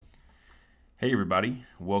Hey everybody,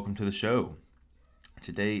 welcome to the show.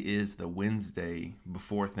 Today is the Wednesday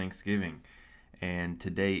before Thanksgiving, and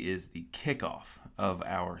today is the kickoff of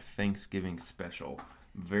our Thanksgiving special.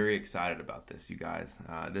 I'm very excited about this, you guys.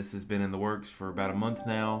 This has been in the works for about a month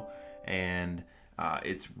now, and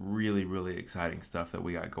it's really, really exciting stuff that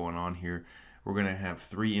we got going on here. We're going to have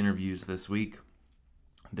 3 interviews this week.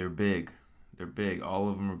 They're big. They're big. All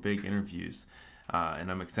of them are big interviews,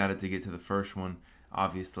 and I'm excited to get to the first one.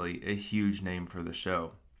 Obviously, a huge name for the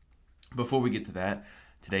show. Before we get to that,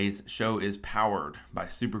 today's show is powered by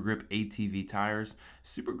Super Grip ATV tires.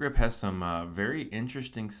 Super Grip has some very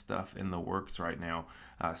interesting stuff in the works right now.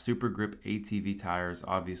 Super Grip ATV tires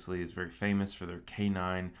obviously is very famous for their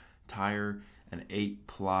K9 tire, an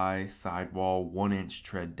 8-ply sidewall, 1-inch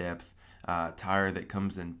tread depth tire that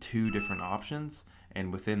comes in 2 different options.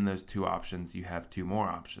 And within those 2 options, you have 2 more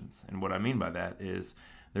options. And what I mean by that is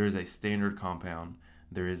there is a standard compound.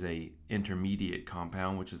 There is a intermediate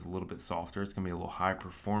compound, which is a little bit softer. It's going to be a little high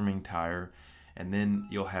performing tire. And then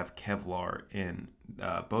you'll have Kevlar in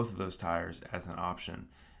both of those tires as an option.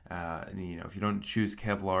 If you don't choose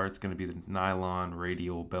Kevlar, it's going to be the nylon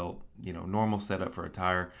radial belt, normal setup for a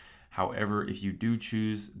tire. However, if you do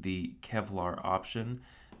choose the Kevlar option,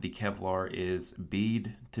 the Kevlar is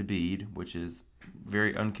bead to bead, which is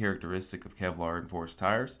very uncharacteristic of Kevlar enforced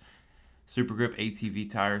tires. Super Grip ATV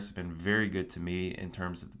tires have been very good to me in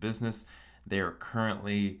terms of the business. They are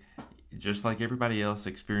currently, just like everybody else,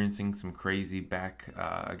 experiencing some crazy back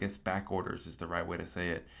orders is the right way to say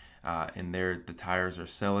it. And the tires are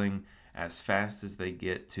selling as fast as they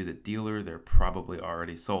get to the dealer. They're probably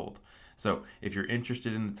already sold. So if you're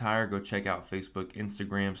interested in the tire, go check out Facebook,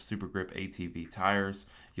 Instagram, Super Grip ATV tires.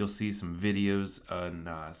 You'll see some videos and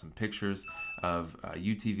some pictures of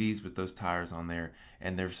UTVs with those tires on there.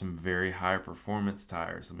 And there's some very high performance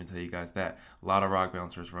tires. Let me tell you guys that. A lot of rock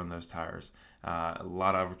bouncers run those tires. A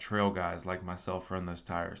lot of trail guys like myself run those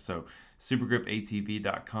tires. So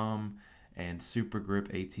supergripatv.com and Super Grip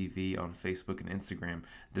ATV on Facebook and Instagram.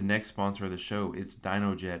 The next sponsor of the show is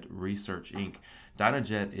Dynojet Research Inc.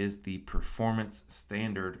 Dynojet is the performance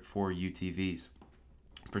standard for UTVs,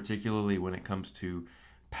 particularly when it comes to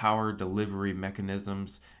power delivery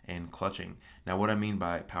mechanisms and clutching. Now, what I mean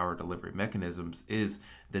by power delivery mechanisms is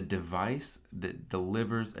the device that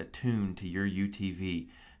delivers a tune to your UTV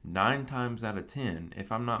 9 times out of 10, if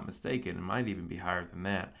I'm not mistaken, it might even be higher than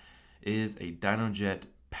that, is a Dynojet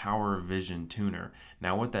Power Vision tuner.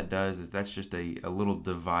 Now what that does is that's just a little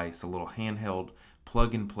device, a little handheld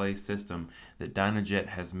plug-and-play system that Dynojet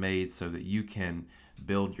has made so that you can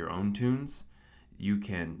build your own tunes. You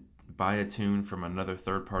can buy a tune from another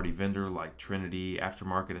third-party vendor like Trinity,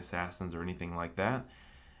 Aftermarket Assassins, or anything like that,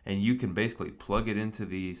 and you can basically plug it into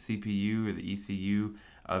the CPU or the ECU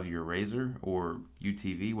of your RZR or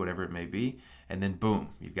UTV, whatever it may be, and then boom,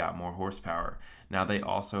 you've got more horsepower. Now they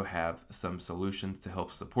also have some solutions to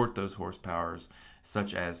help support those horsepowers,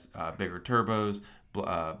 such as bigger turbos,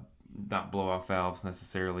 not blow-off valves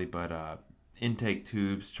necessarily, but intake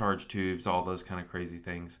tubes, charge tubes, all those kind of crazy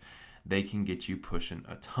things. They can get you pushing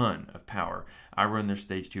a ton of power. I run their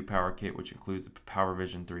Stage 2 power kit, which includes a Power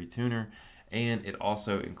Vision 3 tuner, and it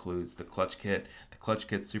also includes the clutch kit. The clutch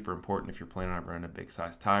kit's super important if you're planning on running a big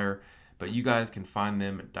size tire. But you guys can find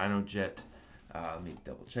them at Dynojet. Let me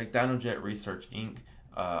double check. Dynojet Research Inc.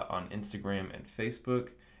 On Instagram and Facebook,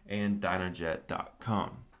 and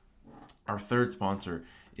Dynojet.com. Our third sponsor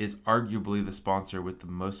is arguably the sponsor with the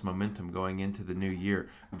most momentum going into the new year.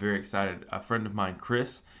 I'm very excited. A friend of mine,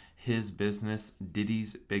 Chris, his business,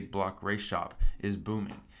 Diddy's Big Block Race Shop, is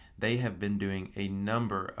booming. They have been doing a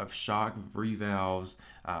number of shock revalves,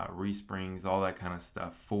 resprings, all that kind of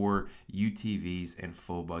stuff for UTVs and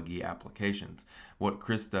full buggy applications. What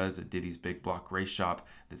Chris does at Diddy's Big Block Race Shop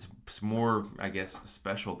that's more,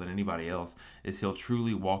 special than anybody else is he'll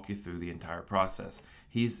truly walk you through the entire process.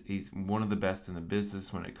 He's one of the best in the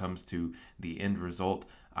business when it comes to the end result.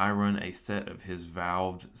 I run a set of his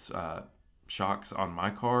valved shocks on my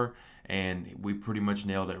car, and we pretty much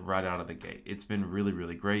nailed it right out of the gate. It's been really,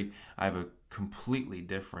 really great. I have a completely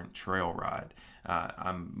different trail ride.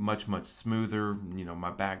 I'm much, much smoother.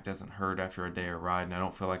 My back doesn't hurt after a day of riding. I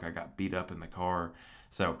don't feel like I got beat up in the car.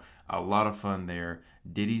 So a lot of fun there.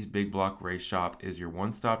 Diddy's Big Block Race Shop is your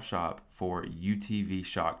one-stop shop for UTV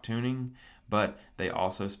shock tuning, but they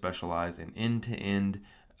also specialize in end-to-end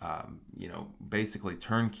basically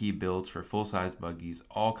turnkey builds for full-size buggies,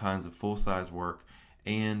 all kinds of full-size work,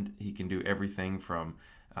 and he can do everything from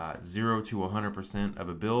 0 to 100% of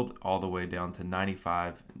a build all the way down to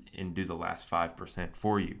 95 and do the last 5%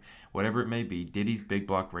 for you. Whatever it may be, Diddy's Big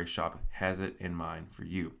Block Race Shop has it in mind for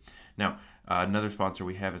you. Now, another sponsor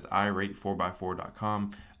we have is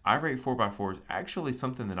irate4x4.com. irate4x4 is actually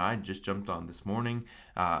something that I just jumped on this morning.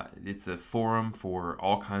 It's a forum for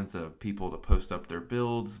all kinds of people to post up their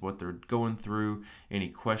builds, what they're going through, any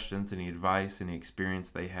questions, any advice, any experience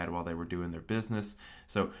they had while they were doing their business.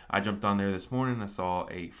 So I jumped on there this morning. I saw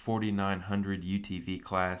a 4900 UTV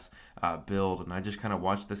class build, and I just kind of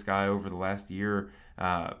watched this guy over the last year,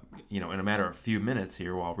 in a matter of a few minutes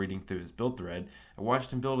here while reading through his build thread. I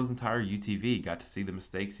watched him build his entire UTV, got to see the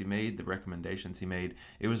mistakes he made, the recommendations he made.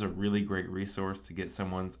 It was a really great resource to get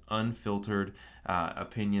someone's unfiltered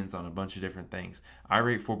opinions on a bunch of different things.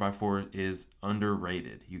 irate 4x4 is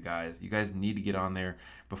underrated, you guys. You guys need to get on there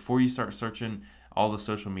before you start searching all the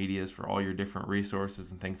social medias for all your different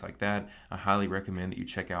resources and things like that. I highly recommend that you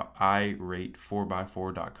check out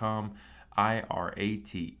irate4x4.com,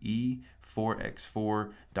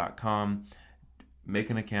 IRATE4x4.com. Make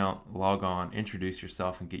an account, log on, introduce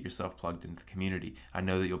yourself, and get yourself plugged into the community. I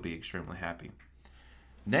know that you'll be extremely happy.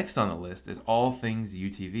 Next on the list is All Things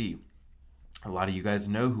UTV. A lot of you guys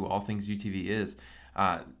know who All Things UTV is.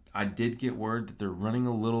 I did get word that they're running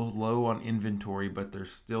a little low on inventory, but they're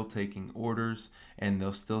still taking orders, and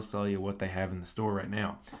they'll still sell you what they have in the store right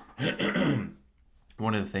now.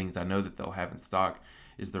 One of the things I know that they'll have in stock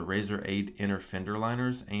is the Razor 8 inner fender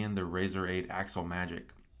liners and the Razor 8 Axle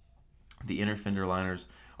Magic. The inner fender liners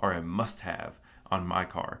are a must-have on my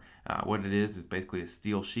car. What it is basically a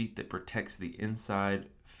steel sheet that protects the inside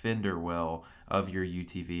fender well of your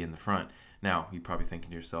UTV in the front. Now, you're probably thinking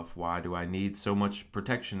to yourself, why do I need so much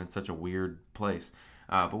protection in such a weird place?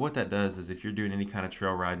 But what that does is if you're doing any kind of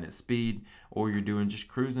trail riding at speed, or you're doing just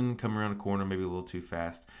cruising, coming around a corner maybe a little too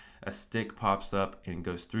fast, a stick pops up and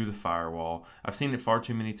goes through the firewall. I've seen it far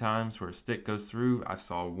too many times where a stick goes through. I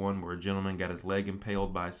saw one where a gentleman got his leg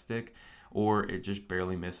impaled by a stick, or it just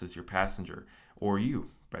barely misses your passenger, or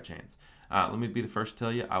you, by chance. Let me be the first to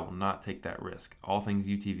tell you, I will not take that risk. All Things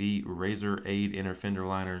UTV, Razor 8 inner fender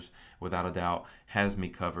liners, without a doubt, has me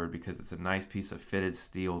covered because it's a nice piece of fitted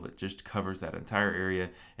steel that just covers that entire area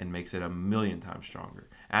and makes it a million times stronger.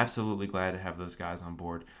 Absolutely glad to have those guys on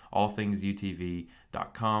board.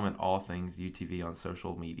 AllThingsUTV.com and All Things UTV on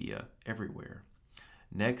social media everywhere.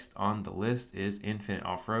 Next on the list is Infinite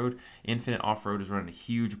Off-Road. Infinite Off-Road is running a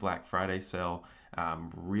huge Black Friday sale.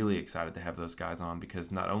 I'm really excited to have those guys on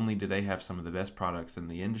because not only do they have some of the best products in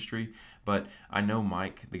the industry, but I know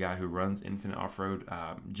Mike, the guy who runs Infinite Off-Road,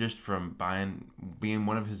 just from being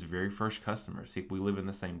one of his very first customers. We live in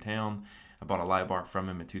the same town. I bought a light bar from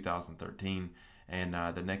him in 2013, and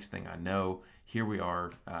the next thing I know, here we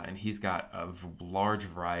are, and he's got a large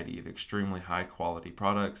variety of extremely high-quality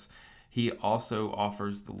products. He also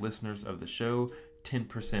offers the listeners of the show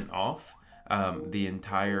 10% off the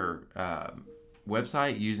entire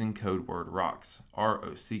website using code word ROCKS,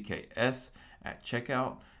 ROCKS, at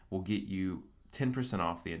checkout. Will get you 10%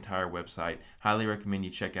 off the entire website. Highly recommend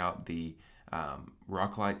you check out the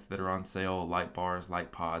rock lights that are on sale, light bars,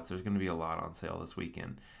 light pods. There's going to be a lot on sale this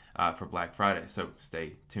weekend for Black Friday, so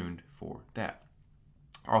stay tuned for that.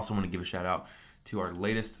 I also want to give a shout out to our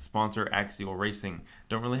latest sponsor, Axial Racing.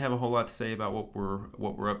 Don't really have a whole lot to say about what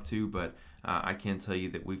we're up to, but I can tell you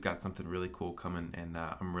that we've got something really cool coming, and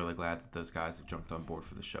I'm really glad that those guys have jumped on board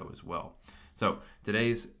for the show as well. So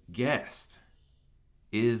today's guest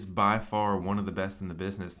is by far one of the best in the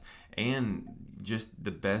business, and just the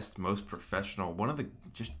best, most professional, one of the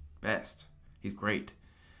just best. He's great.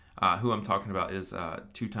 Who I'm talking about is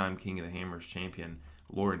two-time King of the Hammers champion,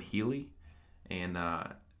 Lauren Healy, and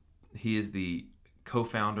he is the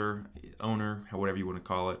co-founder, owner, whatever you want to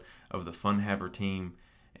call it, of the Fun Haver team,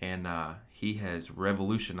 and he has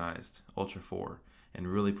revolutionized Ultra 4 and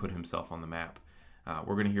really put himself on the map.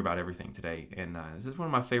 We're going to hear about everything today, and this is one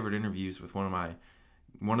of my favorite interviews with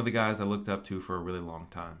one of the guys I looked up to for a really long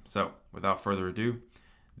time. So, without further ado,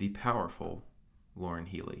 the powerful Lauren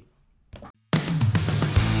Healy.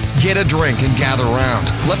 Get a drink and gather around.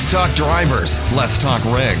 Let's talk drivers. Let's talk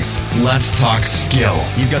rigs. Let's talk skill.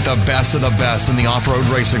 You've got the best of the best in the off-road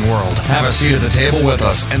racing world. Have a seat at the table with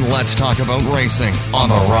us and let's talk about racing on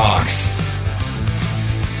the rocks.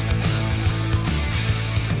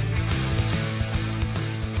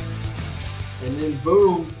 And then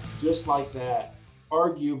boom, just like that,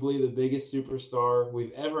 arguably the biggest superstar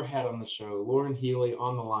we've ever had on the show, Lauren Healy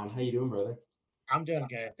on the line. How you doing, brother? I'm doing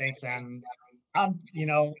good, thanks.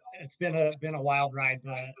 It's been a wild ride,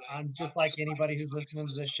 but I'm just like anybody who's listening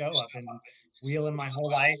to this show. I've been wheeling my whole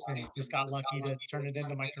life and just got lucky to turn it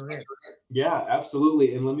into my career. Yeah,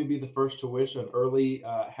 absolutely. And let me be the first to wish an early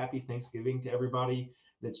happy Thanksgiving to everybody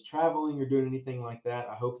that's traveling or doing anything like that.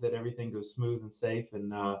 I hope that everything goes smooth and safe.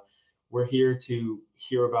 And we're here to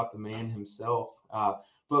hear about the man himself.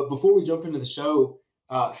 But before we jump into the show,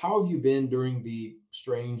 how have you been during the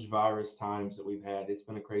strange virus times that we've had? It's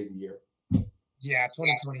been a crazy year. Yeah,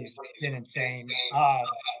 2020's been insane.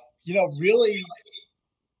 Really,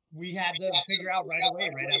 we had to figure out right away,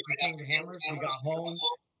 right after King to Hammers, we got home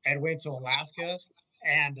and went to Alaska,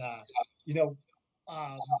 and you know,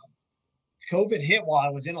 um, COVID hit while I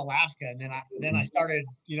was in Alaska, and then I started,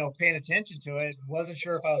 paying attention to it. Wasn't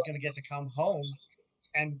sure if I was going to get to come home,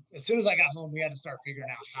 and as soon as I got home, we had to start figuring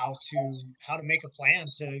out how to make a plan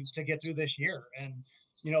to get through this year. And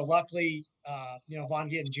luckily, Von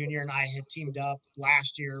Gittin Jr. and I had teamed up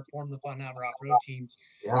last year, formed the Fun Haver Off Road team,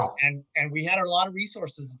 Yeah. and we had a lot of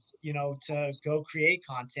resources, to go create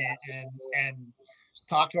content and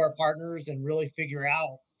talk to our partners and really figure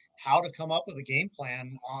out how to come up with a game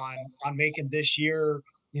plan on making this year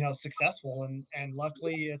successful. And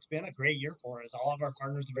luckily it's been a great year for us. All of our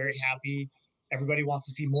partners are very happy. Everybody wants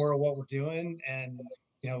to see more of what we're doing, and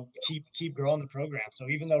keep growing the program. So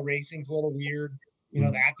even though racing's a little weird, the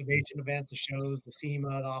activation events, the shows, the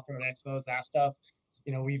SEMA, the off-road expos, that stuff,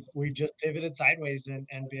 we've just pivoted sideways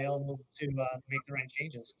and be able to make the right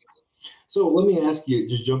changes. So let me ask you,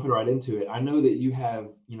 just jumping right into it. I know that you have,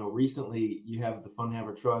 recently you have the Fun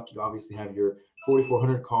Haver truck. You obviously have your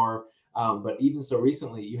 4400 car, but even so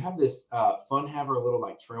recently, you have this Fun Haver little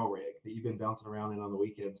like trail rig that you've been bouncing around in on the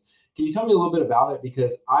weekends. Can you tell me a little bit about it?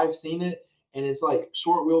 Because I've seen it, and it's like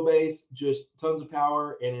short wheelbase, just tons of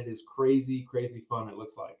power, and it is crazy, crazy fun. It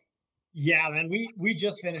looks like. Yeah, man, we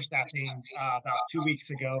just finished that thing about 2 weeks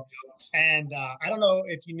ago, and I don't know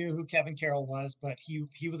if you knew who Kevin Carroll was, but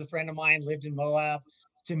he was a friend of mine, lived in Moab.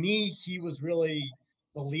 To me, he was really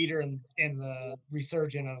the leader in the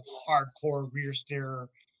resurgence of hardcore rear steer,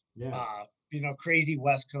 Yeah. crazy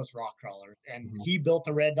West Coast rock crawler. And Mhm. he built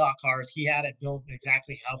the Red Dot cars. He had it built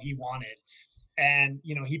exactly how he wanted, and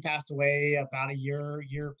he passed away about a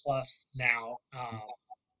year plus now.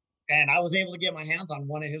 And I was able to get my hands on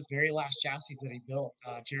one of his very last chassis that he built.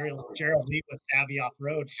 Gerald Lee with Savvy Off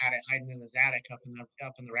Road had it hiding in his attic up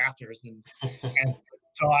in the rafters, and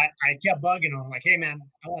so I kept bugging him like, "Hey man,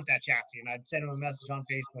 I want that chassis," and I'd send him a message on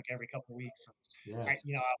Facebook every couple of weeks. Yeah.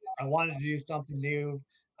 I wanted to do something new,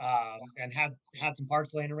 and had some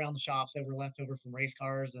parts laying around the shop that were left over from race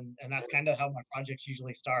cars, and that's kind of how my projects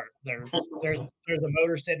usually start. There's a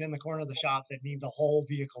motor sitting in the corner of the shop that needs a whole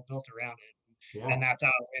vehicle built around it. Yeah. And that's how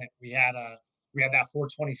it went. We had that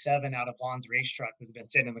 427 out of Vaughn's race truck that's been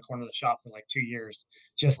sitting in the corner of the shop for like 2 years,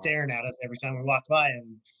 just staring at us every time we walked by.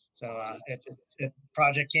 And so it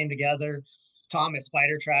project came together. Tom at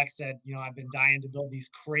Spider Track said, I've been dying to build these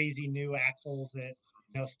crazy new axles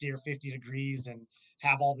that steer 50 degrees and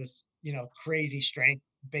have all this crazy strength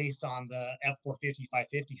based on the F450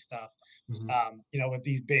 550 stuff. Mhm. With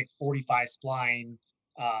these big 45 spline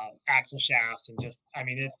axle shafts, and just, I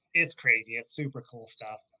mean, it's crazy. It's super cool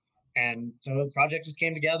stuff. And so the project just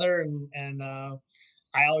came together, and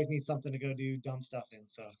I always need something to go do dumb stuff in.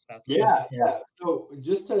 So that's Yeah, cool. yeah. So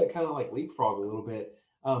just to kind of like leapfrog a little bit,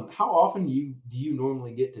 how often do you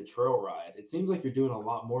normally get to trail ride? It seems like you're doing a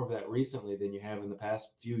lot more of that recently than you have in the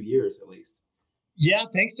past few years, at least. Yeah,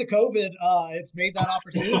 thanks to COVID, it's made that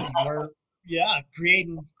opportunity where, yeah,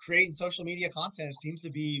 creating social media content seems to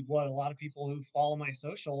be what a lot of people who follow my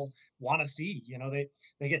social want to see.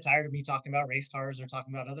 They get tired of me talking about race cars or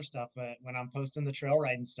talking about other stuff, but when I'm posting the trail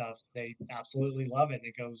riding stuff, they absolutely love it.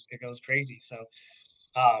 It goes crazy. So,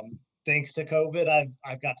 thanks to COVID,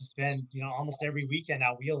 I've got to spend almost every weekend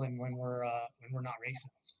out wheeling when we're not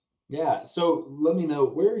racing. Yeah. So let me know,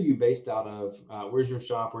 where are you based out of? Where's your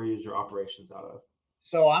shop? Where is your operations out of?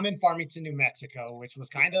 So I'm in Farmington, New Mexico, which was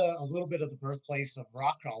kind of a little bit of the birthplace of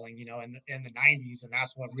rock crawling, in the 90s, and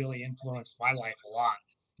that's what really influenced my life a lot.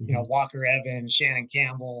 Mhm. Walker Evans, Shannon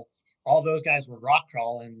Campbell, all those guys were rock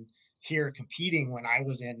crawling here competing when I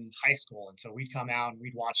was in high school, and so we'd come out and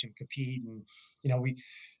we'd watch them compete, and we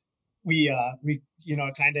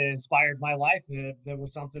kind of inspired my life. That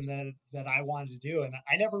was something that I wanted to do, and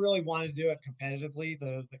I never really wanted to do it competitively.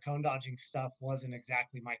 The cone dodging stuff wasn't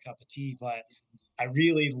exactly my cup of tea, but I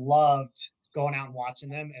really loved going out and watching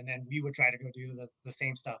them, and then we would try to go do the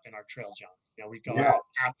same stuff in our trail jump. We'd go Yeah. out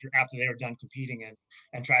after they were done competing,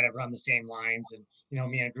 and try to run the same lines, and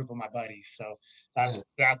me and a group of my buddies. So Yeah.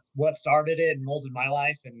 that's what started it and molded my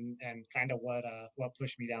life, and kind of what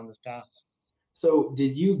pushed me down this path. So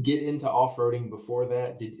did you get into off-roading before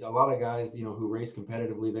that? Did a lot of guys, who race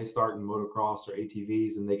competitively, they start in motocross or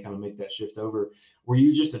ATVs and they kind of make that shift over. Were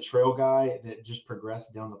you just a trail guy that just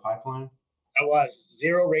progressed down the pipeline? I was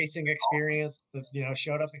zero racing experience, but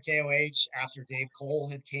showed up at KOH after Dave Cole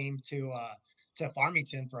had came to to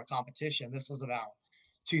Farmington for a competition. This was about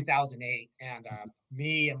 2008, and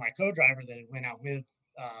me and my co-driver that went out with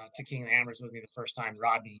to King of the Hammers with me the first time,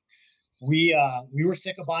 Rodney, we were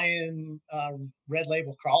sick of buying red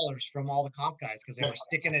label crawlers from all the comp guys because they were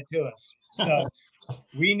sticking it to us. So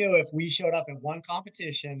we knew if we showed up at one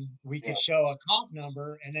competition, we could show a comp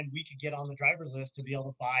number, and then we could get on the driver list to be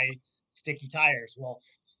able to buy sticky tires. Well,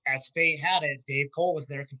 as fate had it, Dave Cole was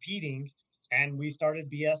there competing, and we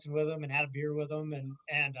started BSing with him and had a beer with him, and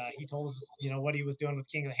he told us, what he was doing with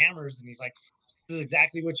King of the Hammers, and he's like, "This is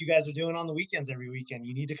exactly what you guys are doing on the weekends every weekend.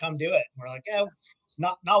 You need to come do it." And we're like, "Yeah,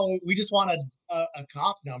 not we just want a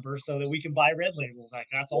comp number so that we can buy red labels. Like,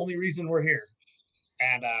 that's the only reason we're here."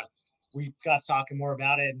 And we got talking more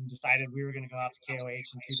about it and decided we were going to go out to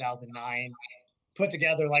KOH in 2009, put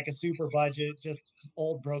together like a super budget, just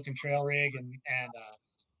old broken trail rig, and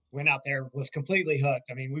went out there, was completely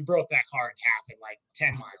hooked. I mean, we broke that car in half in like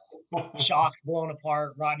 10 miles. Shocks blown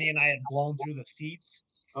apart. Rodney and I had blown through the seats.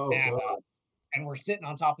 And we're sitting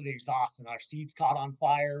on top of the exhaust, and our seats caught on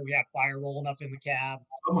fire. We had fire rolling up in the cab.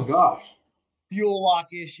 Oh my gosh. Fuel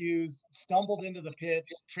lock issues, stumbled into the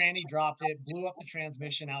pits, tranny dropped it, blew up the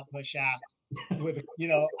transmission output shaft with,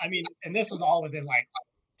 and this was all within like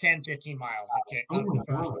 10, 15 miles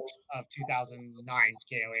of 2009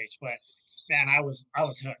 KOH. But man, I was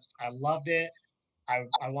hooked. I loved it. I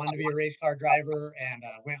wanted to be a race car driver, and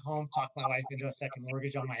went home, talked my wife into a second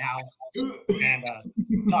mortgage on my house,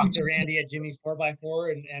 and talked to Randy at Jimmy's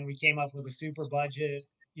 4x4, and we came up with a super budget,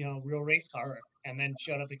 real race car, and then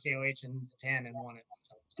showed up at KOH in 10 and won it.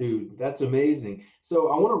 So. Dude, that's amazing. So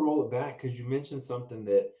I want to roll it back because you mentioned something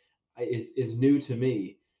that is new to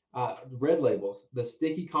me. Red labels, the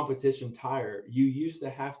sticky competition tire. You used to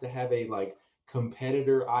have a like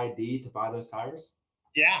competitor ID to buy those tires.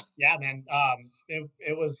 Yeah, man.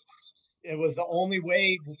 It was the only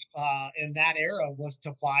way in that era was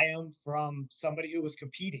to buy them from somebody who was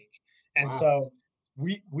competing, and so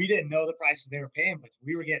we didn't know the prices they were paying, but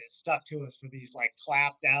we were getting stuck to us for these like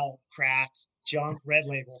clapped out, cracked, junk red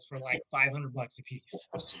labels for like $500 a piece.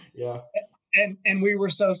 Yeah. And we were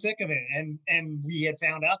so sick of it, and we had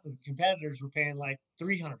found out that the competitors were paying like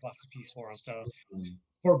 $300 a piece for them. So.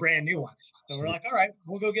 For brand new ones. So we're like, all right,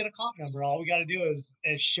 we'll go get a comp number. All we got to do is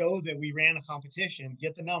show that we ran a competition,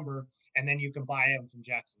 get the number, and then you can buy them from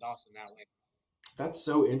Jackson Dawson that way. That's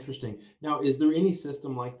so interesting. Now, is there any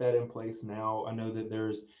system like that in place now? I know that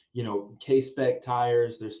there's, K-Spec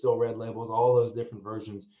tires, there's still red labels, all those different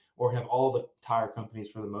versions, or have all the tire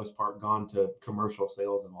companies for the most part gone to commercial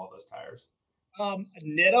sales of all those tires?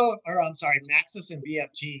 Maxxis and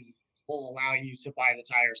BFG will allow you to buy the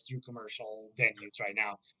tires through commercial venues right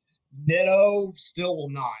now. Nitto still will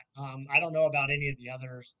not. I don't know about any of the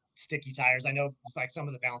other sticky tires. I know it's like some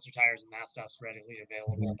of the bouncer tires and that stuff's readily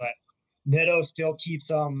available, but Nitto still keeps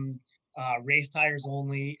them race tires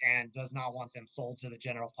only and does not want them sold to the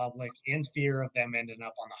general public in fear of them ending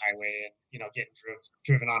up on the highway and getting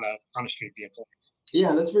driven on a street vehicle.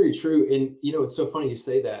 Yeah, that's very true. And it's so funny you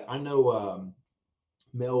say that. I know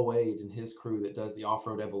Mel Wade and his crew that does the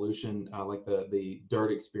off-road evolution, like the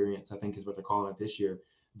dirt experience, I think is what they're calling it this year.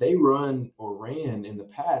 They ran in the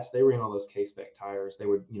past, they ran all those K-Spec tires. They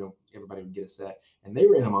would, everybody would get a set, and they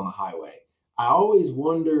ran them on the highway. I always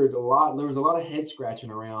wondered a lot. There was a lot of head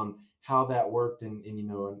scratching around how that worked. And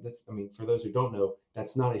that's, for those who don't know,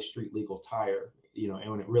 that's not a street legal tire,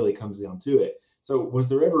 and when it really comes down to it. So was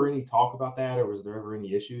there ever any talk about that, or was there ever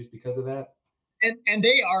any issues because of that? And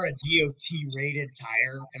they are a DOT rated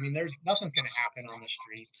tire. There's nothing's going to happen on the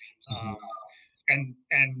streets. And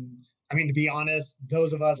to be honest,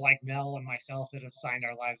 those of us like Mel and myself that have signed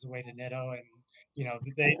our lives away to Nitto, and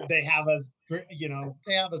they have us,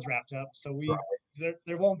 they have us wrapped up. So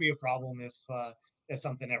there won't be a problem if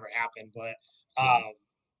something ever happened. But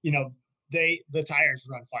the tires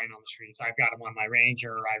run fine on the streets. I've got them on my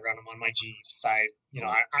Ranger. I run them on my Jeeps. I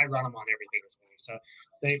run them on everything as well. So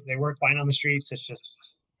they work fine on the streets. It's just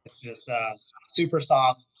super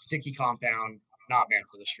soft, sticky compound, not meant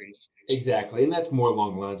for the streets. Exactly. And that's more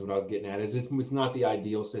along the lines of what I was getting at, is it's not the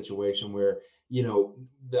ideal situation where,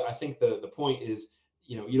 I think the point is,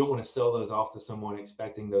 you don't want to sell those off to someone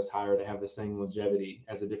expecting those tire to have the same longevity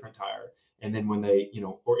as a different tire. And then when they,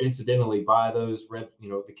 or incidentally buy those red,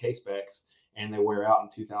 the K-Specs, and they wear out in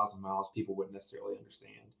 2,000 miles, people wouldn't necessarily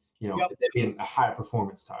understand, it being a high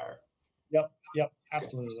performance tire. Yep,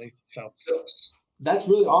 absolutely. Okay. So that's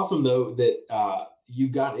really awesome, though, that you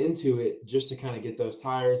got into it just to kind of get those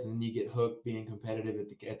tires, and then you get hooked being competitive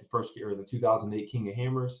at the first year, or the 2008 King of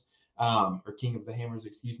Hammers, or King of the Hammers,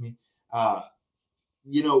 excuse me.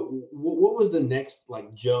 what was the next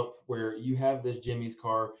like jump where you have this Jimmy's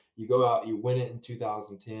car, you go out, you win it in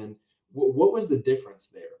 2010. What was the difference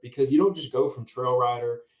there? Because you don't just go from trail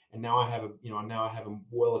rider and now I have a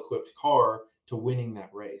well equipped car to winning that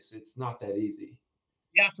race. It's not that easy.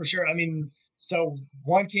 Yeah, for sure. I mean, so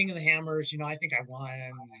one King of the Hammers, I think I won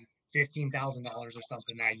 $15,000 or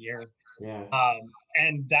something that year. Yeah.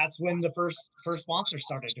 And that's when the first sponsor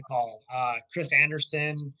started to call. Chris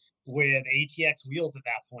Anderson with ATX Wheels at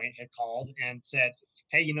that point had called and said,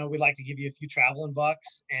 "Hey, we'd like to give you a few traveling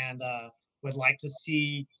bucks and would like to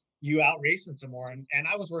see you out racing some more." And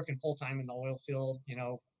I was working full time in the oil field.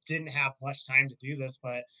 Didn't have much time to do this,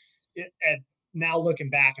 but now looking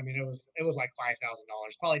back, I mean, it was like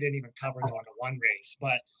 $5,000. Probably didn't even cover going to one race,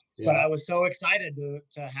 but Yeah. I was so excited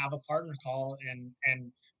to have a partner call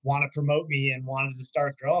and want to promote me and wanted to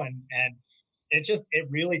start growing, and it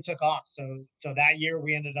really took off. So that year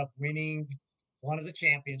we ended up winning one of the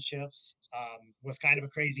championships. Was kind of a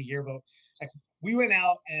crazy year, but like we went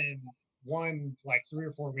out and won like 3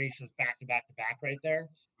 or 4 races back to back to back right there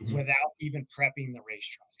Mhm. without even prepping the race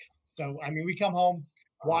truck. So I mean, we come home,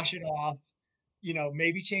 wash it off,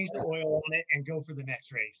 maybe change the oil on it and go for the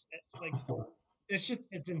next race. Like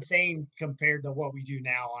it's insane compared to what we do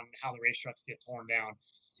now on how the race trucks get torn down,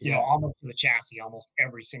 Yeah. almost to the chassis, almost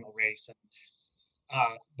every single race. And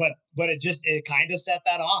but it kind of set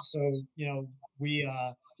that off. So,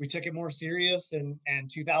 we took it more serious and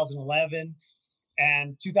 2011,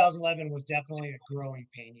 and 2011 was definitely a growing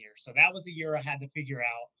pain year. So that was the year I had to figure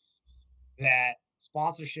out that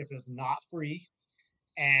sponsorship is not free,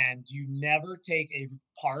 and you never take a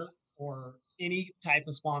part or any type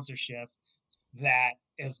of sponsorship that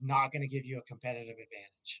is not going to give you a competitive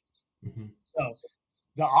advantage. Mhm. So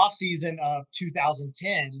the off season of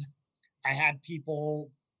 2010, I had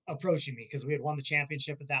people approaching me because we had won the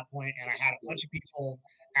championship at that point, and I had a bunch of people,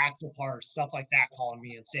 Axle parts, stuff like that, calling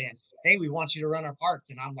me and saying, "Hey, we want you to run our parts."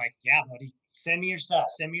 And I'm like, "Yeah, buddy, send me your stuff.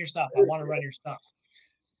 Send me your stuff. I want to run your stuff."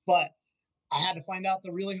 But I had to find out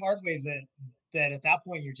the really hard way that at that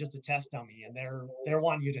point you're just a test dummy, and they're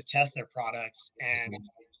wanting you to test their products, and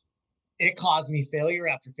it caused me failure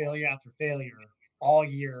after failure after failure all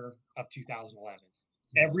year of 2011.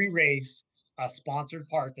 Yeah. Every race, a sponsored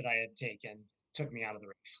part that I had taken took me out of the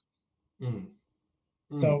race. Mm.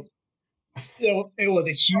 Mm. So it was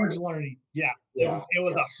a huge learning. Yeah, it Yeah. was it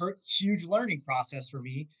was a huge learning process for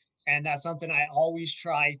me, and that's something I always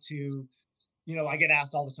try to. I get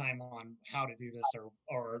asked all the time on how to do this or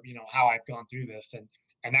how I've gone through this,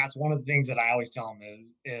 and that's one of the things that I always tell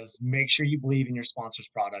them is make sure you believe in your sponsors'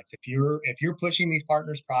 products. If you're pushing these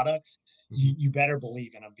partners' products, Mhm. you better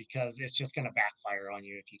believe in them because it's just going to backfire on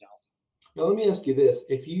you if you don't. Now, let me ask you this.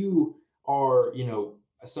 If you are,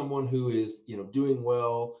 someone who is, doing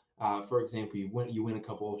well, for example, you win a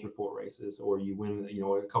couple Ultra 4 races or you win,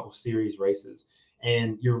 a couple series races,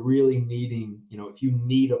 and you're really needing, if you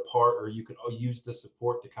need a part or you could use the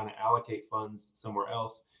support to kind of allocate funds somewhere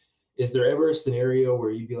else, is there ever a scenario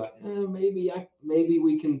where you'd be like, maybe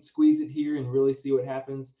we can squeeze it here and really see what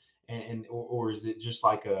happens? Or is it just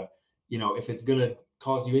like if it's going to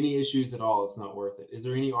cause you any issues at all, it's not worth it. Is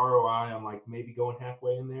there any ROI on like maybe going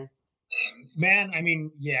halfway in there? Man, I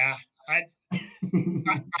mean, yeah, I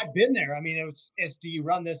I've been there. I mean, it's do you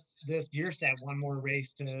run this gear set one more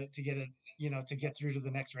race to get it, to get through to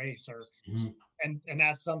the next race, or Mhm. and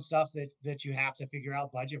that's some stuff that you have to figure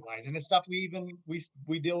out budget wise, and it's stuff we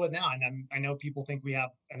deal with now. And I know people think we have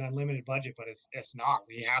an unlimited budget, but it's not.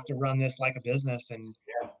 We have to run this like a business,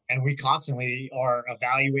 Yeah. and we constantly are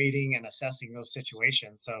evaluating and assessing those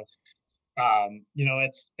situations. So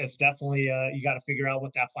it's definitely you got to figure out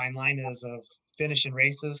what that fine line is of finishing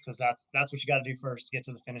races, because that's what you got to do first, get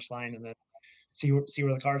to the finish line, and then see where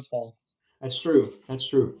the cars fall. That's true. That's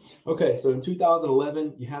true. Okay, so in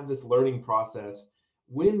 2011, you have this learning process.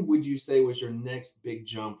 When would you say was your next big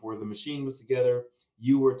jump where the machine was together,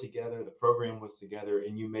 you were together, the program was together,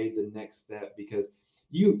 and you made the next step? Because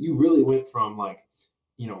you really went from like,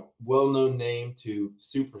 well-known name to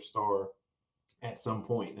superstar at some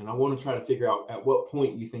point. And I want to try to figure out at what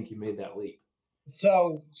point you think you made that leap.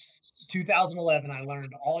 So 2011, I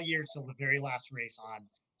learned all year till the very last race on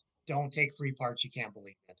don't take free parts you can't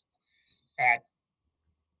believe in. At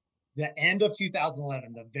the end of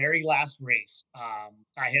 2011, the very last race, I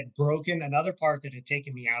had broken another part that had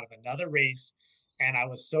taken me out of another race, and I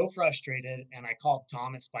was so frustrated. And I called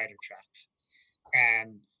Tom at Spider Tracks,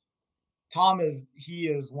 and he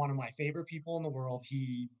is one of my favorite people in the world.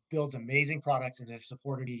 He builds amazing products and has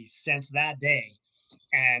supported me since that day.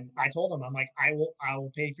 And I told him, I'm like, I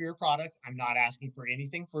will pay for your product. I'm not asking for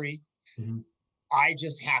anything free. Mhm. I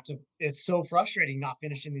just have to. It's so frustrating not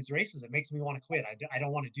finishing these races. It makes me want to quit. I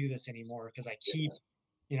don't want to do this anymore because I keep,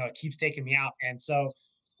 it keeps taking me out. And so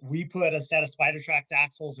we put a set of Spider Tracks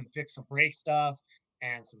axles and fixed some brake stuff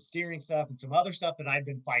and some steering stuff and some other stuff that I've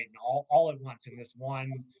been fighting all at once in this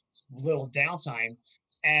one little downtime,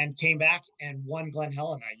 and came back and won Glen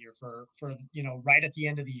Helen that year for right at the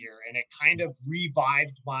end of the year. And it kind of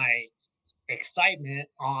revived my excitement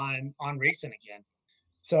on racing again.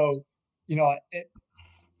 So,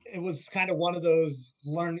 it was kind of one of those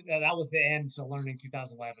that was the end to learning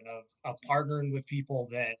 2011 of partnering with people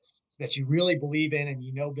that you really believe in and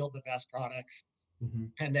build the best products,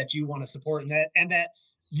 and that you want to support, and that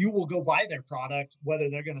you will go buy their product whether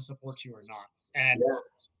they're going to support you or not. And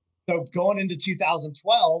so going into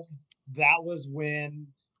 2012, that was when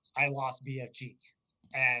I lost BFG,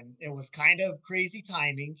 and it was kind of crazy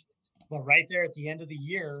timing, but right there at the end of the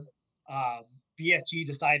year, BFG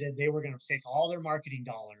decided they were going to take all their marketing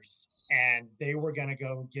dollars and they were going to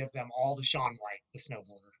go give them all to Shaun White, the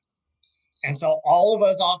snowboarder. And so all of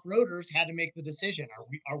us off-roaders had to make the decision: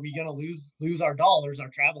 are we going to lose our dollars, our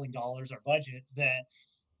traveling dollars, our budget? That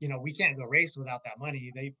we can't go race without that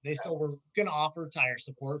money. They still were going to offer tire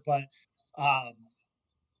support, but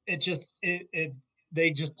they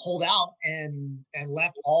just pulled out and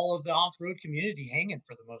left all of the off-road community hanging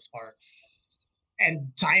for the most part.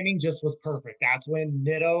 And timing just was perfect. That's when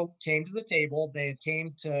Nitto came to the table. They had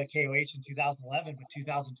came to KOH in 2011, but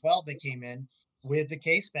 2012 they came in with the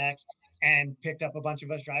K-Spec and picked up a bunch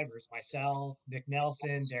of us drivers, myself, Nick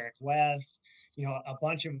Nelson, Derek West, a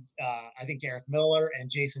bunch of, I think Eric Miller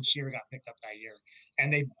and Jason Shear got picked up that year.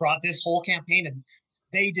 And they brought this whole campaign, and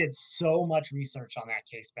they did so much research on that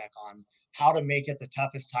K-Spec on how to make it the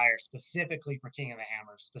toughest tire, specifically for King of the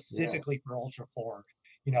Hammer, specifically for Ultra 4.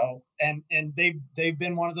 And they've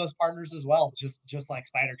been one of those partners as well, just like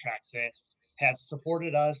Spider Tracks, that have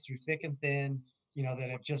supported us through thick and thin, that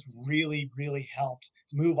have just really, really helped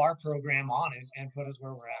move our program on and put us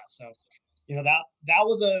where we're at. So, that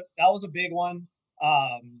was a big one.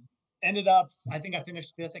 Ended up, I think I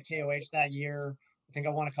finished 5th at KOH that year. I think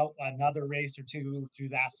I won another race or two through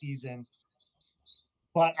that season.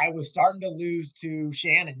 But I was starting to lose to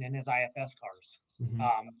Shannon in his IFS cars.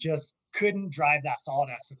 Just couldn't drive that solid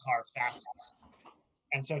axle car fast enough.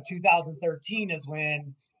 And so 2013 is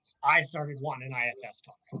when I started wanting an IFS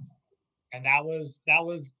car. And that was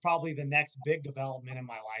probably the next big development in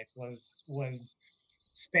my life was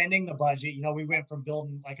spending the budget. We went from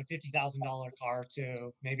building like a $50,000 car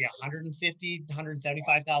to maybe $150,000,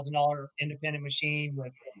 $175,000 independent machine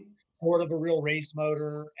with sort of a real race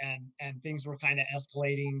motor, and things were kind of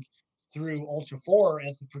escalating through Ultra 4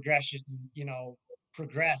 as the progression,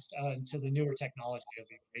 progressed into the newer technology of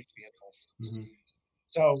the race vehicles.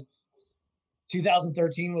 So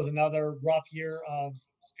 2013 was another rough year of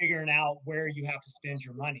figuring out where you have to spend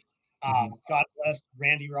your money. God bless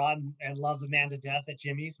Randy Rod, and love the man to death at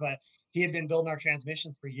Jimmy's, but he had been building our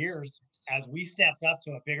transmissions for years. As we stepped up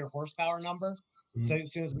to a bigger horsepower number, so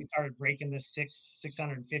as soon as we started breaking this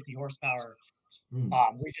 650 horsepower,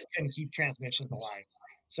 we just couldn't keep transmissions alive.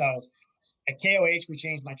 So at KOH, we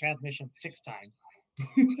changed my transmission 6 times.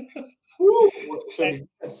 So did you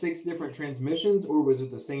have 6 different transmissions, or was it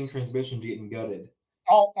the same transmission getting gutted?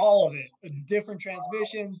 All of it. Different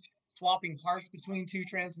transmissions, swapping parts between 2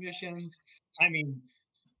 transmissions. I mean,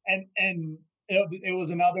 and it was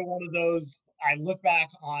another one of those. I look back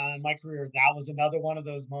on my career, that was another one of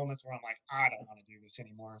those moments where I'm like, I don't want to do this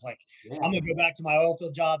anymore. Like, I'm gonna go back to my oil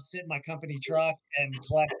field job, sit in my company truck, and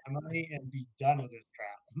collect my money and be done with this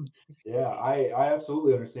crap. Yeah, I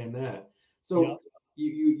absolutely understand that. So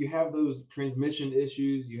you have those transmission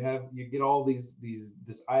issues. You get all this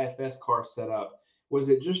IFS car set up. Was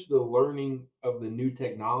it just the learning of the new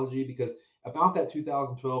technology? Because about that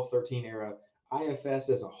 2012-13 era, IFS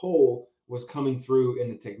as a whole was coming through in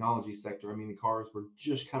the technology sector. I mean, the cars were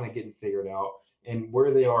just kind of getting figured out, and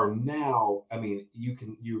where they are now, I mean,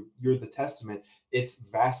 you're the testament. It's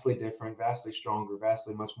vastly different, vastly stronger,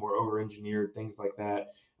 vastly much more over-engineered, things like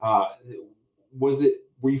that.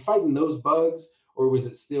 Were you fighting those bugs, or was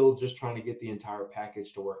it still just trying to get the entire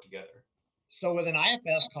package to work together? So with an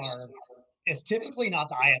IFS car, it's typically not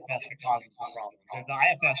the IFS that causes the problems. If the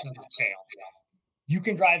IFS doesn't fail, you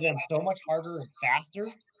can drive them so much harder and faster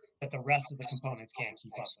that the rest of the components can't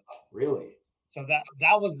keep up with it. Really? So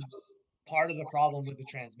that was part of the problem with the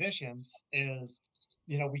transmissions is,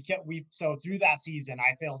 so through that season,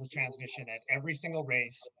 I failed the transmission at every single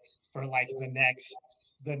race for like the next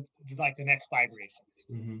 5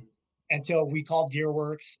 races, until we called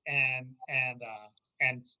Gearworks and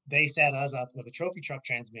they set us up with a trophy truck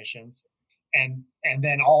transmission. and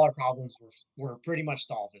then all our problems were pretty much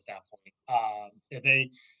solved at that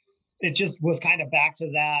point. It just was kind of back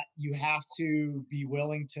to that. You have to be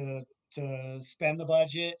willing to spend the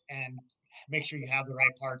budget and make sure you have the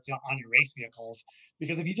right parts on your race vehicles.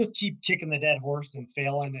 Because if you just keep kicking the dead horse and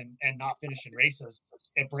failing and not finishing races,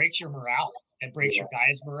 it breaks your morale. It breaks your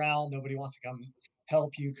guys' morale. Nobody wants to come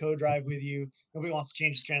help you co-drive with you. Nobody wants to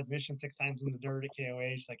change the transmission 6 times in the dirt at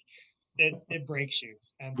KOH. Like it breaks you.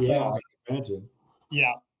 And Yeah, so I can imagine.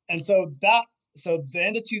 yeah. And so the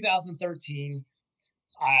end of 2013,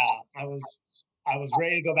 I was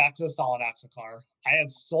ready to go back to a solid axle car. I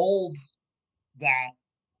had sold that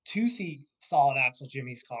 2-seat solid axle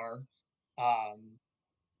Jimmy's car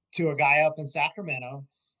to a guy up in Sacramento,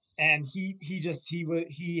 and he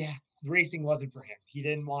racing wasn't for him. He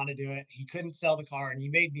didn't want to do it. He couldn't sell the car, and he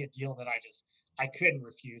made me a deal that I couldn't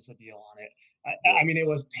refuse the deal on it. I mean, it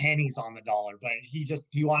was pennies on the dollar, but he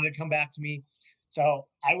wanted to come back to me. So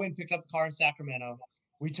I went and picked up the car in Sacramento.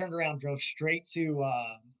 We turned around, drove straight to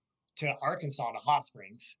Arkansas, to Hot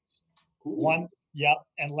Springs. Ooh.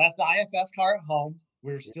 And left the IFS car at home.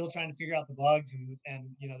 We were still trying to figure out the bugs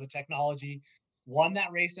and the technology. Won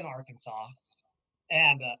that race in Arkansas,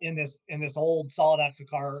 and in this old solid axle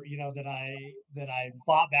car, that I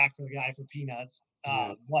bought back for the guy for peanuts.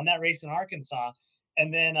 Won that race in Arkansas,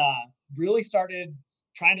 and then really started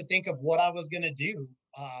trying to think of what I was going to do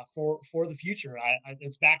for the future.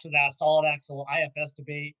 It's back to that solid axle IFS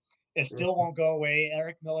debate. It still won't go away.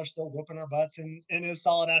 Eric Miller's still whooping our butts in his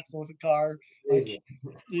solid axle car. Like,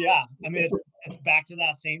 yeah, I mean, it's back to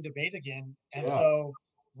that same debate again. And so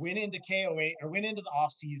went into the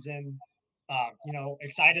off season,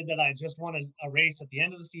 excited that I just won a race at the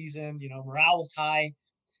end of the season. Morale was high,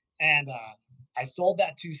 and I sold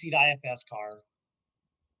that 2-seat IFS car.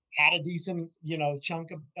 Had a decent,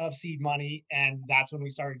 chunk of seed money, and that's when we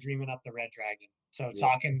started dreaming up the Red Dragon. So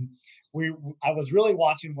I was really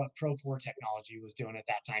watching what Pro 4 technology was doing at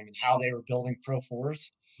that time and how they were building Pro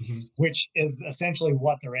 4s, which is essentially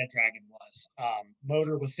what the Red Dragon was.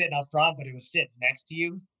 Motor was sitting up front, but it was sitting next to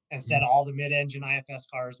you instead of all the mid-engine IFS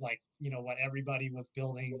cars, like, what everybody was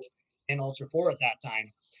building in Ultra 4 at that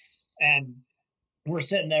time. And we're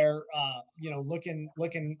sitting there,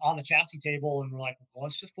 looking on the chassis table, and we're like, well,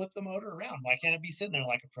 let's just flip the motor around. Why can't it be sitting there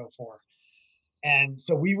like a Pro 4? And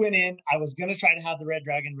so we went in. I was going to try to have the Red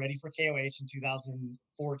Dragon ready for KOH in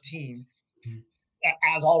 2014.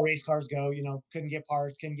 As all race cars go, couldn't get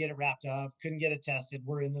parts, couldn't get it wrapped up, couldn't get it tested.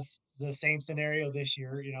 We're in the same scenario this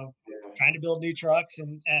year, trying to build new trucks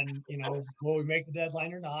and will we make the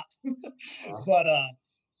deadline or not? But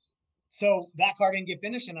so that car didn't get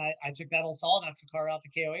finished, and I took that old solid axle car out to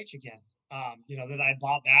KOH again. That I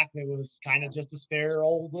bought back, that was kind of just a spare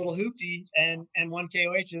old little hoopty, and won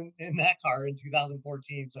KOH in that car in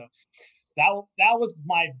 2014. So that was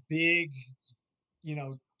my big,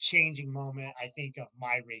 changing moment, I think, of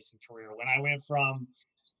my racing career, when I went from,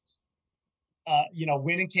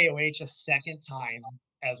 winning KOH a second time,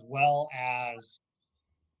 as well as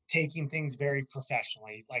taking things very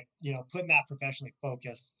professionally, like, putting that professionally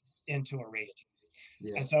focused into a race team.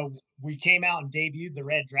 Yeah. And so we came out and debuted the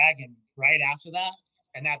Red Dragon right after that.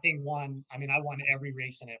 And that thing won. I mean, I won every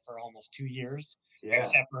race in it for almost 2 years,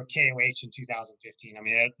 except for KOH in 2015. I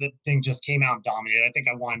mean, the thing just came out and dominated. I think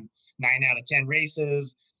I won 9 out of 10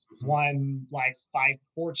 races, won like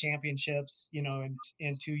 4 championships,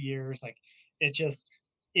 in 2 years. Like,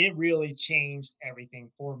 it really changed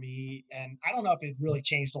everything for me. And I don't know if it really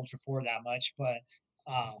changed Ultra 4 that much, but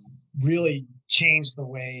really changed the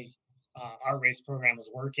way our race program was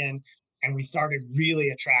working. And we started really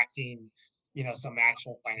attracting, some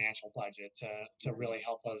actual financial budget to really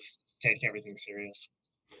help us take everything serious.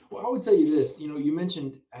 Well, I would tell you this, you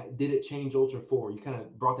mentioned, did it change Ultra 4? You kind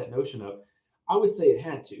of brought that notion up. I would say it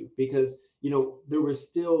had to, because, there was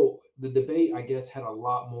still the debate, I guess, had a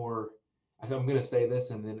lot more. I'm going to say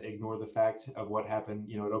this and then ignore the fact of what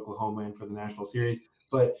happened, at Oklahoma and for the national series,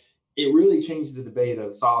 but it really changed the debate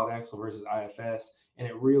of solid axle versus IFS. And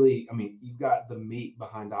it really, I mean, you got the meat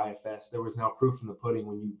behind IFS. There was now proof in the pudding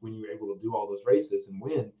when you were able to do all those races and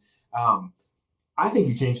win. I think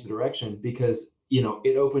you changed the direction, because,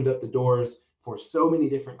 it opened up the doors for so many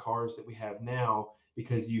different cars that we have now,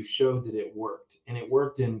 because you showed that it worked, and it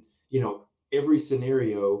worked in, every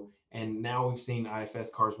scenario. And now we've seen IFS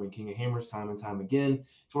cars win King of Hammers time and time again.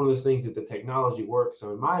 It's one of those things that the technology works.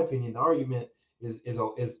 So in my opinion, the argument is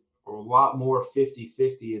a lot more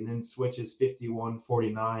 50-50, and then switches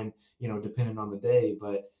 51-49, depending on the day.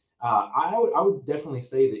 But I would definitely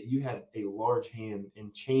say that you had a large hand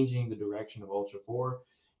in changing the direction of Ultra 4.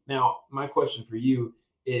 Now, my question for you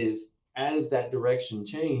is, as that direction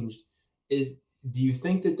changed, is do you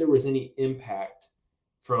think that there was any impact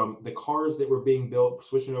from the cars that were being built,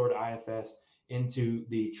 switching over to IFS, into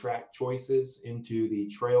the track choices, into the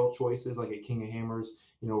trail choices, like at King of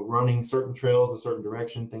Hammers, running certain trails a certain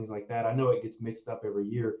direction, things like that? I know it gets mixed up every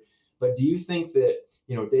year, but do you think that,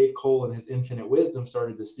 Dave Cole and his infinite wisdom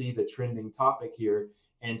started to see the trending topic here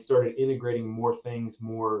and started integrating more things,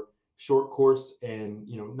 more short course and,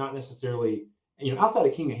 not necessarily, outside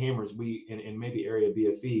of King of Hammers, we, and maybe area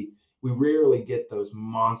BFE, we rarely get those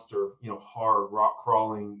monster, hard rock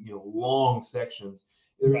crawling, long sections.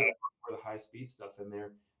 There's Right. more of the high speed stuff in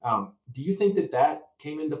there. Do you think that that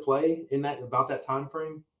came into play in that about that time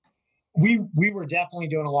frame? We were definitely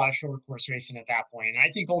doing a lot of short course racing at that point. And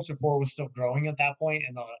I think Ultra 4 was still growing at that point,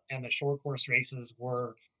 and the short course races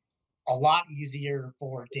were a lot easier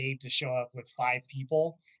for Dave to show up with 5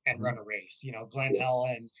 people and Mhm. run a race. Glen Yeah.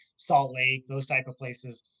 Helen, Salt Lake, those type of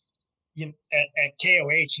places. At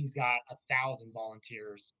KOH, he's got 1,000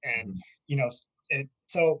 volunteers, and Mhm.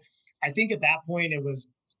 so I think at that point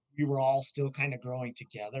we were all still kind of growing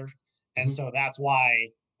together, and Mhm. so that's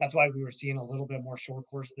why we were seeing a little bit more short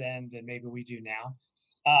course then than maybe we do now.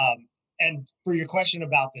 And for your question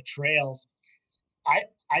about the trails, I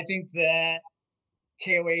I think that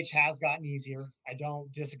KOH has gotten easier. I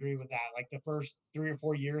don't disagree with that. Like the first 3 or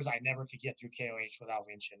 4 years, I never could get through KOH without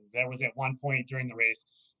winching. There was at one point during the race,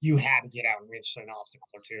 you had to get out and winch an obstacle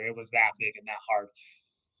or two. It was that big and that hard.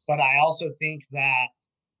 But I also think that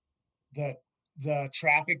the the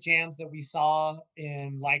traffic jams that we saw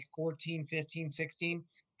in like 14, 15, 16,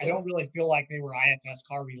 I Yeah. don't really feel like they were IFS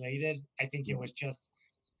car related. I think it Mhm. was just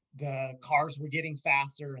the cars were getting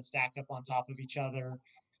faster and stacked up on top of each other.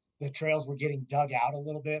 The trails were getting dug out a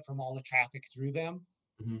little bit from all the traffic through them,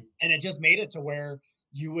 Mhm. and it just made it to where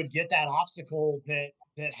you would get that obstacle that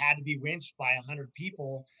had to be winched by 100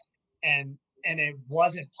 people, and it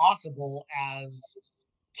wasn't possible as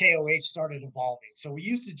KOH started evolving. So we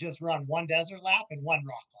used to just run one desert lap and one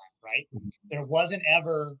rock lap, right? Mhm. There wasn't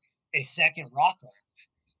ever a second rock lap.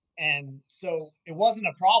 And so it wasn't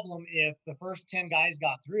a problem if the first 10 guys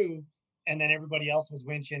got through and then everybody else was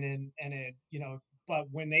winching and but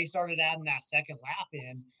when they started adding that second lap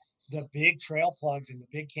in, the big trail plugs and the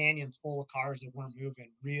big canyons full of cars that weren't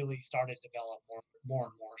moving really started to develop more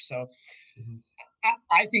and more. So Mhm.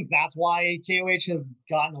 I think that's why KOH has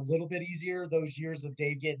gotten a little bit easier those years of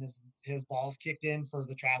Dave getting his balls kicked in for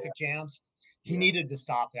the traffic jams. He Yeah. needed to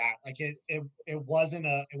stop that. Like it wasn't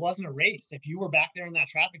a race. If you were back there in that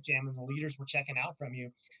traffic jam and the leaders were checking out from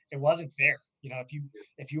you, it wasn't fair.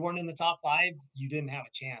 If you weren't in the top 5, you didn't have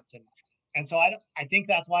a chance. And so I think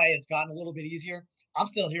that's why it's gotten a little bit easier. I'm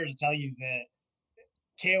still here to tell you that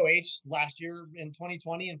KOH last year in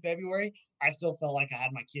 2020 in February, I still felt like I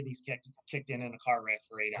had my kidneys kicked in a car wreck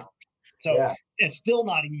for 8 hours. So Yeah. it's still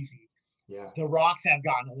not easy. Yeah. The rocks have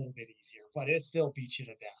gotten a little bit easier, but it still beats you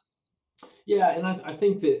to death. Yeah, and I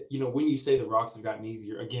think that, when you say the rocks have gotten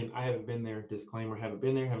easier, again, I haven't been there, disclaimer, haven't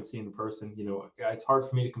been there, haven't seen the person, it's hard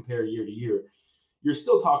for me to compare year to year. You're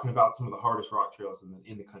still talking about some of the hardest rock trails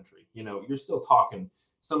in the country. You're still talking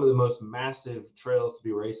some of the most massive trails to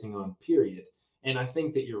be racing on, period. And I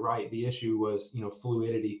think that you're right. The issue was,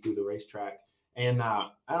 fluidity through the racetrack. And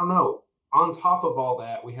I don't know. On top of all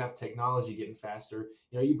that, we have technology getting faster.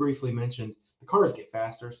 You briefly mentioned the cars get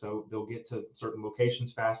faster, so they'll get to certain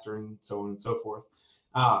locations faster, and so on and so forth.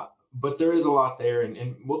 But there is a lot there,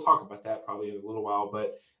 and we'll talk about that probably in a little while.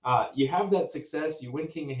 But you have that success, you win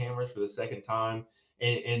King of Hammers for the second time,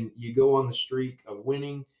 and you go on the streak of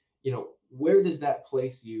winning. Where does that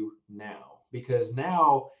place you now? Because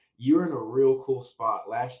now you're in a real cool spot.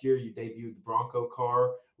 Last year, you debuted the Bronco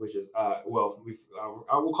car, which is I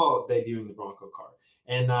will call it debuting the Bronco car,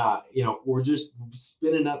 and we're just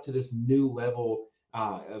spinning up to this new level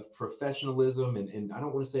of professionalism, and I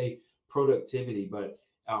don't want to say productivity, but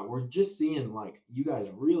we're just seeing like you guys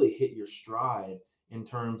really hit your stride in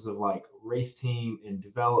terms of like race team and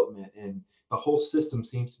development, and the whole system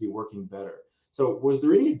seems to be working better. So, was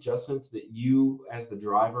there any adjustments that you, as the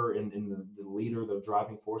driver and the leader, the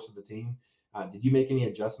driving force of the team, did you make any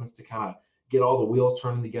adjustments to kind of get all the wheels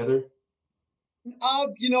turning together?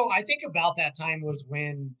 I think about that time was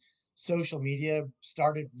when social media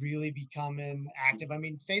started really becoming active. I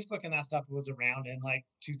mean, Facebook and that stuff was around in like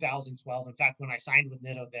 2012. In fact, when I signed with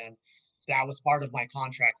Nitto, then that was part of my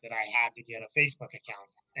contract that I had to get a Facebook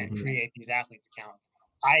account and Mhm. create these athletes accounts.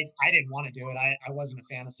 I didn't want to do it. I wasn't a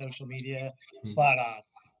fan of social media, Mhm. but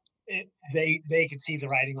they could see the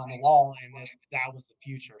writing on the wall and that was the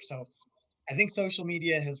future. So I think social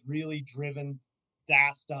media has really driven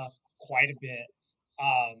that stuff quite a bit.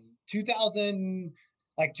 2000,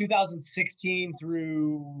 like 2016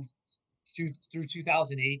 through through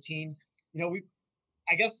 2018.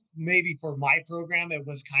 I guess maybe for my program, it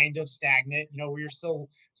was kind of stagnant. We were still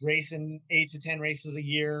racing 8 to 10 races a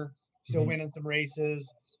year, still Mhm. winning some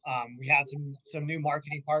races. We had some new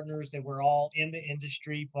marketing partners that were all in the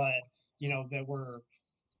industry, but that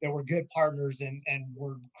were good partners and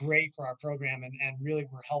were great for our program and really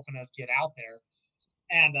were helping us get out there.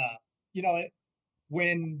 And you know,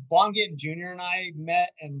 when Von Gittin Jr. and I met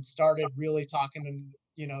and started really talking and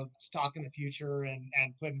talking the future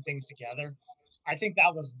and putting things together, I think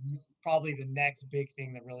that was probably the next big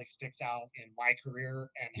thing that really sticks out in my career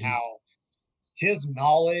and Mhm. how his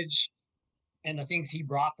knowledge and the things he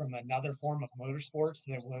brought from another form of motorsports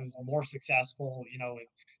that was more successful, with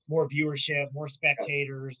more viewership, more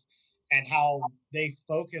spectators, and how they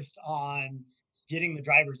focused on getting the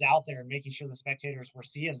drivers out there and making sure the spectators were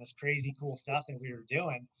seeing this crazy cool stuff that we were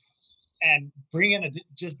doing and bringing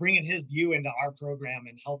his view into our program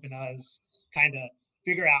and helping us kind of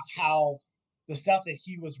figure out how the stuff that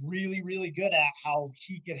he was really really good at, how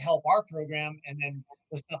he could help our program, and then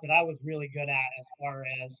the stuff that I was really good at as far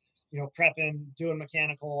as prepping, doing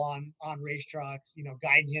mechanical on race trucks,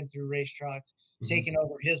 guiding him through race trucks, Mhm. taking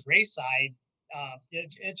over his race side.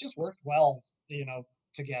 It just worked well,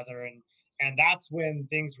 together, and that's when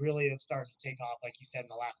things really have started to take off, like you said, in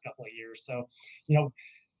the last couple of years. So you know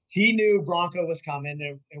he knew Bronco was coming.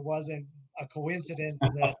 It wasn't a coincidence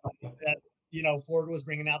that Ford was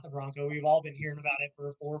bringing out the Bronco. We've all been hearing about it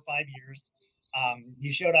for 4 or 5 years.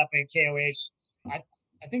 He showed up at KOH.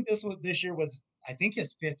 I think this year was, I think,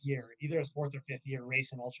 his fifth year, either his fourth or fifth year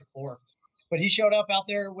racing Ultra 4. But he showed up out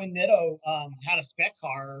there when Nitto had a spec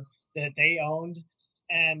car that they owned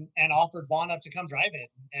and offered Vaughn up to come drive it.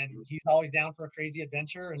 And he's always down for a crazy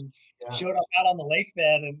adventure. And Yeah. showed up out on the lake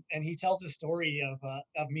bed, and he tells the story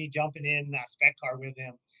of me jumping in that spec car with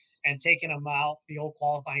him and taking him out the old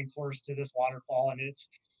qualifying course to this waterfall. And it's,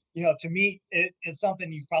 to me, it's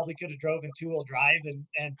something you probably could have drove in two-wheel drive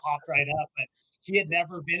and popped right up. But he had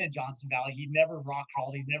never been in Johnson Valley. He'd never rock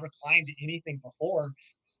crawled. He'd never climbed anything before.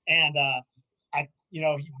 And he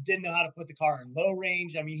didn't know how to put the car in low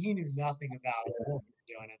range. I mean, he knew nothing about what we were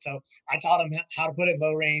doing. And so I taught him how to put it in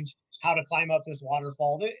low range, how to climb up this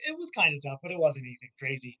waterfall. It was kind of tough, but it wasn't anything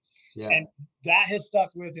crazy. Yeah. And that has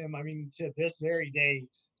stuck with him. I mean, to this very day,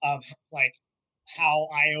 of like how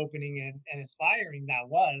eye-opening and inspiring that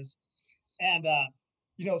was. And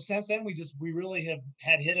since then we really have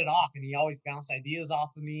had hit it off, and he always bounced ideas off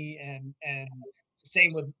of me, and same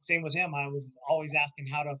with him. I was always asking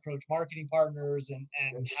how to approach marketing partners and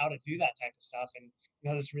how to do that type of stuff.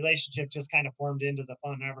 And this relationship just kind of formed into the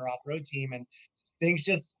Fun Ever Off-Road team, and things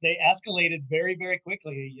just they escalated very, very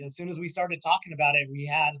quickly. As soon as we started talking about it, we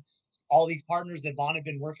had all these partners that Vaughn had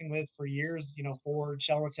been working with for years, Ford,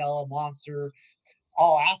 Shell Rotella, Monster,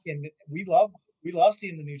 all asking. We love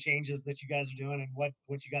seeing the new changes that you guys are doing and what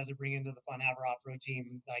you guys are bringing to the Fun Haver Off Road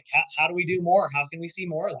team. Like, how do we do more? How can we see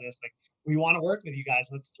more of this? Like, we want to work with you guys.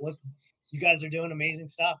 Let's. You guys are doing amazing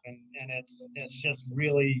stuff, and it's just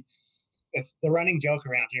really, it's the running joke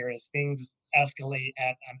around here is things escalate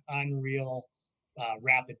at an unreal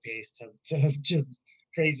rapid pace to just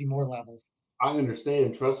crazy more levels. I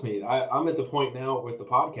understand. Trust me. I'm at the point now with the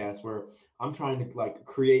podcast where I'm trying to like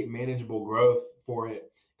create manageable growth for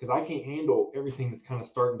it because I can't handle everything that's kind of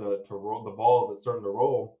starting to roll the ball that's starting to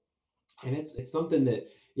roll. And it's something that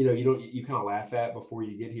you don't you kind of laugh at before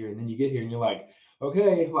you get here, and then you get here and you're like,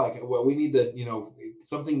 okay, like well we need to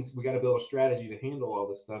some things we got to build a strategy to handle all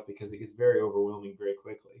this stuff because it gets very overwhelming very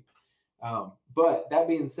quickly. But that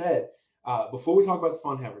being said, before we talk about the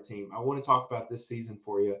Fun Haver team, I want to talk about this season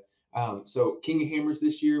for you. So King of Hammers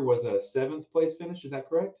this year was a 7th place finish. Is that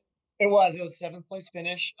correct? It was seventh place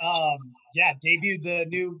finish. Yeah, debuted the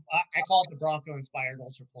new. I call it the Bronco inspired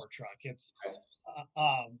Ultra 4 truck. It's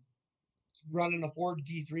running a Ford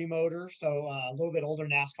D3 motor, so a little bit older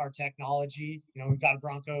NASCAR technology. We've got a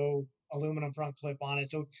Bronco aluminum front clip on it,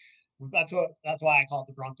 so that's why I call it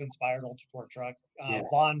the Bronco inspired Ultra 4 truck. Yeah.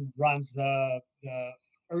 Vaughn runs the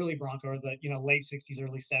early Bronco, or the late '60s,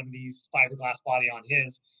 early '70s fiberglass body on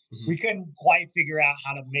his. Mhm. We couldn't quite figure out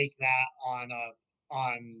how to make that on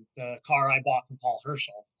the car I bought from Paul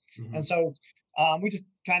Herschel, Mhm. and so we just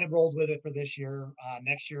kind of rolled with it for this year.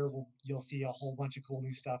 Next year, you'll see a whole bunch of cool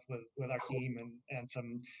new stuff with our team and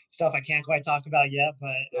some stuff I can't quite talk about yet,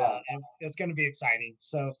 but Yeah. it's going to be exciting.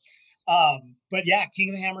 So, but yeah,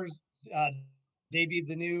 King of the Hammers debuted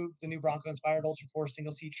the new Bronco inspired Ultra 4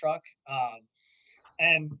 single seat truck,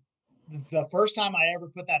 and the first time I ever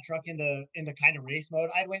put that truck into kind of race mode,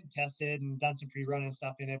 I went and tested and done some pre-run and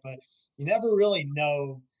stuff in it, but you never really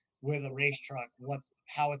know with a race truck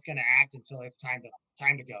how it's going to act until it's time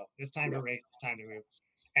to go. It's time to race. It's time to move.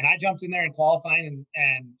 And I jumped in there in qualifying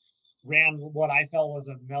and ran what I felt was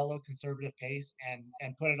a mellow conservative pace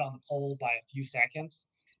and put it on the pole by a few seconds.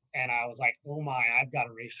 And I was like, oh my, I've got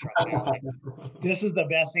a race truck now. Like, this is the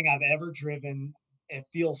best thing I've ever driven. It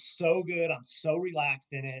feels so good. I'm so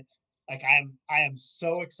relaxed in it. Like I am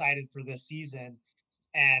so excited for this season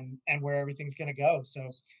and where everything's going to go. So,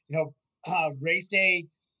 race day,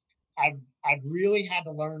 I've really had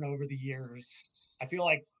to learn over the years. I feel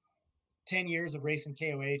like 10 years of racing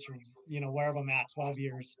KOH or, wherever I'm at, 12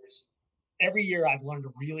 years, every year I've learned a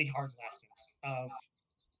really hard lesson of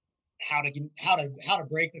how to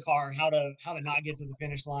break the car, how to not get to the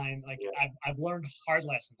finish line. Like I've learned hard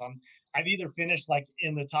lessons. I've either finished like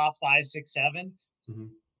in the top 5, 6, 7,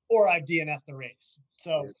 or I've DNF'd the race.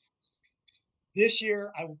 So this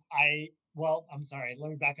year I'm sorry, let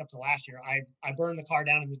me back up to last year. I burned the car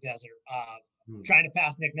down in the desert, trying to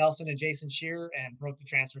pass Nick Nelson and Jason Shearer, and broke the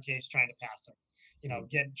transfer case trying to pass them.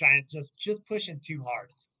 Trying to just pushing too hard.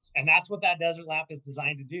 And that's what that desert lap is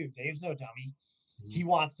designed to do. Dave's no dummy. He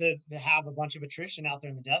wants to have a bunch of attrition out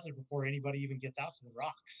there in the desert before anybody even gets out to the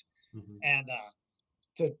rocks, and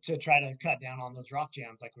to try to cut down on those rock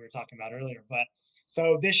jams like we were talking about earlier. But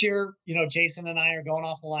so this year, Jason and I are going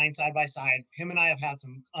off the line side by side. Him and I have had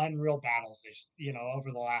some unreal battles,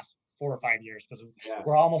 over the last 4 or 5 years, because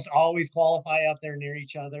we're almost always qualify up there near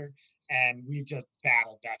each other. And we've just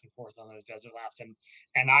battled back and forth on those desert laps.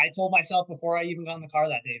 And I told myself before I even got in the car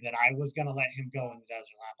that day that I was going to let him go in the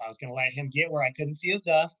desert lap. I was going to let him get where I couldn't see his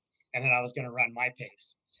dust, and then I was going to run my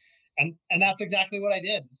pace. And that's exactly what I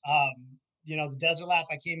did. The desert lap,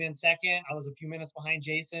 I came in second. I was a few minutes behind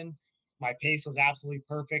Jason. My pace was absolutely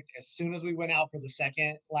perfect. As soon as we went out for the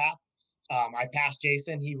second lap, I passed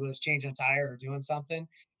Jason. He was changing a tire or doing something.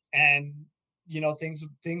 And,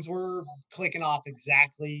 things were clicking off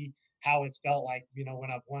exactly how it's felt like, when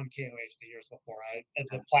I've won KOH the years before.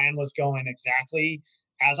 The plan was going exactly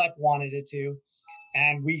as I wanted it to.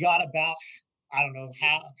 And we got about, I don't know,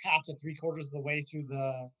 half to 3/4 of the way through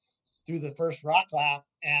the first rock lap.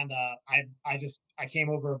 And I came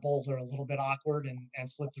over a boulder a little bit awkward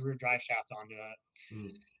and slipped the rear drive shaft onto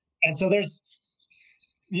it. And so there's,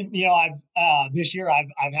 this year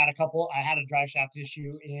I've had I had a drive shaft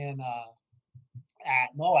issue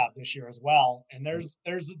at Moab this year as well. And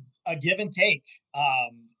there's a give and take.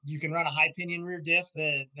 You can run a high pinion rear diff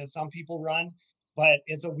that some people run, but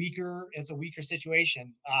it's a weaker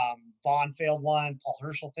situation. Vaughn failed one, Paul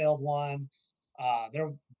Herschel failed one.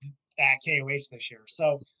 They're at KOH this year.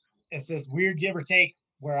 So it's this weird give or take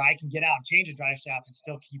where I can get out and change a drive shaft and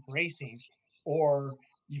still keep racing, or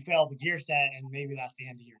you fail the gear set and maybe that's the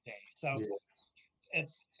end of your day. So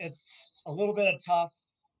it's a little bit of tough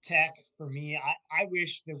tech for me. I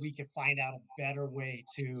wish that we could find out a better way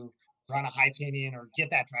to run a high pinion or get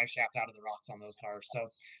that drive shaft out of the rocks on those cars. So,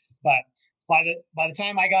 but by the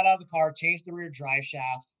time I got out of the car, changed the rear drive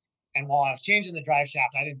shaft, and while I was changing the drive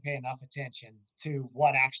shaft, I didn't pay enough attention to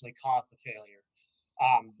what actually caused the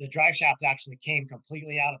failure. The drive shaft actually came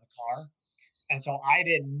completely out of the car, and so I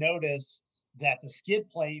didn't notice that the skid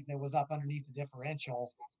plate that was up underneath the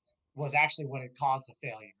differential was actually what had caused the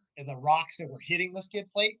failure. And the rocks that were hitting the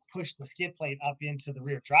skid plate pushed the skid plate up into the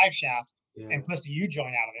rear drive shaft and pushed the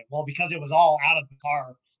U-joint out of it. Well, because it was all out of the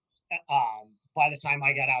car, by the time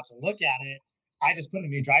I got out to look at it, I just put a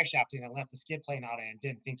new drive shaft in and left the skid plate out and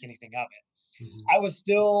didn't think anything of it. I was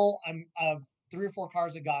still, 3 or 4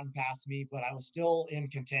 cars had gotten past me, but I was still in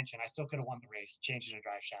contention. I still could have won the race, changing a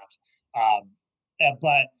drive shaft.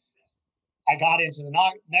 But I got into the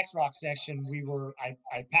next rock section.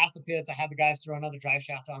 I passed the pits. I had the guys throw another drive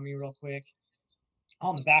shaft on me real quick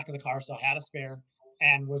on the back of the car, so I had a spare,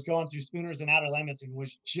 and was going through Spooners and outer limits and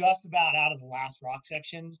was just about out of the last rock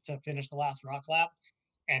section to finish the last rock lap.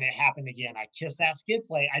 And it happened again. I kissed that skid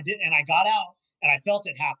plate. I did, and I got out and I felt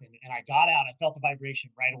it happen. And I got out. I felt the vibration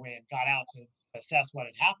right away and got out to assess what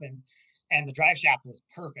had happened. And the drive shaft was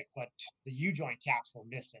perfect, but the U-joint caps were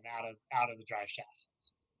missing out of the drive shaft.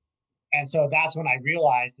 And so that's when I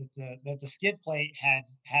realized that the skid plate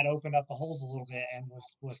had opened up the holes a little bit and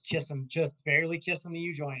was kissing, just barely kissing the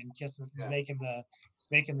U-joint and making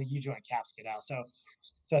the U-joint caps get out. So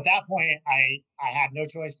at that point, I had no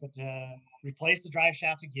choice but to replace the drive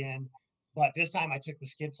shaft again. But this time I took the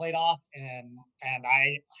skid plate off, and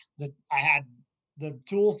I had the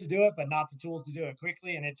tools to do it, but not the tools to do it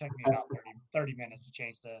quickly. And it took me about 30 minutes to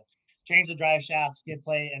change the drive shaft, skid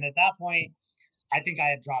plate. And at that point, I think I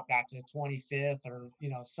had dropped back to 25th or,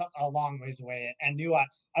 a long ways away, and knew I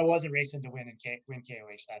wasn't racing to win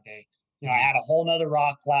KOH that day. I had a whole nother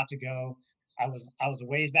rock lap to go. I was a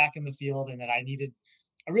ways back in the field, and that I needed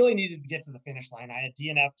I really needed to get to the finish line. I had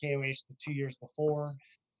DNF KOH the 2 years before,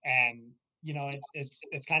 and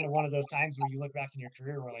it's kind of one of those times where you look back in your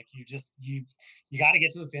career where like you got to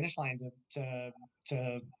get to the finish line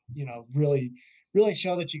to really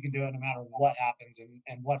show that you can do it no matter what happens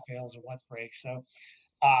and what fails or what breaks. So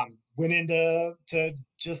went into to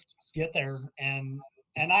just get there, and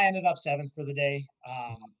I ended up seventh for the day.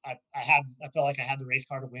 I felt like I had the race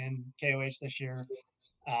car to win KOH this year.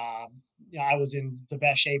 I was in the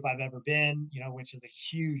best shape I've ever been, which is a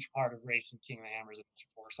huge part of racing King of the Hammers Adventure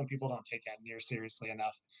 4. Some people don't take that near seriously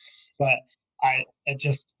enough, but it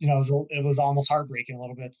just, it was almost heartbreaking a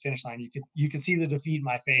little bit at the finish line. You could see the defeat in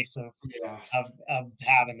my face Yeah. of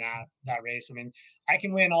having that race. I mean, I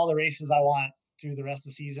can win all the races I want through the rest of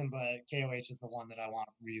the season, but KOH is the one that I want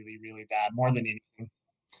really, really bad, more than anything.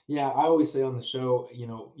 Yeah, I always say on the show,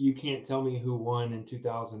 you can't tell me who won in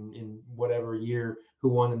 2000 in whatever year, who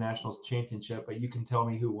won the national championship, but you can tell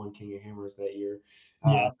me who won King of Hammers that year.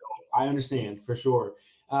 Yeah. So I understand for sure,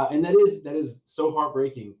 and that is so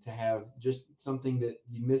heartbreaking to have just something that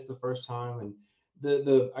you missed the first time, and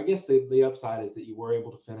the I guess the upside is that you were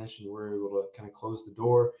able to finish and you were able to kind of close the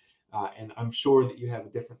door, and I'm sure that you have a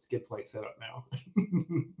different skid plate setup now.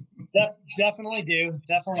 Definitely do,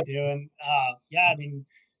 and yeah, I mean,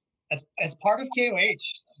 as part of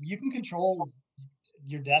KOH, you can control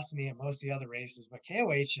your destiny in most of the other races, but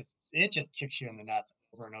KOH just kicks you in the nuts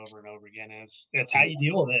over and over and over again, and it's how you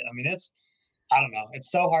deal with it. I mean, I don't know, it's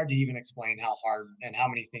so hard to even explain how hard and how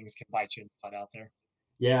many things can bite you in the butt out there.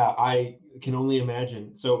 Yeah, I can only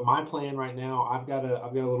imagine. So my plan right now, I've got a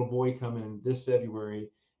little boy coming this February,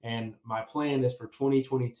 and my plan is for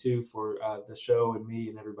 2022 for the show and me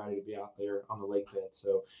and everybody to be out there on the lake bed.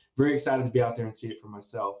 So very excited to be out there and see it for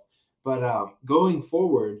myself. But going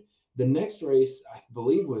forward, the next race I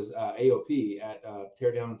believe was AOP at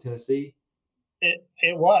Teardown in Tennessee.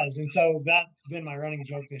 It was, and so that's been my running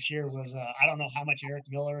joke this year was I don't know how much Eric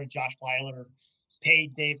Miller and Josh Weiler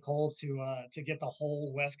paid Dave Cole to get the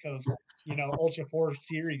whole West Coast Ultra 4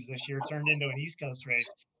 series this year turned into an East Coast race,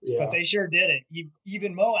 but Yeah, they sure did it.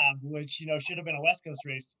 Even Moab, which should have been a West Coast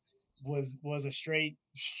race, was a straight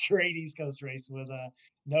East Coast race with a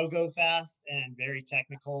no go fast and very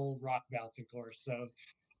technical rock bouncing course. So,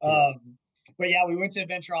 yeah, but yeah, we went to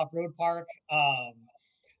Adventure Off Road Park.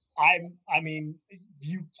 I mean,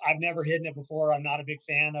 I've never hidden it before. I'm not a big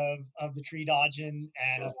fan of the tree dodging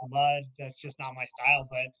and of the mud. That's just not my style.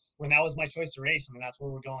 But when that was my choice to race, I mean, that's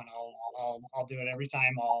where we're going. I'll do it every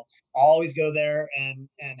time. I'll always go there and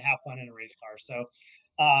have fun in a race car. So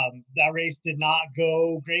that race did not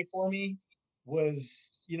go great for me.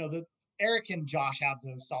 Was the Eric and Josh have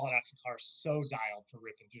those solid axle cars so dialed for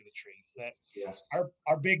ripping through the trees that yeah.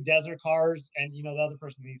 our big desert cars, and the other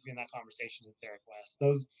person that needs to be in that conversation is Derek West.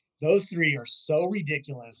 Those three are so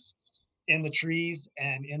ridiculous in the trees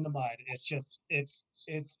and in the mud. It's just it's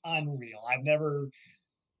unreal. I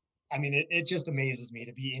mean, it just amazes me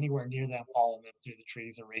to be anywhere near them, following them through the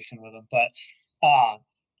trees or racing with them. But uh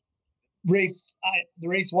the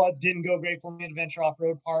race didn't go great for me at Adventure Off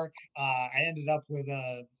Road Park. I ended up with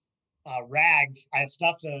a rag. I had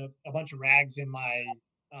stuffed a bunch of rags in my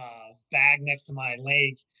bag next to my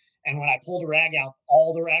leg. And when I pulled a rag out,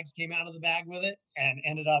 all the rags came out of the bag with it and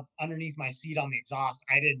ended up underneath my seat on the exhaust.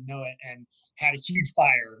 I didn't know it and had a huge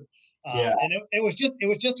fire. Yeah. And it was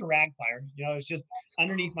just a rag fire. It was just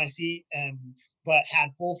underneath my seat but had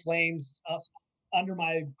full flames up under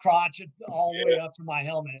my crotch all the way up to my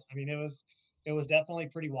helmet. I mean, it was definitely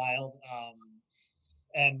pretty wild.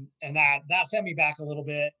 And that sent me back a little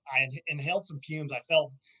bit. I inhaled some fumes. I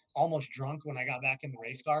felt almost drunk when I got back in the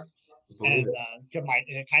race car, and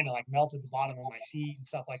it kind of like melted the bottom of my seat and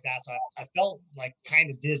stuff like that. So I felt like kind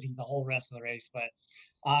of dizzy the whole rest of the race. But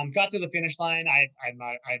got to the finish line. I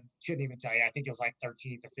couldn't even tell you. I think it was like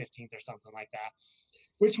 13th or 15th or something like that,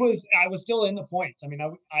 which was I was still in the points. I mean,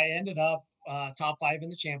 I ended up top 5 in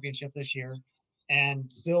the championship this year,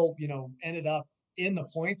 and still ended up in the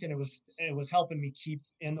points, and it was helping me keep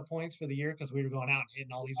in the points for the year because we were going out and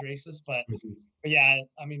hitting all these races. But yeah,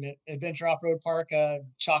 I mean, Adventure Off Road Park,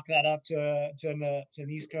 chalk that up to an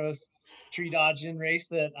East Coast tree dodging race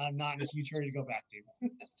that I'm not in a huge hurry to go back to.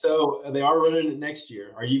 So they are running it next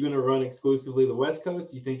year. Are you going to run exclusively the West Coast?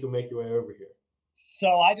 Do you think you'll make your way over here?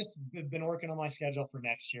 So I just been working on my schedule for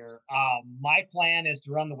next year. My plan is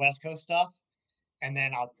to run the West Coast stuff, and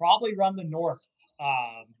then I'll probably run the North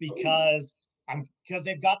because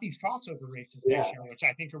they've got these crossover races next year, which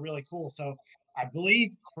I think are really cool. So I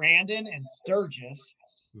believe Crandon and Sturgis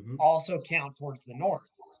also count towards the North.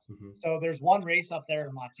 So there's one race up there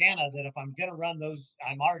in Montana that if I'm going to run those,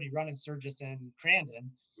 I'm already running Sturgis and Crandon.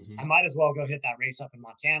 I might as well go hit that race up in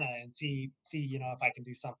Montana and see, if I can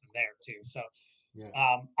do something there too. So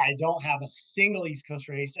Yeah. I don't have a single East Coast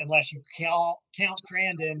race unless you count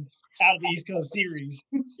Crandon out of the East Coast series.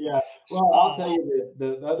 Yeah. Well, I'll tell you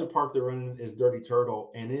the other park they're running is Dirty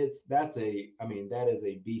Turtle, and that is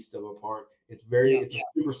a beast of a park. It's a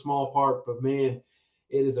super small park, but man,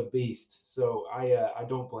 it is a beast. So I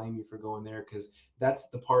don't blame you for going there because that's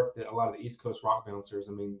the park that a lot of the East Coast rock bouncers.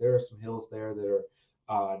 I mean, there are some hills there that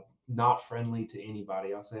are not friendly to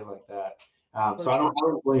anybody. I'll say it like that. So I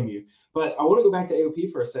don't blame you. But I want to go back to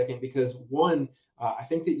AOP for a second because one, I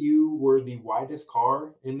think that you were the widest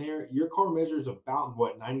car in there. Your car measures about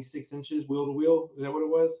what, 96 inches wheel to wheel? Is that what it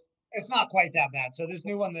was? It's not quite that bad. So this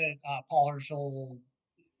new one that Paul Herschel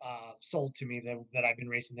sold to me that I've been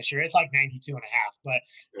racing this year, it's like 92 and a half, but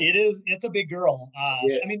it's a big girl.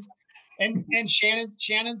 Yes. I mean, and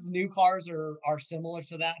Shannon's new cars are similar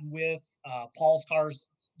to that in width. Paul's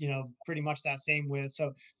cars, pretty much that same width.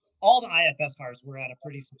 So all the IFS cars were at a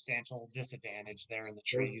pretty substantial disadvantage there in the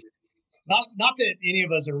trees. Not that any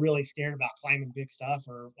of us are really scared about climbing big stuff,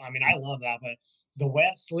 I mean, I love that, but the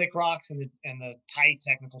wet slick rocks and the tight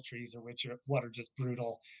technical trees are what are just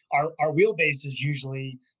brutal. Our wheelbase is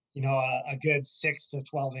usually, a good 6 to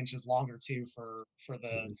 12 inches longer too for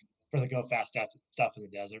the go fast stuff in the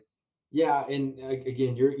desert. Yeah, and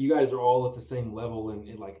again, you guys are all at the same level,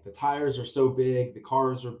 and like the tires are so big, the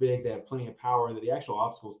cars are big, they have plenty of power that the actual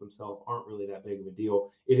obstacles themselves aren't really that big of a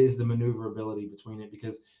deal. It is the maneuverability between it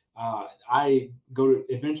because I go to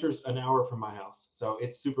Adventures an hour from my house, so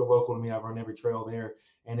it's super local to me. I've run every trail there,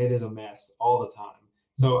 and it is a mess all the time.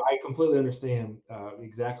 So I completely understand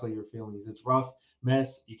exactly your feelings. It's rough,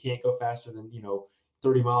 mess. You can't go faster than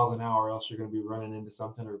 30 miles an hour, else you're going to be running into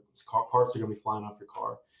something, or parts are going to be flying off your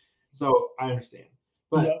car. So I understand,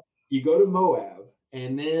 but you go to Moab,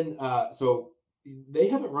 and then so they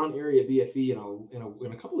haven't run Area BFE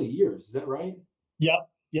in a couple of years. Is that right? Yep.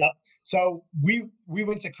 So we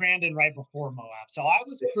went to Crandon right before Moab. So I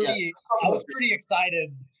was pretty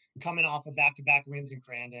excited coming off of back-to-back wins in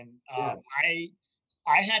Crandon.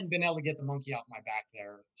 I hadn't been able to get the monkey off my back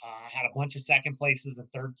there. I had a bunch of second places and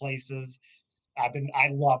third places. I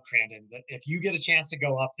love Crandon. If you get a chance to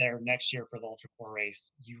go up there next year for the Ultra 4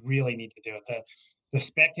 race, you really need to do it. The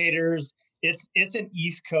spectators, it's an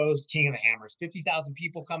East Coast King of the Hammers. 50,000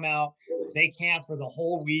 people come out. They camp for the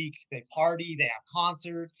whole week. They party. They have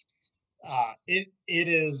concerts. It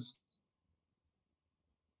is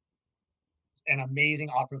an amazing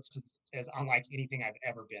off-road as unlike anything I've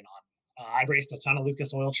ever been on. I've raced a ton of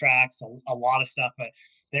Lucas Oil tracks, a lot of stuff, but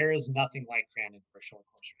there is nothing like Crandon for a short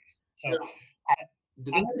course race. So.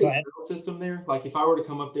 Do they have a trail system there? Like if I were to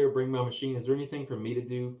come up there, bring my machine, is there anything for me to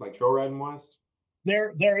do, like trail riding wise?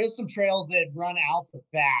 There is some trails that run out the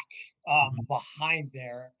back behind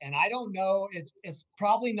there, and I don't know. It's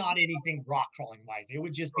probably not anything rock crawling wise. It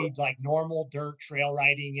would just be like normal dirt trail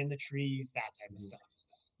riding in the trees, that type of stuff.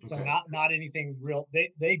 So not anything real.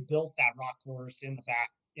 They built that rock course in the back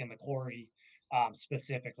in the quarry.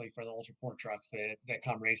 Specifically for the Ultra 4 trucks that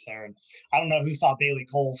come race there. And I don't know who saw Bailey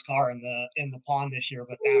Cole's car in the pond this year,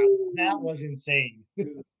 but that was insane.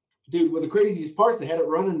 Dude, well, the craziest parts, they had it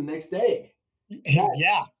running the next day.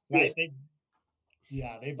 Yeah, right.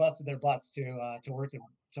 They busted their butts to work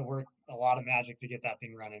a lot of magic to get that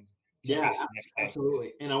thing running. Yeah,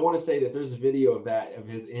 absolutely. And I want to say that there's a video of that, of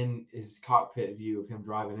his cockpit view of him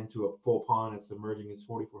driving into a full pond and submerging his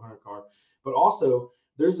 4400 car. But also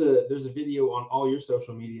there's a video on all your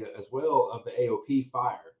social media as well of the AOP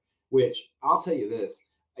fire, which I'll tell you this,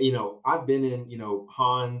 I've been in,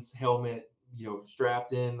 Hans helmet,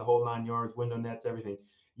 strapped in the whole 9 yards, window nets, everything.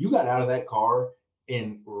 You got out of that car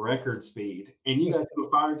in record speed and you got to a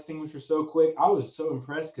fire extinguisher so quick. I was so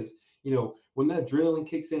impressed because when that adrenaline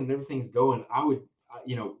kicks in and everything's going, I would,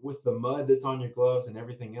 with the mud that's on your gloves and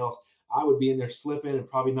everything else, I would be in there slipping and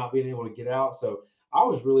probably not being able to get out. So I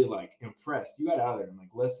was really impressed. You got out of there in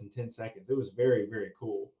less than 10 seconds. It was very, very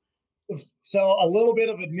cool. So a little bit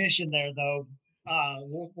of admission there, though.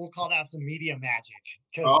 We'll call that some media magic.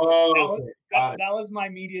 That was my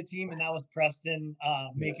media team, and that was Preston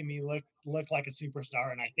making me look like a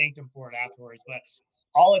superstar, and I thanked him for it afterwards. But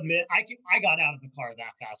I'll admit, I got out of the car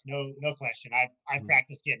that fast, no question. I've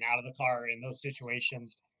practiced getting out of the car in those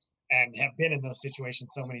situations, and have been in those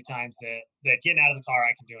situations so many times that getting out of the car,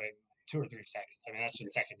 I can do it in 2 or 3 seconds. I mean, that's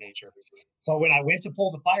just second nature. But when I went to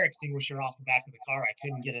pull the fire extinguisher off the back of the car, I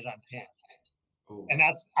couldn't get it unpinned. And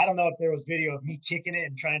I don't know if there was video of me kicking it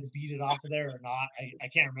and trying to beat it off of there or not. I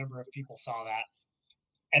can't remember if people saw that.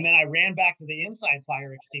 And then I ran back to the inside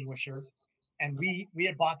fire extinguisher, and we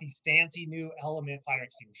had bought these fancy new Element fire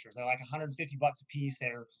extinguishers. They're like $150 a piece.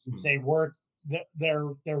 They work.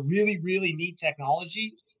 They're really really neat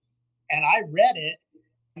technology. And I read it,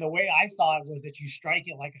 and the way I saw it was that you strike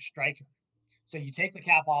it like a striker. So you take the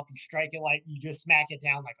cap off, you strike it like you just smack it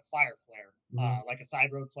down like a fire flare, like a side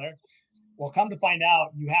road flare. Well, come to find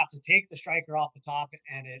out, you have to take the striker off the top,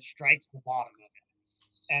 and it strikes the bottom of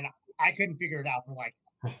it. And I couldn't figure it out for like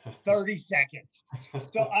 30 seconds.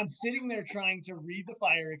 So I'm sitting there trying to read the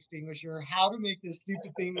fire extinguisher, how to make this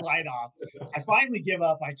stupid thing light off. I finally give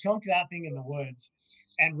up. I chunk that thing in the woods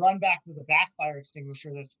and run back to the back fire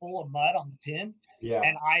extinguisher that's full of mud on the pin. Yeah.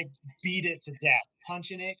 And I beat it to death,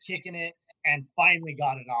 punching it, kicking it, and finally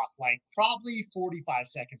got it off, like probably 45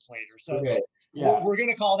 seconds later. So Okay. Yeah. we're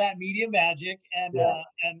gonna call that media magic, and Yeah.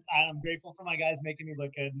 and I'm grateful for my guys making me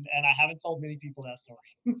look good, and I haven't told many people that story.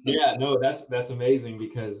 Yeah, no, that's amazing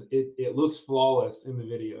because it looks flawless in the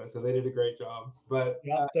video. So they did a great job. But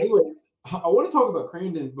Yeah, anyway, I want to talk about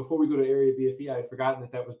Crandon before we go to Area BFE. I had forgotten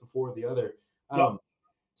that was before the other. Yep.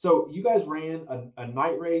 So you guys ran a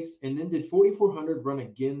night race, and then did 4,400 run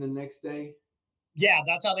again the next day? Yeah,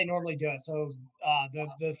 that's how they normally do it. So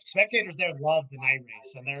the spectators there love the night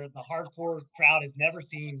race, and the hardcore crowd has never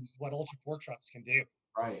seen what Ultra 4 trucks can do.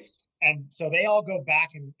 Right. And so they all go back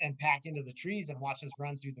and pack into the trees and watch us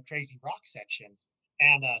run through the crazy rock section.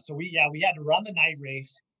 And so we had to run the night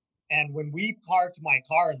race. And when we parked my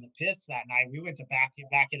car in the pits that night, we went to back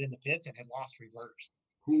it in the pits and had lost reverse.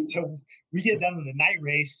 So we get done with the night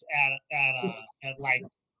race at like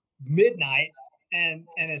midnight, and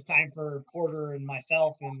it's time for Porter and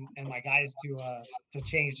myself and my guys to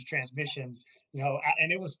change the transmission,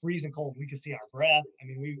 and it was freezing cold. We could see our breath. I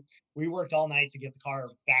mean, we worked all night to get the car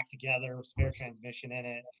back together, spare transmission in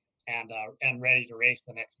it, and ready to race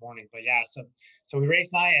the next morning. But yeah, so we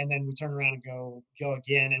race night, and then we turn around and go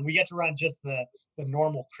again, and we get to run just the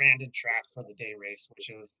normal Crandon track for the day race,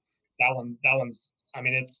 which is that one's, I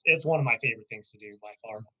mean, it's one of my favorite things to do by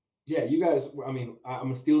far. Yeah, you guys, I mean,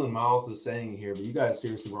 I'm stealing Miles' saying here, but you guys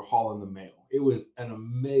seriously were hauling the mail. It was an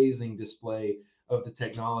amazing display of the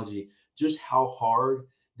technology, just how hard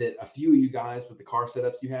that a few of you guys with the car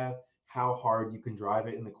setups you have, how hard you can drive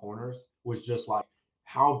it in the corners was just like,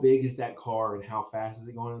 how big is that car and how fast is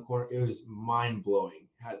it going in the corner? It was mind blowing.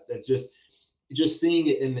 Just seeing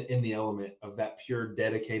it in the element of that pure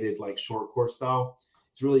dedicated, like short course style.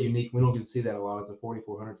 It's really unique. We don't get to see that a lot as a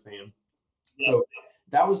 4,400 fan. Yeah. So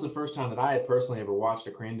that was the first time that I had personally ever watched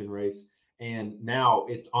a Crandon race. And now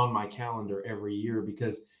it's on my calendar every year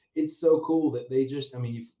because it's so cool that they just, I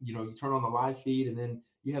mean, you turn on the live feed and then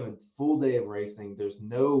you have a full day of racing. There's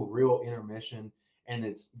no real intermission, and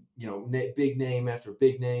it's, big name after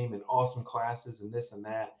big name and awesome classes and this and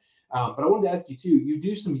that. But I wanted to ask you too, you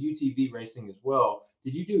do some UTV racing as well.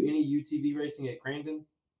 Did you do any UTV racing at Crandon?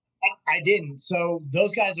 I didn't. So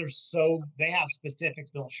those guys they have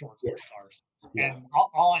specific built short course cars. Yeah. And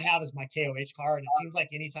all I have is my KOH car. And it seems like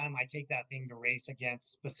anytime I take that thing to race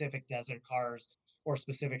against specific desert cars or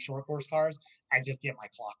specific short course cars, I just get my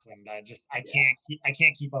clock limbed. I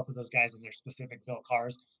can't keep up with those guys in their specific built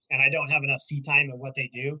cars. And I don't have enough seat time in what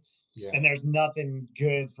they do. Yeah. And there's nothing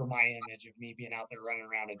good for my image of me being out there running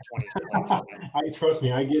around in 20s. Trust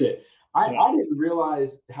me, I get it. I didn't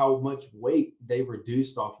realize how much weight they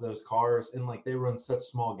reduced off those cars, and like they run such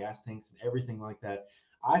small gas tanks and everything like that.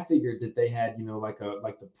 I figured that they had, like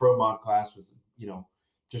the pro mod class was,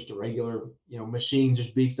 just a regular, machine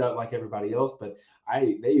just beefed up like everybody else. But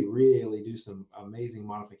they really do some amazing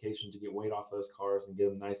modification to get weight off those cars and get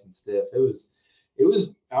them nice and stiff.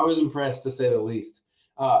 I was impressed to say the least.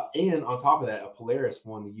 And on top of that, a Polaris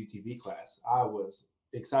won the UTV class. I was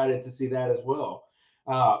excited to see that as well.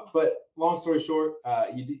 But long story short,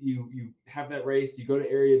 you have that race, you go to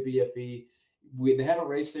Area BFE. They haven't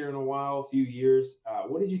raced there in a while, a few years.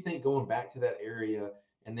 What did you think going back to that area?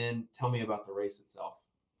 And then tell me about the race itself.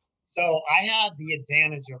 So I had the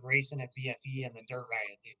advantage of racing at BFE in the dirt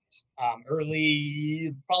riot days.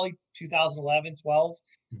 Early, probably 2011, 12.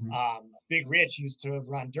 Mm-hmm. Big Rich used to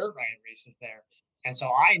run dirt riot races there. And so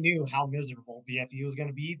I knew how miserable BFE was going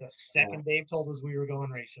to be the second Dave told us we were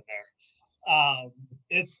going racing there.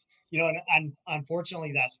 It's, and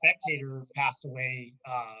unfortunately that spectator passed away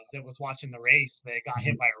that was watching the race. They got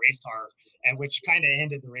hit by a race car, and which kind of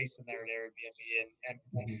ended the race in there at Area BFE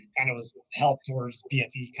and kind of was help towards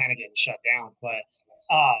BFE kind of getting shut down. But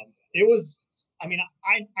it was, I mean,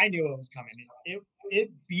 I knew it was coming.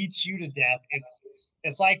 It beats you to death.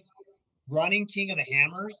 It's like running King of the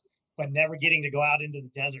Hammers, but never getting to go out into the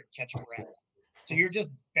desert and catch a breath. So you're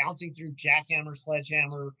just bouncing through Jackhammer,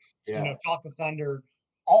 Sledgehammer, Talk of Thunder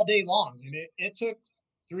all day long. And it took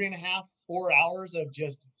 3.5, 4 hours of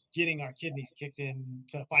just getting our kidneys kicked in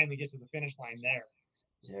to finally get to the finish line there.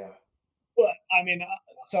 Yeah. But I mean,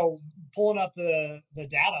 so pulling up the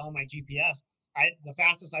data on my GPS, the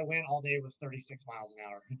fastest I went all day was 36 miles an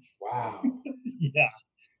hour. Wow. Yeah.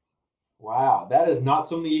 Wow. That is not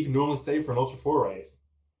something you can normally say for an Ultra 4 race.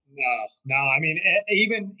 No. I mean,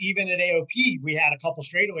 even at AOP, we had a couple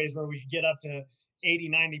straightaways where we could get up to 80,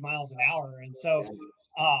 90 miles an hour. And so,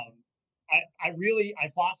 um, I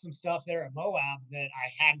fought some stuff there at Moab that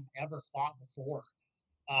I hadn't ever fought before.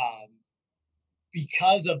 Um,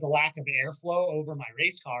 because of the lack of airflow over my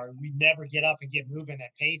race car, we never get up and get moving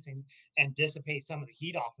at pace and dissipate some of the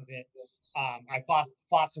heat off of it. I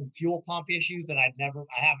fought some fuel pump issues that I haven't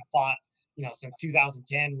fought, since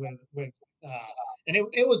 2010 and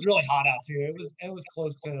it was really hot out too. It was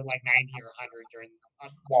close to like 90 or 100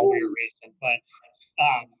 while we were racing. But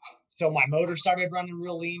so my motor started running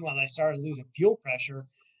real lean when I started losing fuel pressure,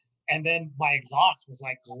 and then my exhaust was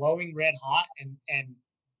like glowing red hot and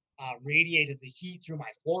radiated the heat through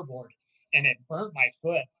my floorboard, and it burnt my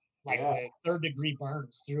foot. Like the third-degree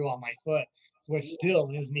burns through on my foot, which still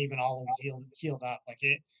isn't even all healed up. Like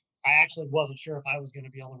I actually wasn't sure if I was going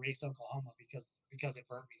to be able to race Oklahoma because it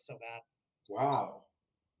burnt me so bad. Wow,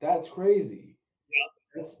 that's crazy.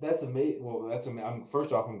 Yeah, That's amazing. Well,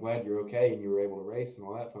 first off, I'm glad you're okay and you were able to race and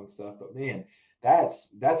all that fun stuff. But man,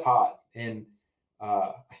 that's hot. And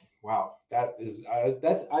uh, wow,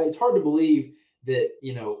 it's hard to believe that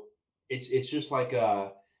it's just like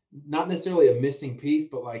not necessarily a missing piece,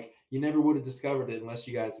 but like you never would have discovered it unless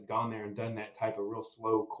you guys had gone there and done that type of real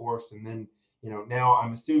slow course. And then now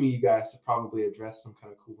I'm assuming you guys have probably addressed some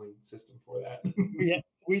kind of cooling system for that.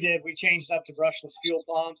 we did. We changed up to brushless fuel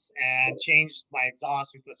pumps and changed my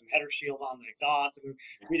exhaust. We put some header shield on the exhaust. And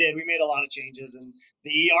we did. We made a lot of changes. And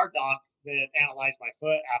the ER doc that analyzed my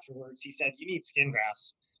foot afterwards, he said, "You need skin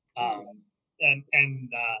grafts." And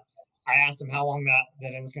I asked him how long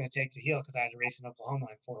that it was going to take to heal because I had to race in Oklahoma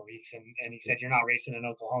in 4 weeks. And he said, "You're not racing in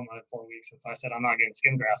Oklahoma in 4 weeks." And so I said, "I'm not getting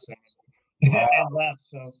skin grafts." Wow. And left.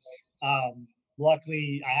 So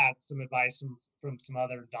luckily, I had some advice from some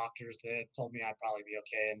other doctors that told me I'd probably be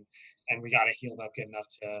okay, and we got it healed up good enough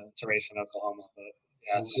to race in Oklahoma. But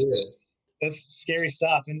yeah, it's scary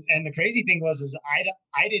stuff. And the crazy thing is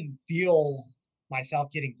I didn't feel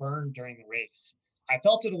myself getting burned during the race. I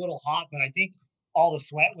felt it a little hot, but I think all the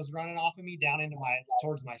sweat was running off of me down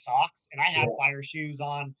towards my socks, and I had fire shoes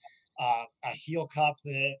on, a heel cup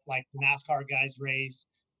that like the NASCAR guys race.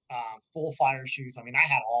 Full fire shoes. I mean, I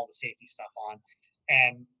had all the safety stuff on,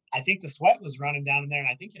 and I think the sweat was running down in there, and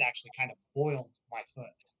I think it actually kind of boiled my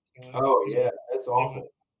foot. That's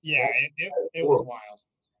awful. It was wild.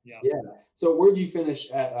 Yeah. So where'd you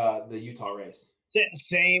finish at the Utah race?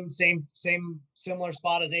 Same, similar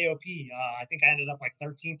spot as AOP. I think I ended up like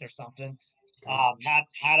 13th or something.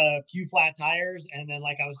 Had a few flat tires, and then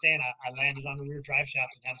like I was saying, I landed on the rear drive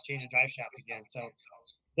shaft and had to change the drive shaft again. So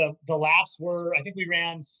the laps were, I think we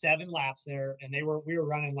ran 7 laps there, and we were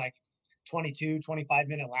running like 22,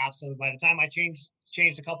 25-minute laps. So by the time I changed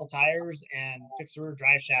a couple tires and fixed the rear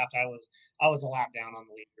drive shaft, I was a lap down on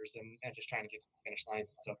the leaders and just trying to get to the finish line.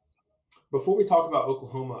 So before we talk about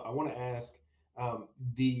Oklahoma, I want to ask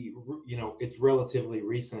it's relatively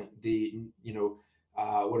recent.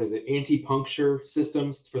 What is it? Anti-puncture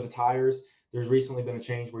systems for the tires. There's recently been a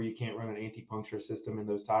change where you can't run an anti-puncture system in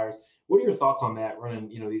those tires. What are your thoughts on that? Running,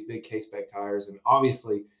 these big K-Spec tires, and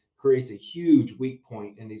obviously creates a huge weak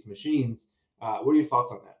point in these machines. What are your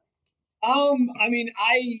thoughts on that? I mean,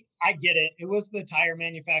 I get it. It was the tire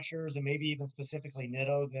manufacturers and maybe even specifically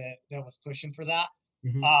Nitto that was pushing for that.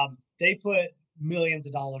 Mm-hmm. They put millions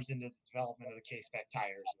of dollars into the development of the K-Spec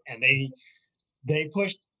tires, and they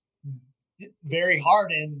pushed very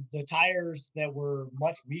hard, and the tires that were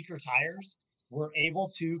much weaker tires were able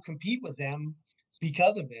to compete with them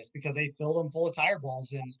because of this, because they filled them full of tire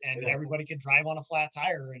balls, and everybody could drive on a flat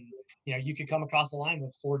tire, and you could come across the line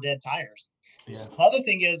with 4 dead tires. Yeah. The other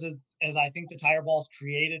thing is I think the tire balls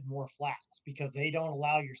created more flats because they don't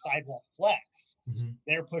allow your sidewall flex. Mm-hmm.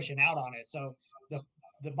 They're pushing out on it. So the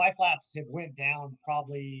biflats have went down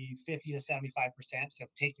probably 50 to 75%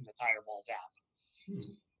 of taking the tire balls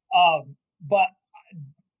out. But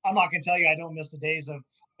I'm not going to tell you I don't miss the days of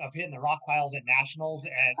hitting the rock piles at nationals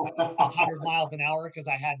at 100 miles an hour because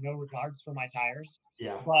I had no regards for my tires.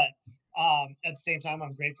 Yeah. But at the same time,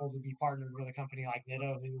 I'm grateful to be partnered with a company like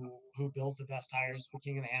Nitto who builds the best tires for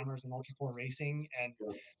King of the Hammers and Ultra 4 racing. And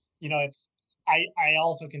it's I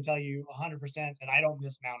also can tell you 100% that I don't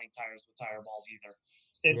miss mounting tires with tire balls either.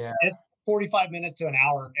 It's 45 minutes to an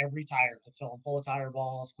hour every tire to fill them full of tire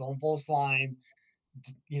balls, fill them full of slime,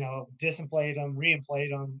 disinflate them, reinflate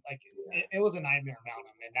them. Like it was a nightmare mounting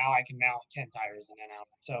them, and now I can mount 10 tires in an hour.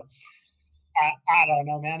 So I don't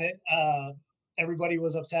know, man. Everybody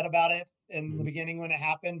was upset about it in the beginning when it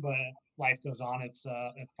happened, but life goes on. It's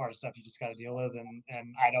part of stuff you just got to deal with,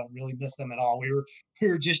 and I don't really miss them at all. We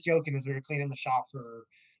were just joking as we were cleaning the shop for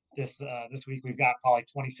this week. We've got probably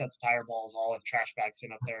 20 sets of tire balls all in trash bags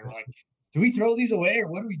sitting up there. We're like, do we throw these away or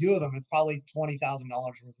what do we do with them? It's probably $20,000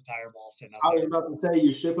 worth of tire balls sitting up I was there. about to say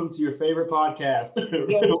you ship them to your favorite podcast.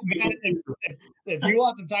 Yeah, man, if you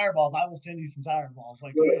want some tire balls, I will send you some tire balls.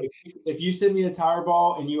 Like, if you send me a tire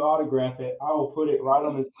ball and you autograph it, I will put it right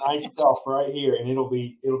on this nice shelf right here, and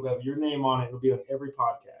it'll have your name on it. It'll be on every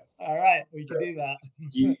podcast. All right, we can do that.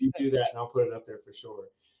 you do that, and I'll put it up there for sure.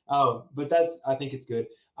 But I think it's good.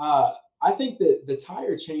 I think that the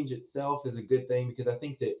tire change itself is a good thing because I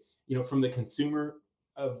think that from the consumer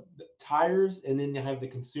of tires, and then you have the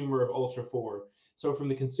consumer of Ultra 4. So from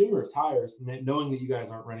the consumer of tires, knowing that you guys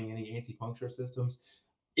aren't running any anti-puncture systems,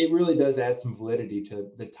 it really does add some validity to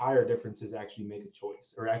the tire differences. Actually make a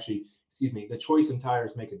choice, or actually, excuse me, the choice in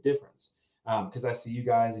tires make a difference. Because I see you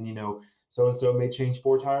guys, and so and so may change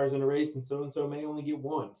 4 tires in a race, and so may only get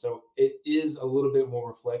 1. So it is a little bit more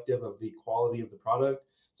reflective of the quality of the product.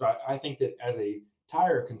 So I think that as a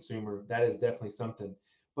tire consumer, that is definitely something.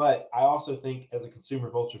 But I also think as a consumer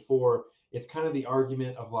of Ultra 4, it's kind of the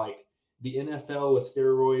argument of like the NFL with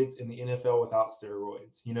steroids and the NFL without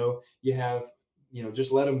steroids. You have,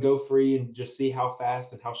 just let them go free and just see how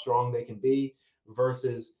fast and how strong they can be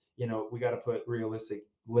versus, we got to put realistic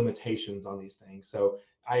limitations on these things. So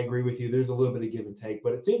I agree with you. There's a little bit of give and take,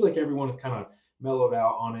 but it seems like everyone has kind of mellowed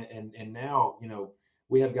out on it. And now,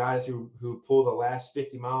 we have guys who pull the last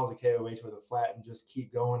 50 miles of KOH with a flat and just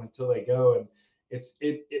keep going until they go. And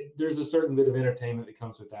there's a certain bit of entertainment that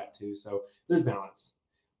comes with that too. So there's balance,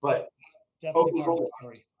 but definitely part of the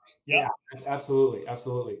story. Yeah,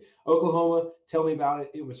 absolutely. Oklahoma, tell me about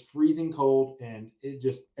it. It was freezing cold, and it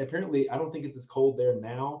just apparently, I don't think it's as cold there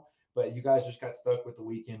now, but you guys just got stuck with the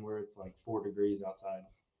weekend where it's like 4 degrees outside.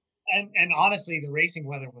 And honestly, the racing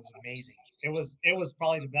weather was amazing. It was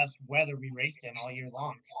probably the best weather we raced in all year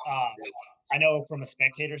long. I know from a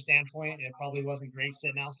spectator standpoint, it probably wasn't great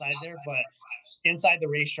sitting outside there, but inside the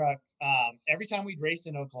race truck, every time we'd raced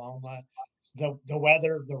in Oklahoma, the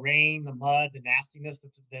weather, the rain, the mud, the nastiness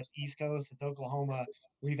that's East Coast, it's Oklahoma,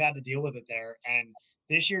 we've had to deal with it there. And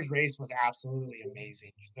this year's race was absolutely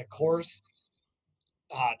amazing. The course,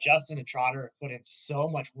 Justin and Trotter have put in so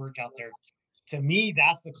much work out there. To me,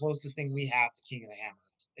 that's the closest thing we have to King of the Hammer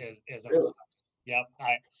is Really? Yep.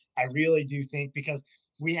 I really do think, because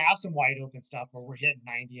we have some wide open stuff where we're hitting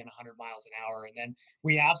 90 and 100 miles an hour. And then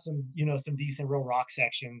we have some decent real rock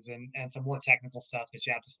sections and some more technical stuff that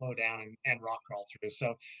you have to slow down and rock crawl through.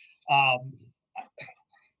 So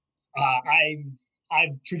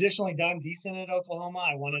I've traditionally done decent at Oklahoma.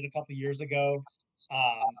 I won it a couple of years ago.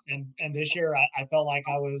 And this year I felt like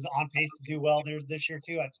I was on pace to do well there this year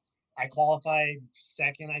too. I qualified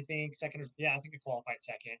second, I think. I think I qualified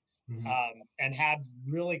second. And had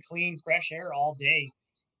really clean, fresh air all day.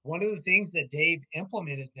 One of the things that Dave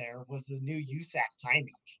implemented there was the new USAC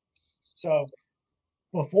timing. So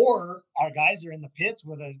before, our guys are in the pits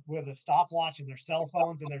with a stopwatch and their cell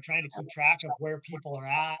phones, and they're trying to keep track of where people are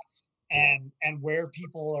at and where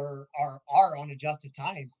people are on adjusted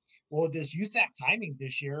time. Well, this USAC timing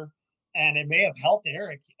this year, and it may have helped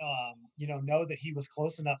Eric, know that he was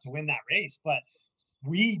close enough to win that race, but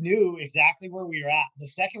we knew exactly where we were at. The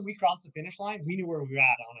second we crossed the finish line, we knew where we were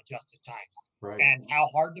at on adjusted time, right, and how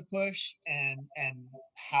hard to push and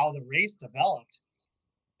how the race developed.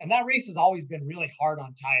 And that race has always been really hard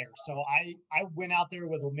on tires. So I went out there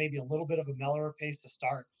with maybe a little bit of a mellower pace to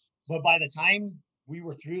start. But by the time we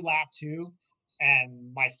were through lap 2,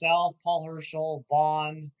 and myself, Paul Herschel,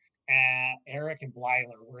 Vaughn, and Eric and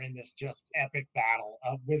Blyler were in this just epic battle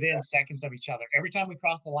within seconds of each other. Every time we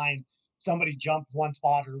crossed the line, somebody jumped one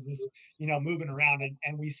spot or was, moving around.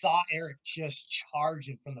 And we saw Eric just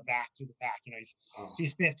charging from the back through the pack.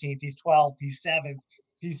 He's 15th, he's 12th, he's 7th,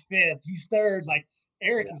 he's 5th, he's 3rd. Like,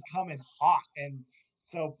 Eric is coming hot. And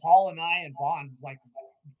so Paul and I and Vaughn, like,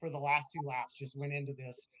 for the last 2 laps, just went into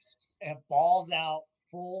this balls out,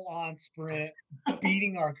 full on sprint,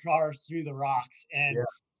 beating our cars through the rocks. And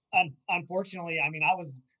unfortunately, I mean,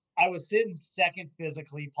 I was sitting second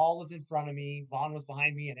physically. Paul was in front of me, Vaughn was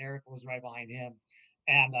behind me, and Eric was right behind him.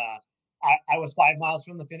 And I was 5 miles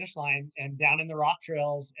from the finish line and down in the rock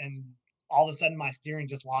trails, and all of a sudden my steering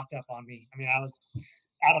just locked up on me. I mean, I was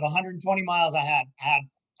out of 120 miles, I had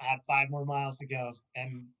 5 more miles to go.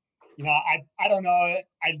 And, I don't know.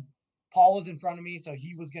 Paul was in front of me, so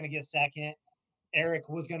he was going to get second. Eric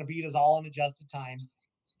was going to beat us all in adjusted time.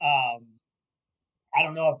 I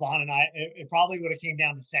don't know if Vaughn and I, it probably would have came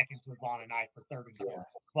down to seconds with Vaughn and I for third and fourth.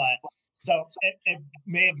 But so it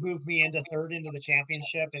may have moved me into third into the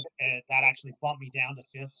championship. That actually bumped me down to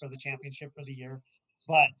fifth for the championship for the year.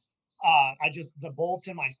 But the bolts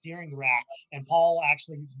in my steering rack, and Paul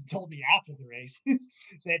actually told me after the race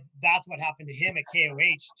that's what happened to him at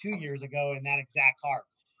KOH 2 years ago in that exact car.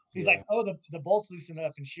 He's like, oh, the bolts loosened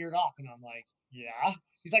up and sheared off. And I'm like, yeah.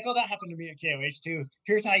 He's like, oh, that happened to me at KOH too.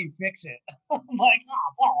 Here's how you fix it. I'm like,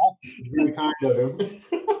 oh, Paul. Very kind of him.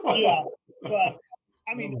 Yeah. But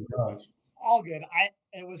I mean, oh all good.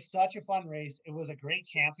 It was such a fun race. It was a great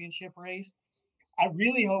championship race. I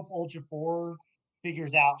really hope Ultra 4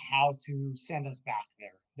 figures out how to send us back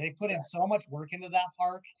there. They put in so much work into that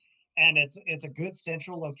park, and it's a good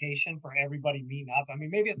central location for everybody meeting up. I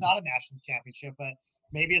mean, maybe it's not a national championship, but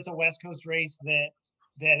maybe it's a West Coast race that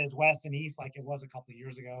is west and east like it was a couple of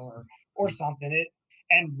years ago or something.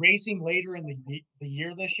 And racing later in the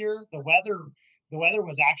year this year, the weather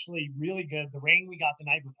was actually really good. The rain we got the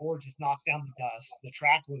night before just knocked down the dust. The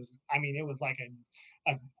track was, I mean, it was like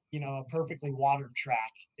a perfectly watered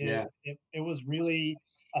track. It was really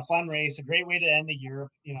a fun race, a great way to end the year.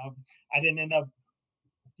 I didn't end up,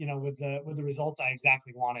 with the results I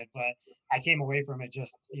exactly wanted, but I came away from it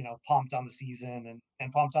just, pumped on the season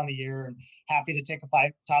and pumped on the year and happy to take a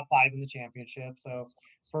top five in the championship. So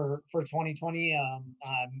for 2020,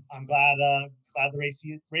 I'm glad the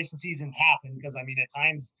racing season happened, because I mean, at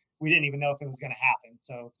times we didn't even know if it was going to happen.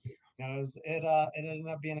 So, it ended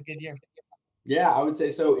up being a good year. Yeah, I would say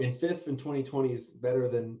so. In fifth in 2020 is better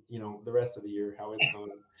than the rest of the year, how it's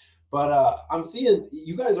going. But I'm seeing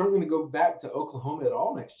you guys aren't going to go back to Oklahoma at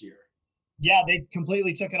all next year. Yeah, they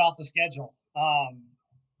completely took it off the schedule.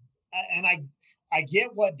 And I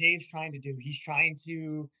get what Dave's trying to do. He's trying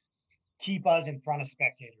to keep us in front of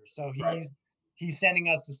spectators. So he's sending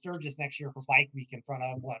us to Sturgis next year for Bike Week in front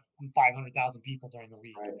of 500,000 people during the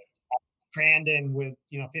week. Right. Crandon with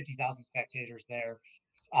 50,000 spectators there.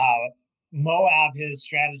 Moab, his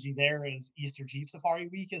strategy there is Easter Jeep Safari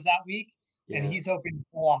Week is that week, and he's hoping to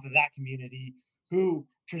pull off of that community who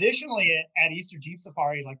traditionally at Easter Jeep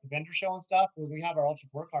Safari, like the vendor show and stuff, when we have our Ultra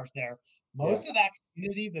 4 cars there, most of that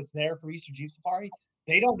community that's there for Easter Jeep Safari,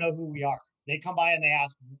 they don't know who we are. They come by and they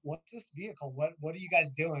ask, "What's this vehicle? What are you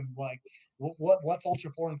guys doing? Like, what's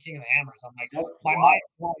Ultra 4 and King of the Hammers?" I'm like, my mind,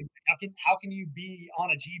 how can you be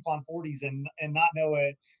on a Jeep on 40s and not know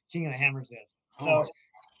what King of the Hammers is? So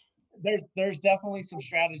there's definitely some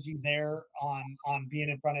strategy there on being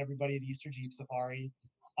in front of everybody at Easter Jeep Safari.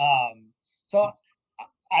 So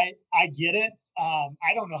I get it.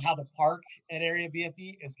 I don't know how the park at Area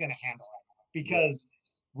BFE is going to handle it, because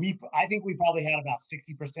I think we probably had about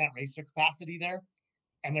 60% racer capacity there,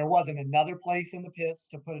 and there wasn't another place in the pits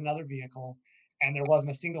to put another vehicle, and there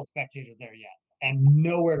wasn't a single spectator there yet, and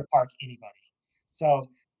nowhere to park anybody. So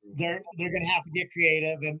they're going to have to get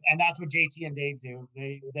creative, and that's what JT and Dave do.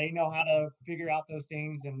 They know how to figure out those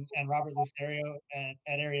things, and Robert Lucerio at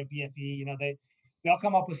Area BFE, they'll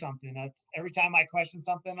come up with something. That's every time I question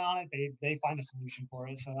something on it, they find a solution for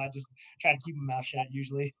it. So I just try to keep my mouth shut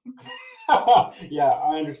usually. Yeah,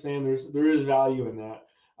 I understand. There is value in that.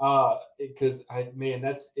 Because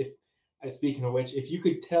speaking of which, if you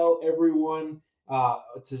could tell everyone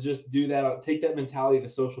to just do that, take that mentality to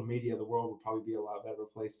social media, the world would probably be a lot better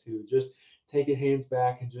place to just take it hands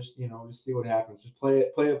back and just see what happens. Just play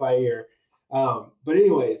it by ear. But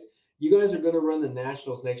anyways, you guys are going to run the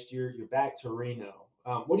nationals next year. You're back to Reno.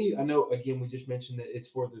 I know again we just mentioned that it's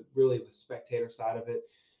for the spectator side of it.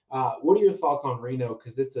 What are your thoughts on Reno?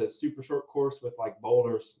 Because it's a super short course with like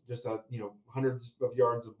boulders, just hundreds of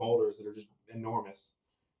yards of boulders that are just enormous.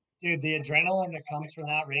 Dude, the adrenaline that comes from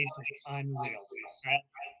that race is unreal.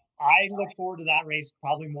 I look forward to that race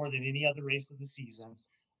probably more than any other race of the season.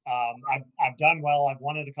 I've done well. I've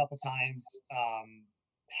won it a couple times.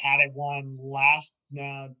 Had it won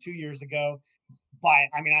 2 years ago, but I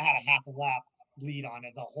had a half a lap lead on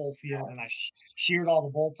it the whole field, and I sheared all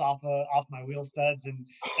the bolts off my wheel studs, and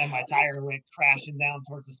my tire went crashing down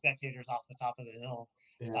towards the spectators off the top of the hill.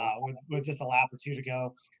 With just a lap or two to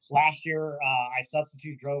go. Last year, I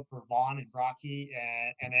substitute drove for Vaughn and Brocky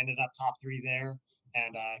and ended up top three there,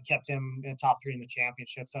 and kept him in top three in the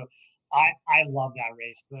championship. So I love that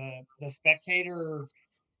race. The spectator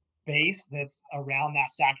base that's around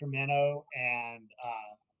that Sacramento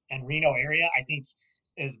and Reno area, I think,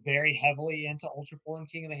 is very heavily into Ultra 4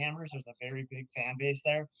 and King of the Hammers. There's a very big fan base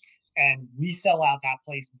there, and we sell out that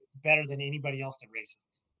place better than anybody else that races.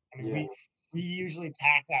 We usually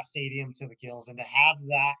pack that stadium to the gills, and to have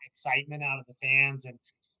that excitement out of the fans and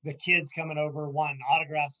the kids coming over wanting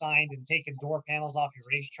autographs signed and taking door panels off your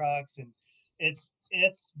race trucks, and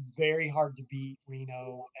it's very hard to beat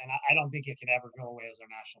Reno, and I don't think it can ever go away as our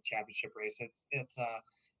national championship race.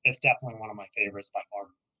 It's definitely one of my favorites by far.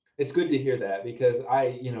 It's good to hear that because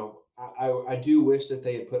I do wish that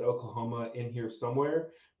they had put Oklahoma in here somewhere,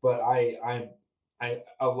 but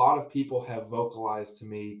a lot of people have vocalized to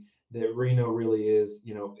me that Reno really is,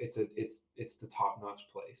 it's the top notch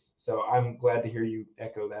place. So I'm glad to hear you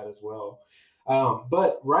echo that as well.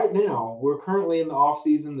 But right now we're currently in the off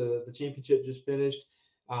season. The championship just finished.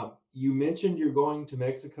 You mentioned you're going to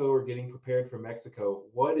Mexico or getting prepared for Mexico.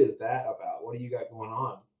 What is that about? What do you got going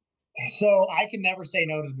on? So I can never say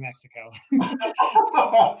no to Mexico.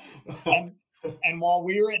 and while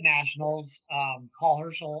we were at nationals, Paul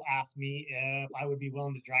Herschel asked me if I would be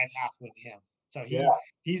willing to drive half with him. So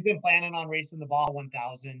he's been planning on racing the Baja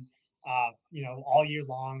 1000, all year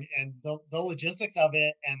long, and the logistics of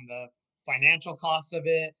it and the financial costs of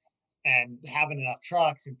it, and having enough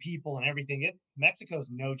trucks and people and everything. Mexico's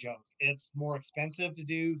no joke. It's more expensive to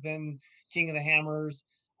do than King of the Hammers.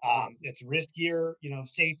 It's riskier,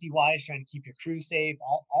 safety wise, trying to keep your crew safe.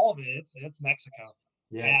 All of it, it's Mexico.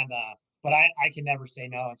 Yeah. And but I can never say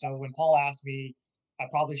no. And so when Paul asked me, I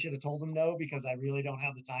probably should have told him no because I really don't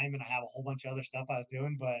have the time and I have a whole bunch of other stuff I was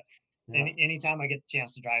doing. But anytime I get the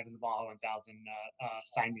chance to drive in the Baja 1000,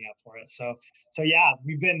 sign me up for it. So yeah,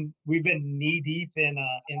 we've been knee deep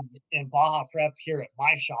in Baja prep here at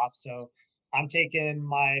my shop. So I'm taking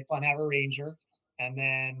my Funhaver Ranger and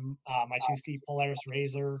then my 2-seat Polaris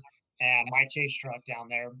Razor and my chase truck down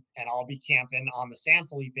there, and I'll be camping on the San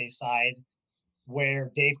Felipe side where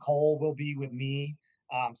Dave Cole will be with me.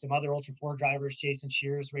 Some other Ultra 4 drivers, Jason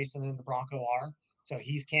Shears racing in the Bronco R. So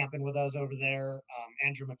he's camping with us over there.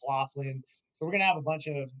 Andrew McLaughlin. So we're going to have a bunch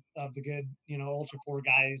of the good, Ultra 4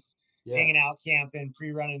 guys hanging out, camping,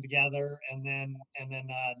 pre-running together. And then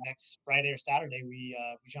next Friday or Saturday, we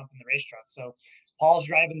jump in the race truck. So Paul's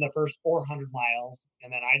driving the first 400 miles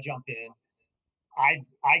and then I jump in.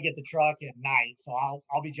 I get the truck at night. So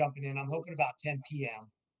I'll be jumping in. I'm hoping about 10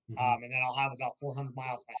 PM. And then I'll have about 400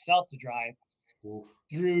 miles myself to drive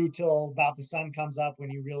through till about the sun comes up when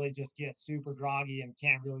you really just get super groggy and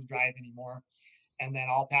can't really drive anymore. And then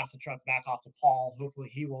I'll pass the truck back off to Paul. Hopefully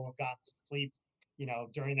he will have gotten some sleep,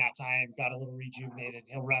 during that time, got a little rejuvenated.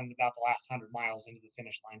 He'll run about the last 100 miles into the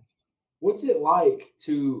finish line. What's it like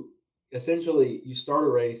to essentially you start a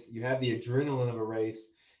race, you have the adrenaline of a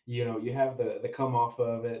race, you have the come off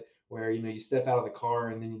of it where, you step out of the car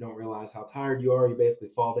and then you don't realize how tired you are. You basically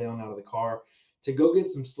fall down out of the car to go get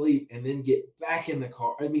some sleep and then get back in the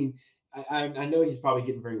car. I mean, I know he's probably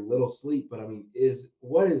getting very little sleep, but I mean,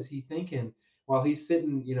 what is he thinking while he's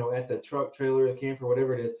sitting, at the truck, trailer, the camper,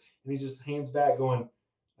 whatever it is, and he just hands back going,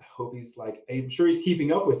 I hope he's like, I'm sure he's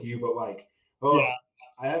keeping up with you, but like,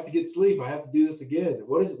 I have to get sleep. I have to do this again.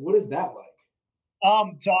 What is that like?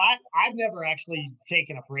 So I've never actually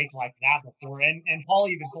taken a break like that before. And Paul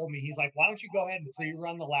even told me, he's like, why don't you go ahead and free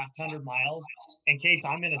run the last 100 miles in case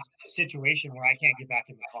I'm in a situation where I can't get back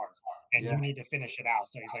in the car and you need to finish it out.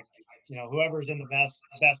 So he's like, whoever's in the best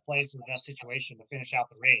place or the best situation to finish out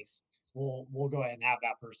the race, we'll go ahead and have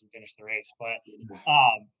that person finish the race. But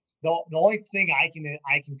the only thing I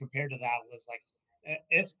can compare to that was like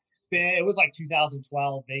it was like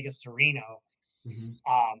 2012 Vegas to Reno.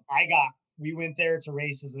 We went there to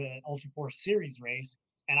race as an Ultra 4 series race,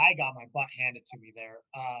 and I got my butt handed to me there.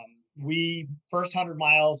 We first 100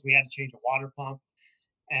 miles, we had to change a water pump,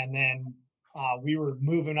 and then we were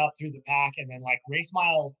moving up through the pack, and then like race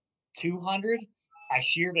mile 200, I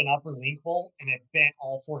sheared an upper link bolt, and it bent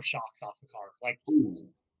all 4 shocks off the car,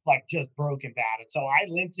 like just broken bad. And so I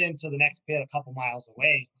limped into the next pit a couple miles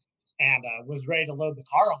away, and was ready to load the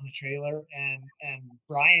car on the trailer, and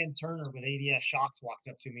Brian Turner with ADS Shocks walks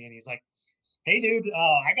up to me, and he's like, hey dude,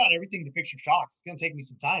 I got everything to fix your shocks. It's gonna take me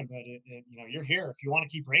some time, but you're here. If you want to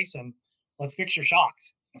keep racing, let's fix your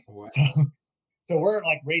shocks. Wow. So we're at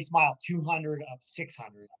like race mile 200 of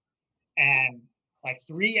 600, and like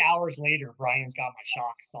 3 hours later, Brian's got my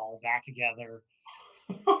shocks all back together,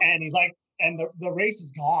 and he's like, and the race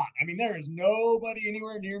is gone. I mean, there is nobody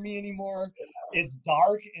anywhere near me anymore. It's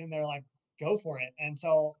dark, and they're like, go for it. And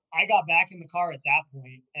so I got back in the car at that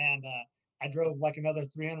point, and I drove like another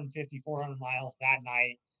 350, 400 miles that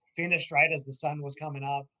night, finished right as the sun was coming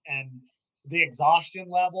up, and the exhaustion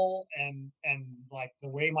level and like the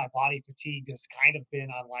way my body fatigued has kind of been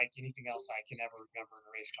unlike anything else I can ever remember in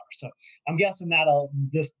a race car. So I'm guessing that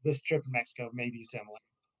this trip to Mexico may be similar.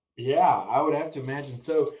 Yeah, I would have to imagine.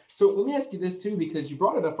 So let me ask you this too, because you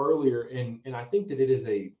brought it up earlier, and I think that it is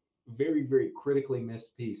a very, very critically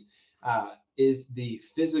missed piece. is the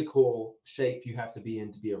physical shape you have to be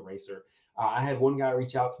in to be a racer. I had one guy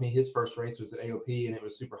reach out to me. His first race was at AOP, and it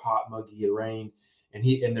was super hot, muggy, it rained, and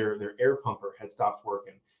their air pumper had stopped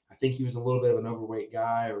working. I think he was a little bit of an overweight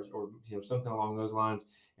guy, or something along those lines,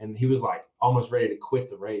 and he was like almost ready to quit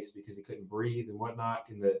the race because he couldn't breathe and whatnot.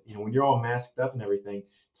 And when you're all masked up and everything,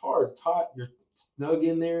 it's hard, it's hot, you're snug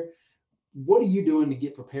in there. What are you doing to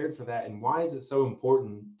get prepared for that, and why is it so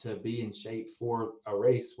important to be in shape for a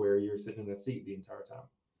race where you're sitting in a seat the entire time?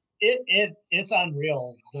 It's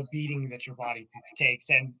unreal, the beating that your body takes,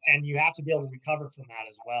 and you have to be able to recover from that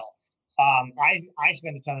as well. I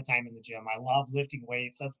spend a ton of time in the gym. I love lifting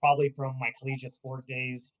weights. That's probably from my collegiate sport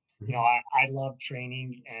days. I love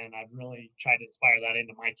training, and I've really tried to inspire that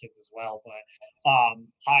into my kids as well. But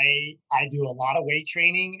I do a lot of weight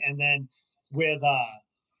training, and then with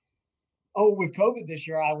with COVID this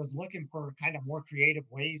year, I was looking for kind of more creative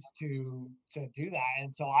ways to do that,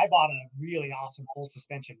 and so I bought a really awesome full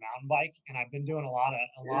suspension mountain bike, and I've been doing a lot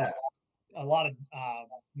of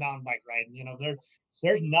mountain bike riding.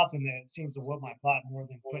 There's nothing that seems to whoop my butt more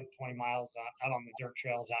than putting 20 miles out on the dirt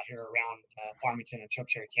trails out here around Farmington and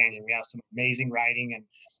Chokecherry Canyon. We have some amazing riding, and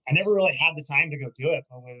I never really had the time to go do it.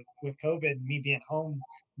 But with COVID and me being home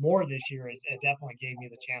more this year, it definitely gave me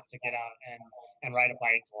the chance to get out and ride a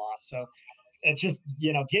bike a lot. So it's just,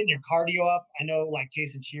 getting your cardio up. I know like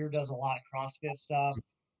Jason Shear does a lot of CrossFit stuff.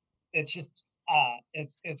 It's just,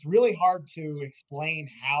 it's really hard to explain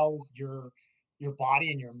how your body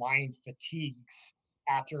and your mind fatigues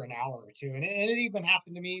after an hour or two. And it even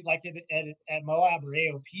happened to me like at Moab or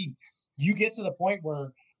AOP. You get to the point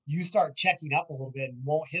where you start checking up a little bit and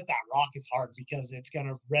won't hit that rock as hard because it's going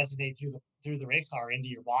to resonate through the race car into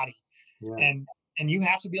your body. Yeah. And you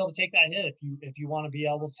have to be able to take that hit if you want to be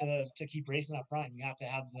able to keep racing up front. You have to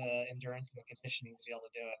have the endurance and the conditioning to be able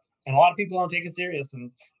to do it. And a lot of people don't take it serious,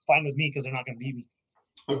 and it's fine with me because they're not going to beat me.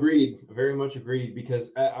 Agreed. Very much agreed. Because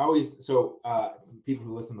people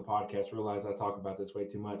who listen to the podcast realize I talk about this way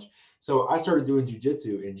too much. So I started doing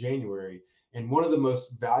jujitsu in January. And one of the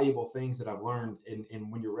most valuable things that I've learned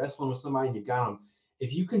in when you're wrestling with somebody and you got them,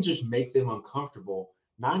 if you can just make them uncomfortable,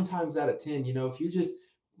 9 times out of 10, if you just,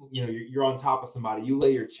 you're on top of somebody, you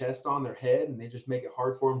lay your chest on their head and they just make it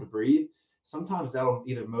hard for them to breathe. Sometimes that'll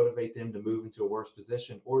either motivate them to move into a worse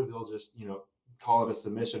position, or they'll just, call it a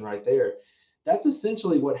submission right there. That's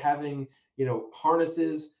essentially what having,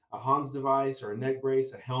 harnesses, a Hans device or a neck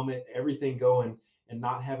brace, a helmet, everything going, and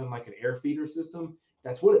not having like an air feeder system.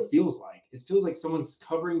 That's what it feels like. It feels like someone's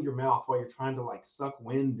covering your mouth while you're trying to like suck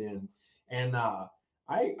wind in. And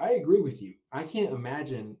I agree with you. I can't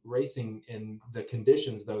imagine racing in the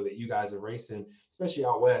conditions though that you guys are racing, especially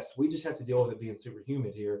out west. We just have to deal with it being super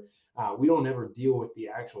humid here. We don't ever deal with the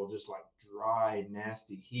actual just like dry,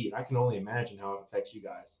 nasty heat. I can only imagine how it affects you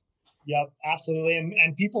guys. Yep, absolutely.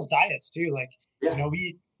 And people's diets too. Like, Yeah.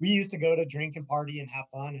 we used to go to drink and party and have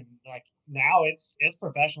fun, and like now it's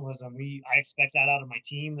professionalism. I expect that out of my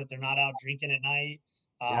team, that they're not out drinking at night,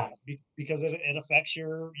 Yeah. because it affects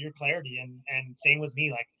your clarity. And same with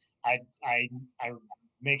me. Like I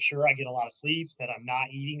make sure I get a lot of sleep, that I'm not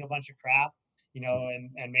eating a bunch of crap,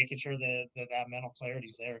 and making sure that mental clarity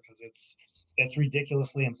is there, because it's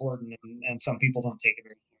ridiculously important, and some people don't take it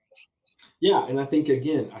very serious. Yeah, and I think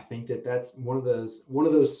that's one of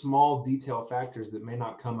those small detail factors that may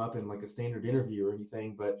not come up in like a standard interview or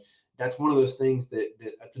anything, but that's one of those things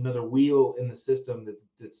that's another wheel in the system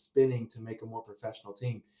that's spinning to make a more professional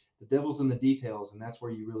team. The devil's in the details, and that's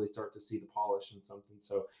where you really start to see the polish in something.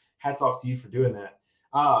 So hats off to you for doing that.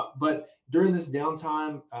 But during this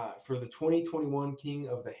downtime for the 2021 King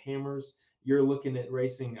of the Hammers, you're looking at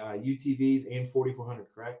racing UTVs and 4400,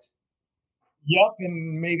 correct? Yep,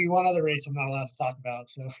 and maybe one other race I'm not allowed to talk about.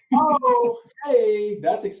 So. Oh, hey,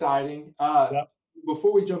 that's exciting. Yep.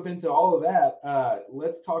 Before we jump into all of that,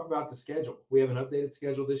 let's talk about the schedule. We have an updated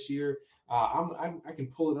schedule this year. I can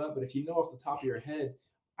pull it up, but if you know off the top of your head,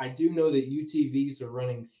 I do know that UTVs are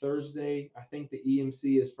running Thursday. I think the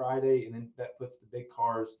EMC is Friday, and then that puts the big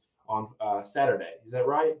cars on Saturday. Is that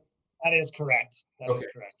right? That is correct. That is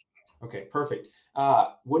correct. Okay, perfect.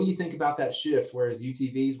 What do you think about that shift, whereas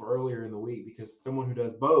UTVs were earlier in the week? Because someone who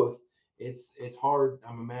does both, it's hard,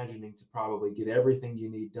 I'm imagining, to probably get everything you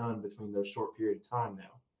need done between those short period of time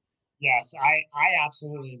now. Yes, I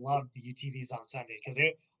absolutely love the UTVs on Sunday, because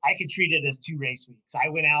I could treat it as 2 race weeks. I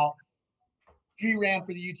went out, pre-ran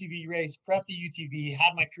for the UTV race, prepped the UTV,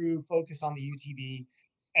 had my crew focus on the UTV,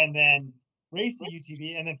 and then race the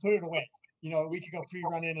UTV, and then put it away. We could go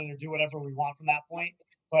pre-run in and do whatever we want from that point,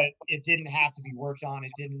 but it didn't have to be worked on.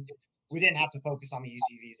 We didn't have to focus on the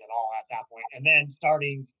UTVs at all at that point. And then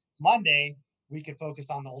starting Monday, we could focus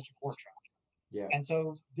on the Ultra 4 truck. Yeah. And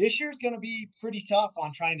so this year's going to be pretty tough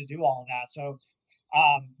on trying to do all of that. So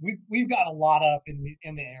we've got a lot up in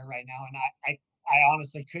the air right now, and I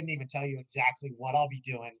honestly couldn't even tell you exactly what I'll be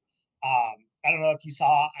doing. I don't know if you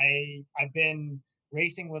saw, I've been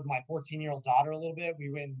racing with my 14-year-old daughter a little bit. We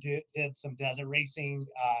went and did some desert racing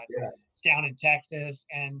down in Texas,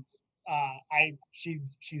 and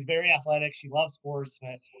she's very athletic. She loves sports,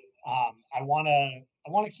 but I want to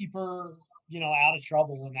keep her, out of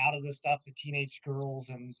trouble and out of the stuff that teenage girls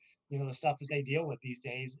and the stuff that they deal with these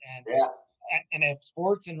days. And if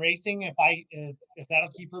sports and racing, if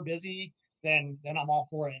that'll keep her busy, then I'm all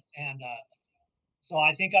for it. And so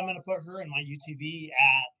I think I'm going to put her in my UTV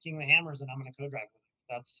at King of the Hammers, and I'm going to co-drive with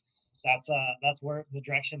her. That's where the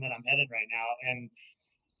direction that I'm headed right now. And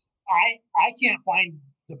I can't find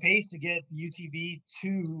the pace to get the UTV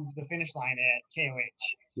to the finish line at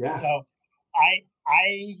KOH. Yeah. So I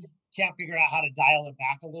can't figure out how to dial it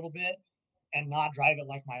back a little bit and not drive it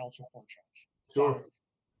like my Ultra 4 truck. Sure. So,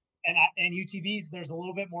 and UTVs, there's a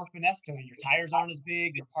little bit more finesse to it. Your tires aren't as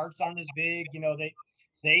big, your parts aren't as big.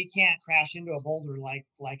 They can't crash into a boulder like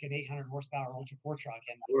an 800 horsepower Ultra 4 truck.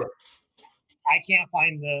 And Sure. I can't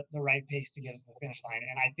find the right pace to get us to the finish line.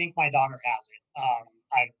 And I think my daughter has it.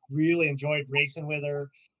 I've really enjoyed racing with her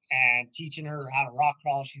and teaching her how to rock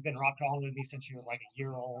crawl. She's been rock crawling with me since she was like a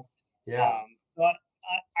year old. Yeah. But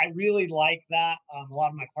I really like that. A lot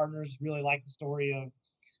of my partners really like the story of,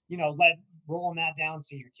 rolling that down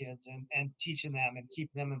to your kids and teaching them and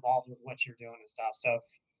keeping them involved with what you're doing and stuff. So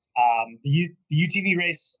the UTV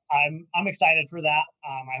race, I'm excited for that.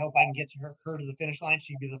 I hope I can get to her to the finish line.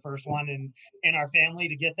 She'd be the first one in our family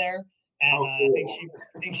to get there, and cool. I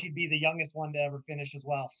think she'd be the youngest one to ever finish as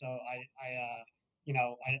well. So I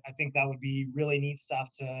think that would be really neat stuff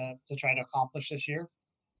to try to accomplish this year.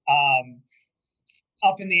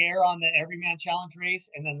 Up in the air on the Everyman Challenge race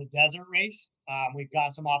and then the desert race, we've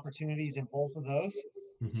got some opportunities in both of those.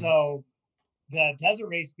 Mm-hmm. So the desert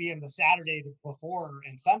race being the Saturday before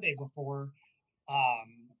and Sunday before,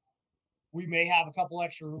 we may have a couple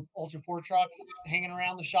extra Ultra 4 trucks hanging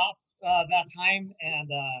around the shop that time, and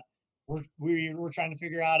we're trying to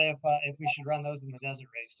figure out if we should run those in the desert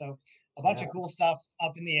race. So a bunch of cool stuff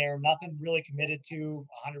up in the air. Nothing really committed to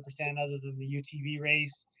 100% other than the UTV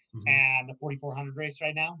race and the 4400 race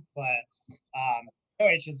right now. But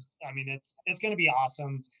OH is, it's going to be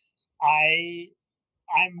awesome. I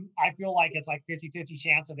feel like it's like 50-50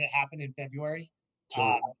 chance of it happening in February.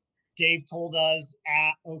 Sure. Dave told us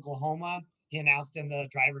at Oklahoma, he announced in the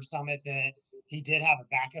driver summit that he did have a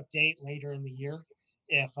backup date later in the year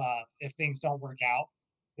if things don't work out,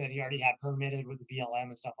 that he already had permitted with the BLM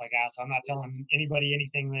and stuff like that. So I'm not telling anybody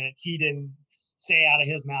anything that he didn't say out of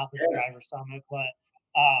his mouth at the driver summit. But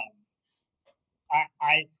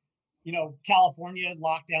California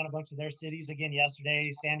locked down a bunch of their cities again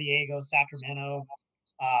yesterday, San Diego, Sacramento.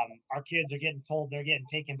 Our kids are getting told they're getting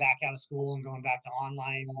taken back out of school and going back to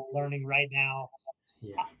online learning right now.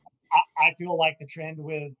 Yeah. I feel like the trend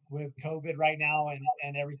with COVID right now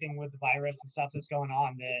and everything with the virus and stuff that's going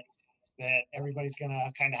on, that everybody's going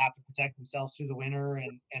to kind of have to protect themselves through the winter,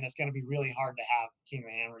 and it's going to be really hard to have King of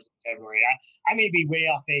the Hammers in February. I may be way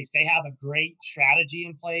off base. They have a great strategy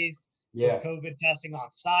in place for COVID testing on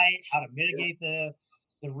site, how to mitigate the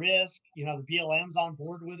risk. The BLM's on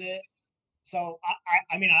board with it. So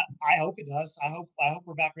I hope it does. I hope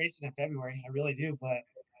we're back racing in February. I really do. But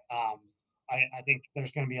I think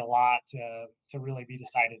there's going to be a lot to really be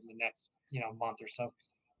decided in the next month or so.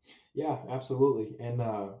 Yeah, absolutely. And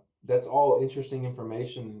that's all interesting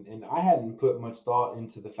information. And I hadn't put much thought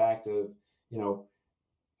into the fact of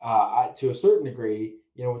to a certain degree,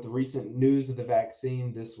 with the recent news of the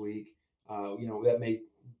vaccine this week, that may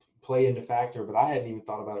play into factor. But I hadn't even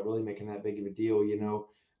thought about it really making that big of a deal.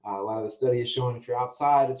 A lot of the study is showing if you're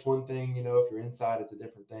outside, it's one thing, if you're inside, it's a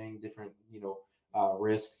different thing, different,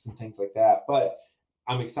 risks and things like that. But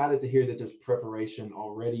I'm excited to hear that there's preparation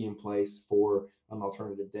already in place for an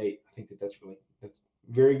alternative date. I think that's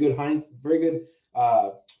very good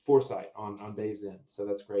foresight on Dave's end. So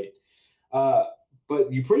that's great.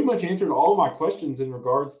 But you pretty much answered all my questions in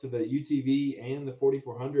regards to the UTV and the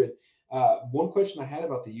 4400. One question I had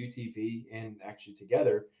about the UTV and actually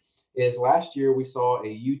together is last year we saw a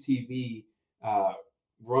UTV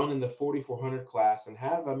run in the 4400 class and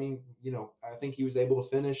I think he was able to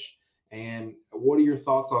finish. And what are your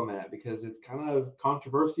thoughts on that? Because it's kind of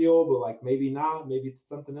controversial, but maybe not, maybe it's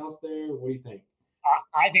something else there. What do you think?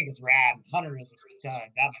 I think it's rad. Hunter is a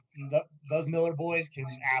stud. Those Miller boys can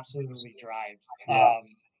absolutely drive. Yeah.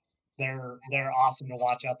 They're awesome to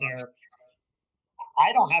watch out there.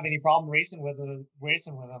 I don't have any problem racing with them.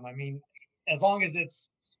 as long as it's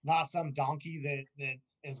not some donkey that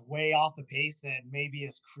is way off the pace that maybe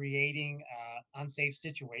is creating unsafe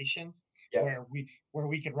situation Yeah. where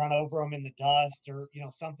we could run over them in the dust or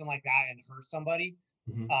something like that and hurt somebody.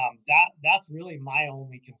 Mhm. That's really my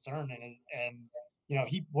only concern. And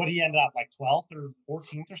he ended up like 12th or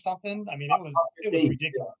 14th or something. I mean, it was 15.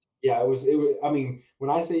 ridiculous. Yeah, it was. I mean,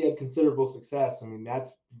 when I say you had considerable success, I mean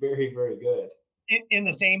that's very, very good. In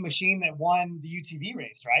the same machine that won the UTV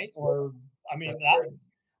race, right? Or I mean That's that correct.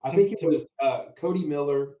 I think it to was Cody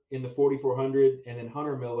Miller in the 4400, and then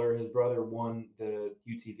Hunter Miller, his brother, won the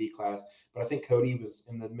UTV class. But I think Cody was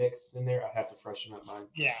in the mix in there. I have to freshen up mine.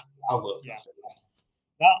 yeah, I'll look. yeah.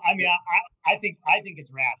 Well, I mean, I think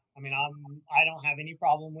it's rad. I mean, I don't have any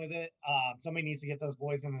problem with it. Somebody needs to get those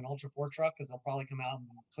boys in an Ultra 4 truck because they'll probably come out and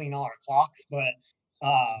clean all our clocks. But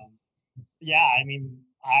yeah, I mean,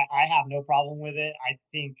 I have no problem with it. I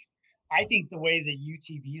think the way the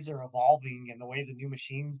UTVs are evolving and the way the new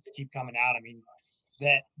machines keep coming out, I mean,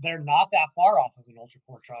 that they're not that far off of an Ultra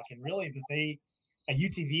 4 truck, and really a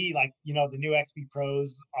UTV like the new XP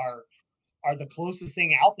Pros are the closest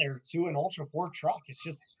thing out there to an Ultra 4 truck.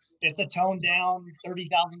 It's a toned down $30,000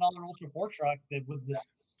 Ultra 4 truck that with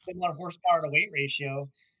this similar horsepower to weight ratio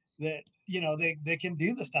that they can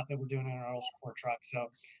do the stuff that we're doing in our Ultra 4 truck.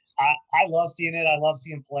 So I love seeing it. I love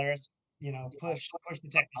seeing Polaris push the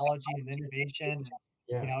technology and the innovation. And,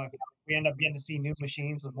 Yeah. if we end up getting to see new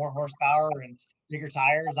machines with more horsepower and bigger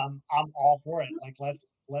tires, I'm all for it. Like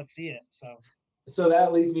let's see it. So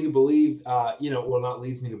that leads me to believe, well, not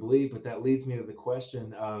leads me to believe, but that leads me to the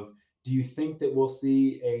question of, do you think that we'll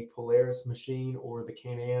see a Polaris machine or the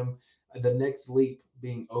Can-Am, the next leap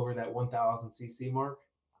being over that 1000 cc mark?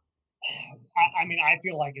 I mean, I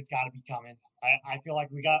feel like it's got to be coming. I feel like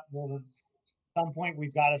at some point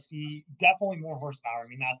we've got to see definitely more horsepower. I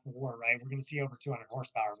mean, that's the war, right? We're going to see over 200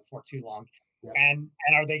 horsepower before too long. Yeah. And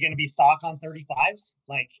are they going to be stock on 35s?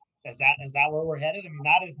 Like, is that where we're headed? I mean,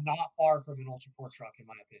 that is not far from an Ultra 4 truck, in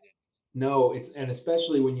my opinion. No, and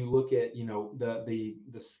especially when you look at the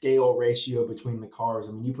scale ratio between the cars.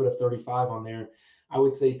 I mean, you put a 35 on there, I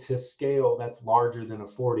would say to scale that's larger than a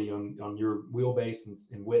 40 on your wheelbase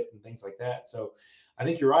and width and things like that. So I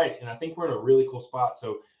think you're right, and I think we're in a really cool spot.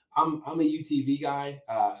 So I'm a UTV guy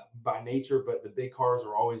by nature, but the big cars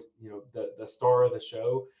are always the star of the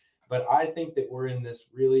show. But I think that we're in this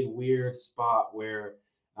really weird spot where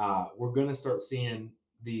we're going to start seeing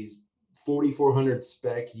these 4400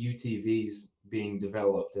 spec UTVs being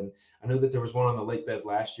developed. And I know that there was one on the lake bed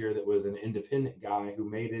last year that was an independent guy who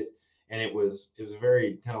made it. And it was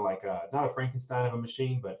very kind of like not a Frankenstein of a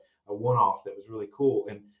machine, but a one-off that was really cool.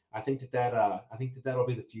 And I think that that'll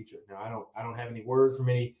be the future. Now I don't have any word from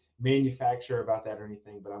any manufacturer about that or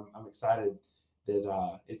anything, but I'm excited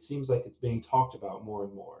that it seems like it's being talked about more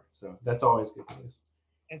and more. So that's always good news.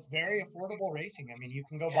 It's very affordable racing. I mean, you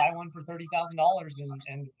can go buy one for $30,000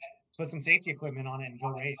 and put some safety equipment on it and go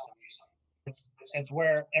race. I mean, it's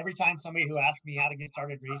where every time somebody who asks me how to get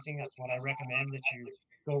started racing, that's what I recommend, that you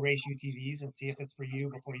go race UTVs and see if it's for you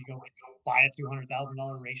before you go buy a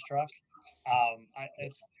 $200,000 race truck.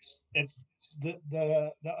 It's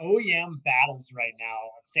the OEM battles right now.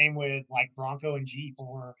 Same with like Bronco and Jeep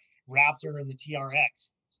or Raptor and the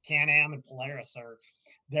TRX. Can-Am and Polaris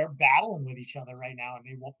they're battling with each other right now, and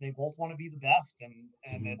they both want to be the best, and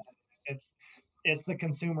Mhm. it's the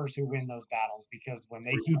consumers who win those battles because when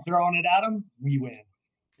they keep throwing it at them, we win.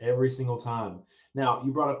 Every single time. Now,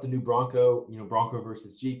 you brought up the new Bronco, Bronco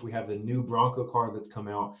versus Jeep. We have the new Bronco car that's come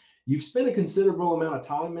out. You've spent a considerable amount of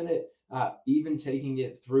time in it, even taking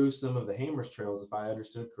it through some of the Hammers trails, if I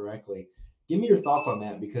understood correctly. Give me your thoughts on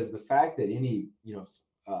that, because the fact that any,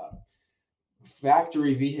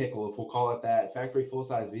 factory vehicle, if we'll call it that, factory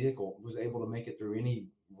full-size vehicle, was able to make it through any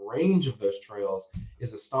range of those trails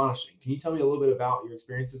is astonishing. Can you tell me a little bit about your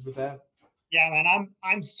experiences with that? Yeah, man,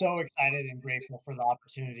 I'm so excited and grateful for the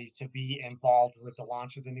opportunity to be involved with the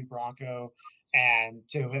launch of the new Bronco and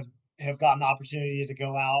to have gotten the opportunity to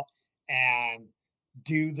go out and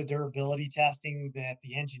do the durability testing that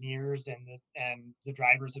the engineers and the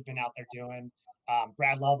drivers have been out there doing.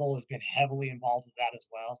 Brad Lovell has been heavily involved with that as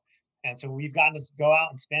well, and so we've gotten to go out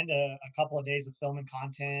and spend a couple of days of filming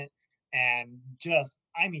content and just,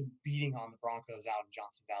 I mean, beating on the Broncos out in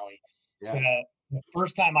Johnson Valley. Yeah. The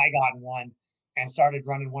first time I got in one and started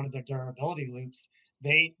running one of their durability loops,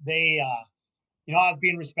 they I was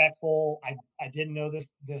being respectful. I didn't know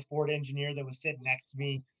this Ford engineer that was sitting next to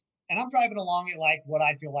me, and I'm driving along at like what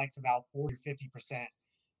I feel like is about 40 or 50%.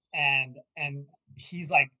 And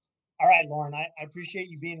he's like, "All right, Lauren, I appreciate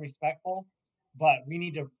you being respectful, but we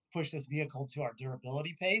need to push this vehicle to our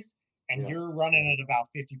durability pace." and Yeah. you're running at about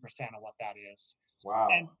 50% of what that is. Wow.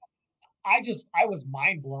 And I was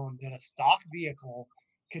mind blown that a stock vehicle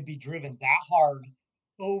could be driven that hard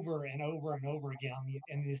over and over and over again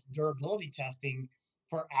in this durability testing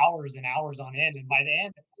for hours and hours on end. And by the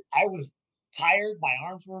end, I was tired, my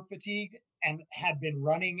arms were fatigued, and had been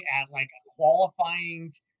running at like a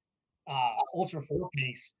qualifying Ultra 4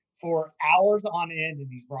 pace for hours on end in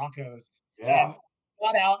these Broncos. Yeah. And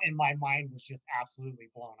got out, and my mind was just absolutely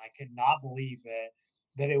blown. I could not believe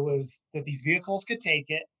that these vehicles could take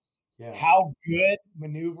it, Yeah. how good,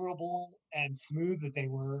 maneuverable, and smooth that they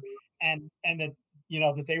were, and that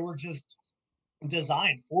that they were just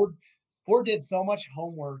designed. Ford did so much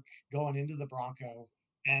homework going into the Bronco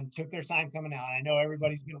and took their time coming out. I know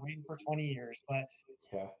everybody's been waiting for 20 years, but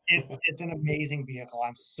Yeah. it's an amazing vehicle.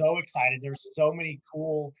 I'm so excited. There's so many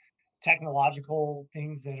cool technological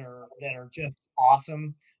things that are just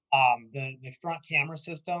awesome. The front camera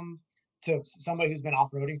system, to somebody who's been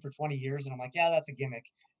off-roading for 20 years, and I'm like, yeah, that's a gimmick.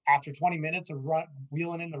 After 20 minutes of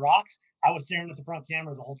wheeling in the rocks, I was staring at the front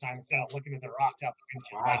camera the whole time instead of looking at the rocks out the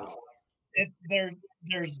windshield. Like, Wow.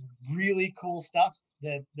 there's really cool stuff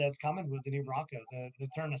that's coming with the new Bronco. The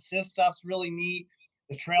turn assist stuff's really neat.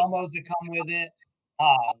 The trail modes that come with it.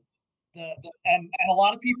 Um, and a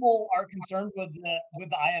lot of people are concerned with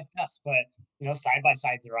the IFS, but side by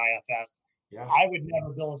sides are IFS. Yeah. I would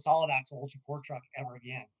never build a solid axle Ultra 4 truck ever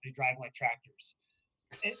again. They drive like tractors.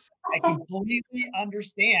 I completely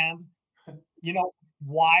understand,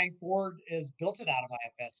 why Ford is built it out of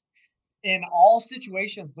IFS in all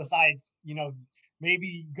situations besides,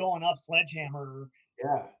 maybe going up Sledgehammer.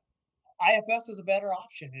 Yeah. IFS is a better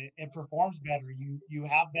option. It performs better. You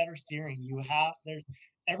have better steering. There's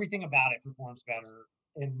everything about it performs better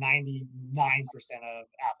in 99% of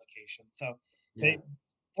applications. So Yeah.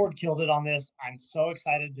 Ford killed it on this. I'm so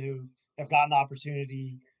excited to have gotten the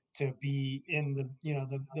opportunity to be in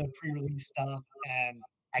the pre-release stuff, and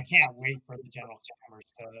I can't wait for the general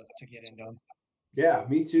customers to get into them. Yeah,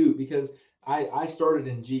 me too, because I started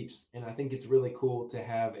in Jeeps, and I think it's really cool to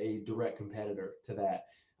have a direct competitor to that.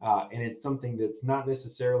 And it's something that's not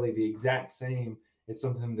necessarily the exact same. It's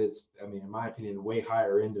something that's, I mean, in my opinion, way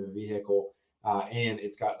higher end of a vehicle. And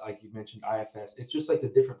it's got, like you mentioned, IFS. It's just like the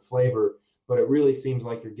different flavor, but it really seems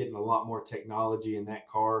like you're getting a lot more technology in that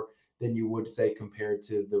car than you would say compared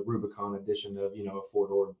to the Rubicon edition of, a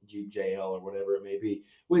four-door Jeep JL or whatever it may be,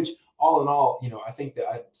 which all in all, I think that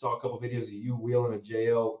I saw a couple of videos of you wheeling a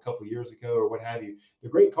JL a couple of years ago or what have you. They're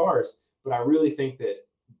great cars, but I really think that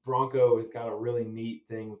Bronco has got a really neat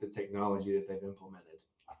thing with the technology that they've implemented.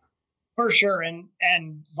 For sure.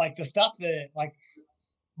 And like the stuff that, like,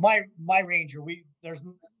 my Ranger,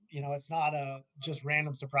 it's not a just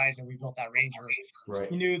random surprise that we built that Ranger.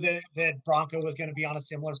 Right. We knew that Bronco was going to be on a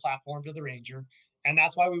similar platform to the Ranger, and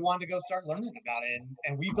that's why we wanted to go start learning about it.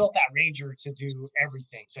 And we built that Ranger to do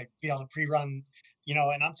everything, to be able to pre-run,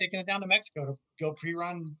 and I'm taking it down to Mexico to go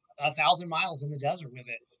pre-run 1,000 miles in the desert with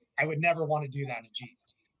it. I would never want to do that in a Jeep.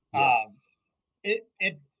 Yeah.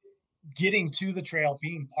 It getting to the trail,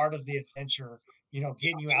 being part of the adventure,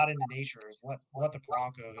 getting you out into nature is what the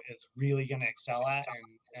Bronco is really going to excel at.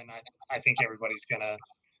 And I think everybody's going to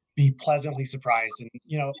be pleasantly surprised.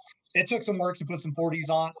 And, it took some work to put some 40s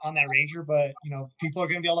on that Ranger, but, people are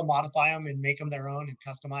going to be able to modify them and make them their own and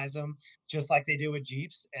customize them just like they do with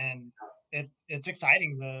Jeeps. And it's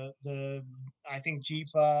exciting. I think Jeep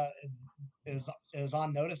is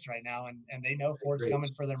on notice right now, and they know Ford's Great. coming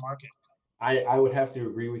for their market. I would have to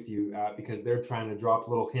agree with you because they're trying to drop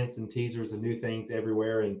little hints and teasers and new things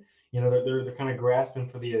everywhere, and they're kind of grasping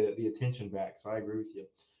for the attention back. So I agree with you.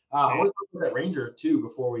 I want to talk about that Ranger too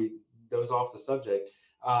before we doze off the subject.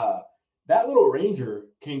 That little Ranger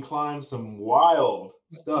can climb some wild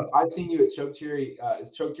stuff. I've seen you at Chokecherry.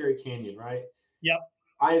 It's Chokecherry Canyon, right? Yep.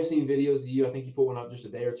 I have seen videos of you. I think you put one up just a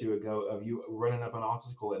day or two ago of you running up an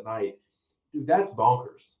obstacle at night. Dude, that's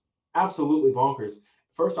bonkers. Absolutely bonkers.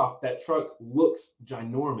 First off, that truck looks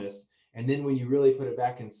ginormous. And then when you really put it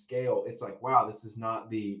back in scale, it's like, wow, this is not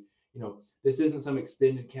this isn't some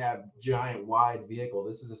extended cab, giant wide vehicle.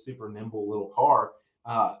 This is a super nimble little car.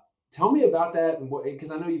 Tell me about that. And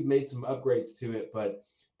because I know you've made some upgrades to it, but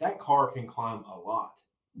that car can climb a lot.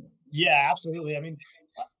 Yeah, absolutely. I mean,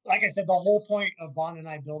 like I said, the whole point of Vaughn and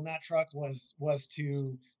I building that truck was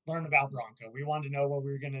to learn about Bronco. We wanted to know what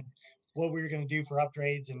we were gonna do for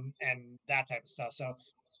upgrades and that type of stuff. So,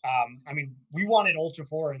 I mean, we wanted Ultra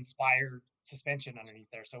 4 inspired suspension underneath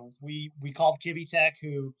there. So we called Kibby Tech,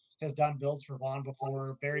 who has done builds for Vaughn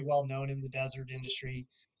before, very well known in the desert industry,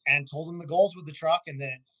 and told them the goals with the truck, and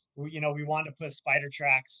that we wanted to put Spider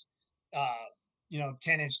Tracks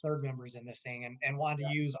 10-inch third members in this thing, and wanted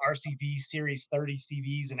to use RCB Series 30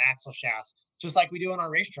 CVs and axle shafts, just like we do in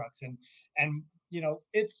our race trucks. And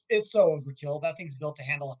it's so overkill. That thing's built to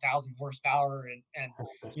handle 1,000 horsepower, and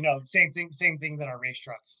same thing that our race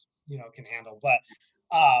trucks can handle. But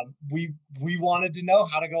we wanted to know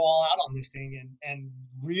how to go all out on this thing, and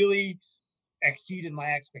really exceeded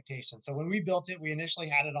my expectations. So when we built it, we initially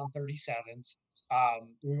had it on 37s.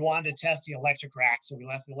 We wanted to test the electric rack, so we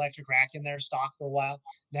left the electric rack in there stock for a while.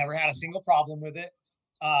 Never had a single problem with it,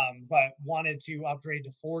 but wanted to upgrade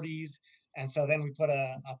to 40s. And so then we put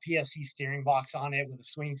a PSC steering box on it with a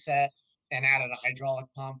swing set and added a hydraulic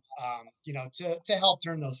pump, to help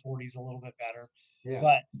turn those 40s a little bit better. Yeah.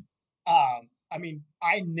 But I mean,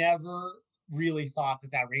 I never really thought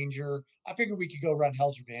that Ranger, I figured we could go run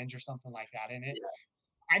Hell's Revenge or something like that in it.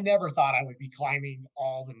 I never thought I would be climbing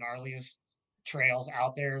all the gnarliest trails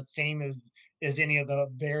out there, same as any of the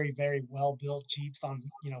very, very well built Jeeps on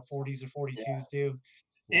 40s or 42s do.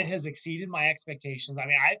 It has exceeded my expectations. I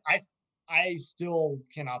mean, I still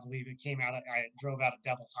cannot believe it came out. I drove out of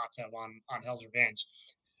Devil's Hot Tub on Hell's Revenge.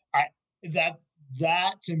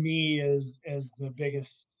 That to me is the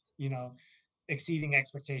biggest, exceeding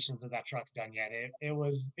expectations that truck's done yet. It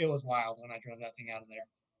was wild when I drove that thing out of there.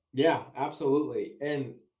 Yeah, absolutely.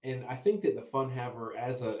 And I think that the Funhaver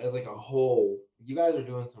as like a whole, you guys are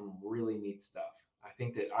doing some really neat stuff. I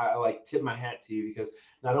think that I like tip my hat to you, because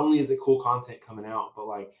not only is it cool content coming out, but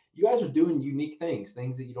like you guys are doing unique things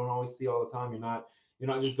that you don't always see all the time. You're not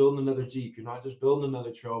just building another Jeep. You're not just building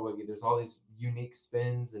another trail buggy. There's all these unique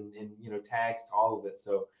spins and tags to all of it.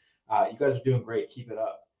 So you guys are doing great. Keep it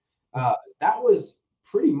up. That was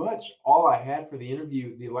pretty much all I had for the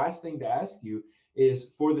interview. The last thing to ask you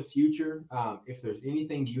is for the future, if there's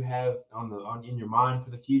anything you have in your mind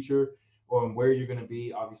for the future, or where you're going to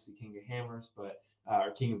be. Obviously, King of Hammers, or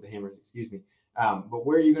King of the Hammers, excuse me. But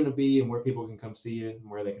where you're going to be and where people can come see you and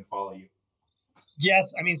where they can follow you.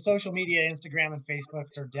 Yes, I mean, social media, Instagram and Facebook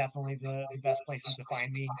are definitely the best places to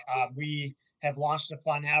find me. We have launched a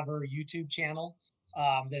Funhaver YouTube channel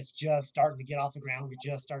that's just starting to get off the ground. We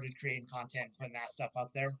just started creating content and putting that stuff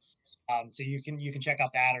up there. So you can check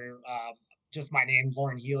out that, or just my name,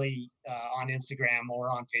 Lauren Healy, on Instagram or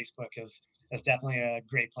on Facebook is definitely a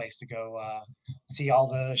great place to go see all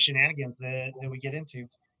the shenanigans that we get into.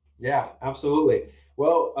 Yeah, absolutely.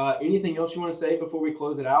 Well, anything else you want to say before we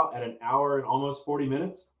close it out at an hour and almost 40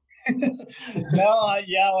 minutes? No,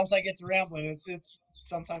 yeah, once I get to rambling, it's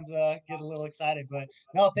sometimes get a little excited, but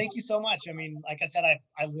no, thank you so much. I mean, like I said,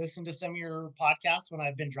 I listened to some of your podcasts when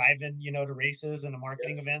I've been driving, to races and to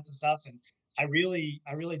marketing events and stuff. And I really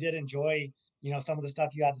did enjoy, some of the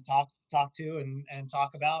stuff you had to talk to and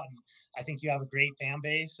talk about. And I think you have a great fan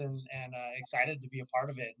base, and excited to be a part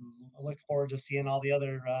of it. And I look forward to seeing all the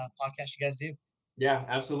other podcasts you guys do. Yeah,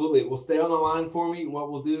 absolutely. Well, stay on the line for me.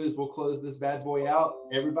 What we'll do is we'll close this bad boy out.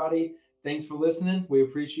 Everybody, thanks for listening. We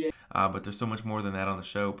appreciate it. But there's so much more than that on the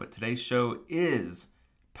show. But today's show is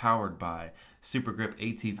powered by Super Grip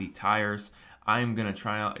ATV tires. I'm going to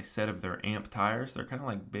try out a set of their AMP tires. They're kind of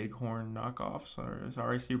like Bighorn knockoffs.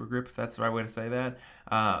 Sorry, Super Grip, if that's the right way to say that.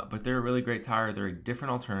 But they're a really great tire. They're a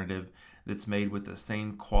different alternative that's made with the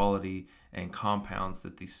same quality and compounds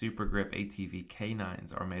that the Super Grip ATV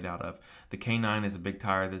K9s are made out of. The K9 is a big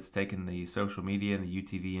tire that's taken the social media and the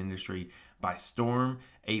UTV industry by storm.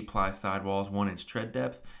 8-ply sidewalls, 1-inch tread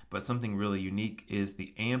depth. But something really unique is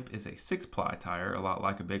the AMP is a 6-ply tire, a lot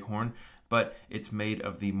like a Bighorn, but it's made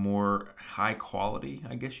of the more high quality,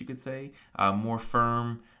 I guess you could say, more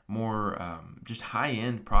firm, more just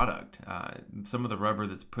high-end product. Some of the rubber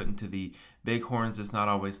that's put into the Bighorns is not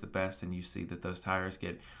always the best, and you see that those tires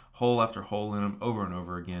get hole after hole in them over and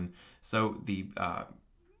over again. So the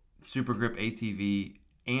Super Grip ATV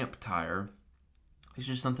AMP tire is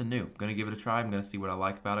just something new. I'm going to give it a try. I'm going to see what I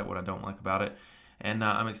like about it, what I don't like about it, and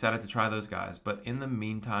I'm excited to try those guys. But in the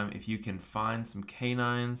meantime, if you can find some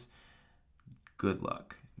K9s, good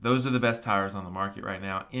luck. Those are the best tires on the market right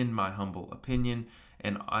now, in my humble opinion.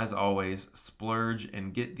 And as always, splurge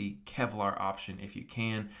and get the Kevlar option if you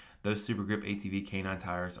can. Those Super Grip ATV K9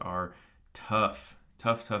 tires are tough.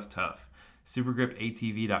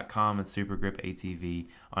 SuperGripATV.com and SuperGripATV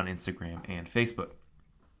on Instagram and Facebook.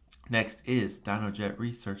 Next is DynoJet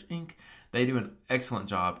Research Inc. They do an excellent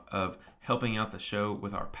job of helping out the show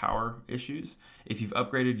with our power issues. If you've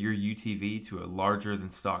upgraded your UTV to a larger than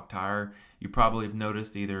stock tire, you probably have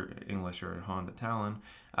noticed, either unless you're a Honda Talon,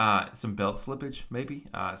 some belt slippage, maybe,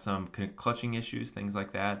 some clutching issues, things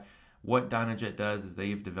like that. What DynoJet does is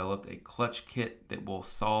they've developed a clutch kit that will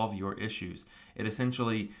solve your issues. It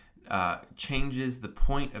essentially changes the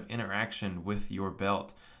point of interaction with your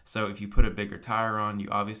belt. So if you put a bigger tire on,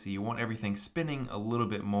 you want everything spinning a little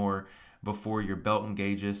bit more before your belt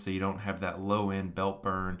engages, so you don't have that low end belt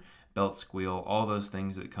burn, belt squeal, all those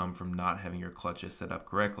things that come from not having your clutches set up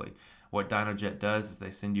correctly. What DynoJet does is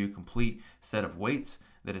they send you a complete set of weights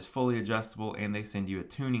that is fully adjustable, and they send you a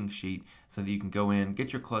tuning sheet so that you can go in,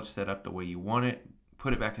 get your clutch set up the way you want it,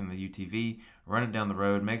 put it back in the UTV, run it down the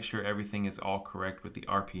road, make sure everything is all correct with the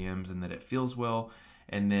RPMs and that it feels well,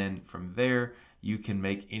 and then from there you can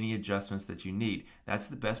make any adjustments that you need. That's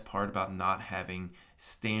the best part about not having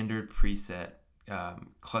standard preset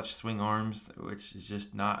clutch swing arms, which is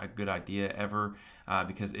just not a good idea ever,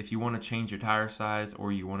 because if you want to change your tire size,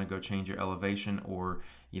 or you want to go change your elevation, or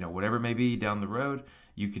whatever it may be down the road,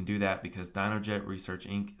 you can do that because DynoJet Research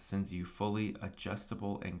Inc. sends you fully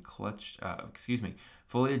adjustable and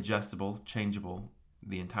fully adjustable, changeable,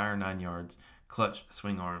 the entire 9 yards clutch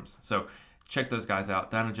swing arms. So check those guys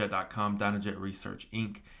out, dynojet.com, DynoJet Research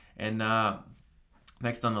Inc. And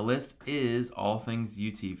next on the list is All Things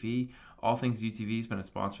UTV. All Things UTV has been a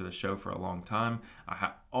sponsor of the show for a long time.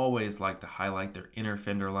 I always like to highlight their inner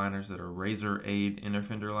fender liners that are Razor Aid inner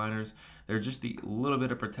fender liners. They're just the little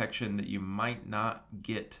bit of protection that you might not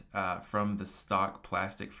get from the stock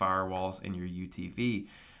plastic firewalls in your UTV.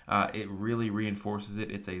 It really reinforces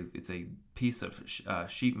it. It's a piece of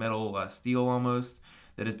sheet metal steel almost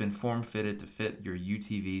that has been form fitted to fit your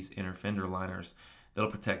UTV's inner fender liners. That'll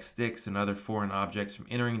protect sticks and other foreign objects from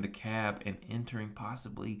entering the cab and entering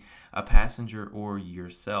possibly a passenger or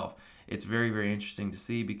yourself. It's very, very interesting to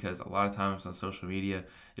see because a lot of times on social media,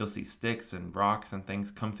 you'll see sticks and rocks and things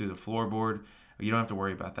come through the floorboard. You don't have to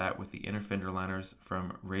worry about that with the inner fender liners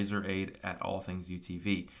from Razor Aid at All Things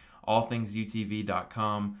UTV.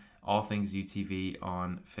 AllThingsUTV.com, All Things UTV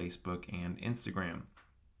on Facebook and Instagram.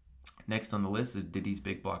 Next on the list is Diddy's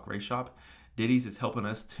Big Block Race Shop. Diddy's is helping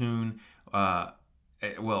us tune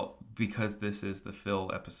because this is the Phil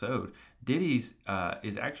episode, Diddy's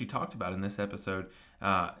is actually talked about in this episode.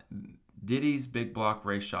 Diddy's Big Block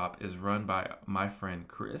Race Shop is run by my friend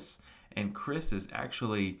Chris, and Chris is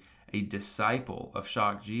actually a disciple of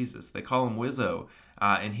Shock Jesus. They call him Wizzo,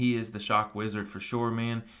 and he is the Shock Wizard for sure,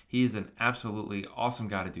 man. He is an absolutely awesome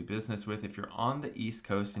guy to do business with. If you're on the East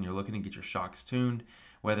Coast and you're looking to get your shocks tuned,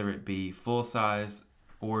 whether it be full size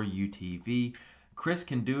or UTV, Chris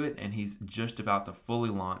can do it, and he's just about to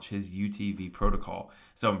fully launch his UTV protocol.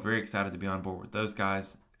 So I'm very excited to be on board with those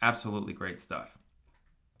guys. Absolutely great stuff.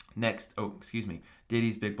 Next,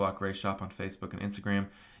 Diddy's Big Block Race Shop on Facebook and Instagram.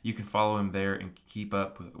 You can follow him there and keep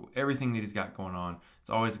up with everything that he's got going on.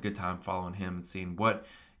 It's always a good time following him and seeing what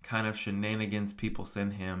kind of shenanigans people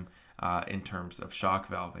send him in terms of shock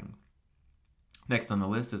valving. Next on the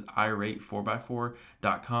list is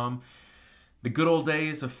irate4x4.com. The good old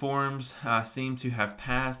days of forums seem to have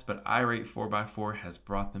passed, but irate4x4 has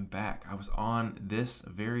brought them back. I was on this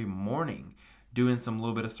very morning doing some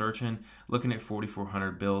little bit of searching, looking at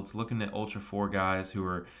 4400 builds, looking at Ultra 4 guys who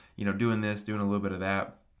are, doing this, doing a little bit of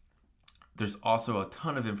that. There's also a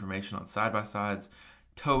ton of information on side-by-sides,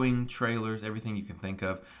 towing, trailers, everything you can think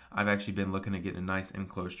of. I've actually been looking at getting a nice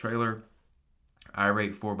enclosed trailer.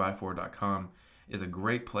 irate4x4.com is a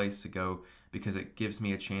great place to go because it gives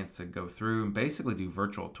me a chance to go through and basically do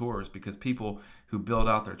virtual tours, because people who build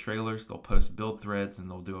out their trailers, they'll post build threads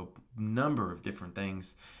and they'll do a number of different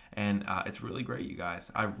things. And it's really great, you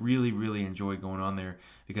guys. I really, really enjoy going on there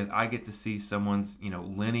because I get to see someone's,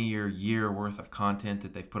 linear year worth of content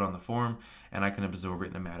that they've put on the forum, and I can absorb it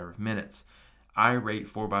in a matter of minutes.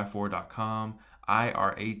 irate4x4.com,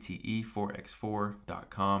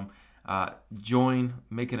 IRATE4x4.com. Join,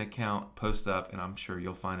 make an account, post up, and I'm sure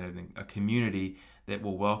you'll find a community that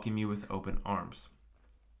will welcome you with open arms.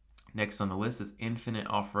 Next on the list is Infinite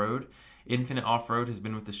Off-Road. Infinite Off-Road has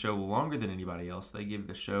been with the show longer than anybody else. They give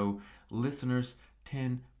the show listeners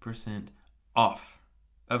 10% off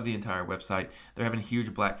of the entire website. They're having a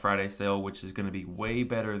huge Black Friday sale, which is going to be way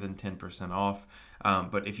better than 10% off.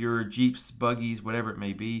 But if you're Jeeps, buggies, whatever it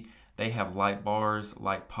may be, they have light bars,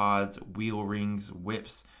 light pods, wheel rings,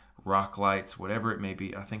 whips, rock lights, whatever it may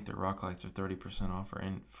be. I think their rock lights are 30% off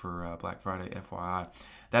for Black Friday, FYI.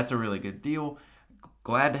 That's a really good deal.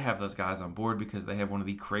 Glad to have those guys on board because they have one of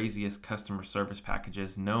the craziest customer service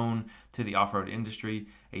packages known to the off-road industry.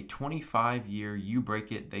 A 25-year you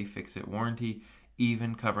break it, they fix it warranty,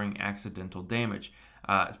 even covering accidental damage.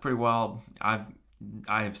 It's pretty wild. I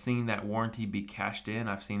have seen that warranty be cashed in.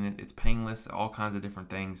 I've seen it. It's painless. All kinds of different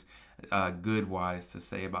things good-wise to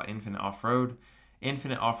say about Infinite Off-Road.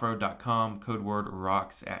 InfiniteOffroad.com, code word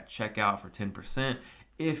ROCKS at checkout for 10%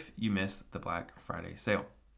 if you miss the Black Friday sale.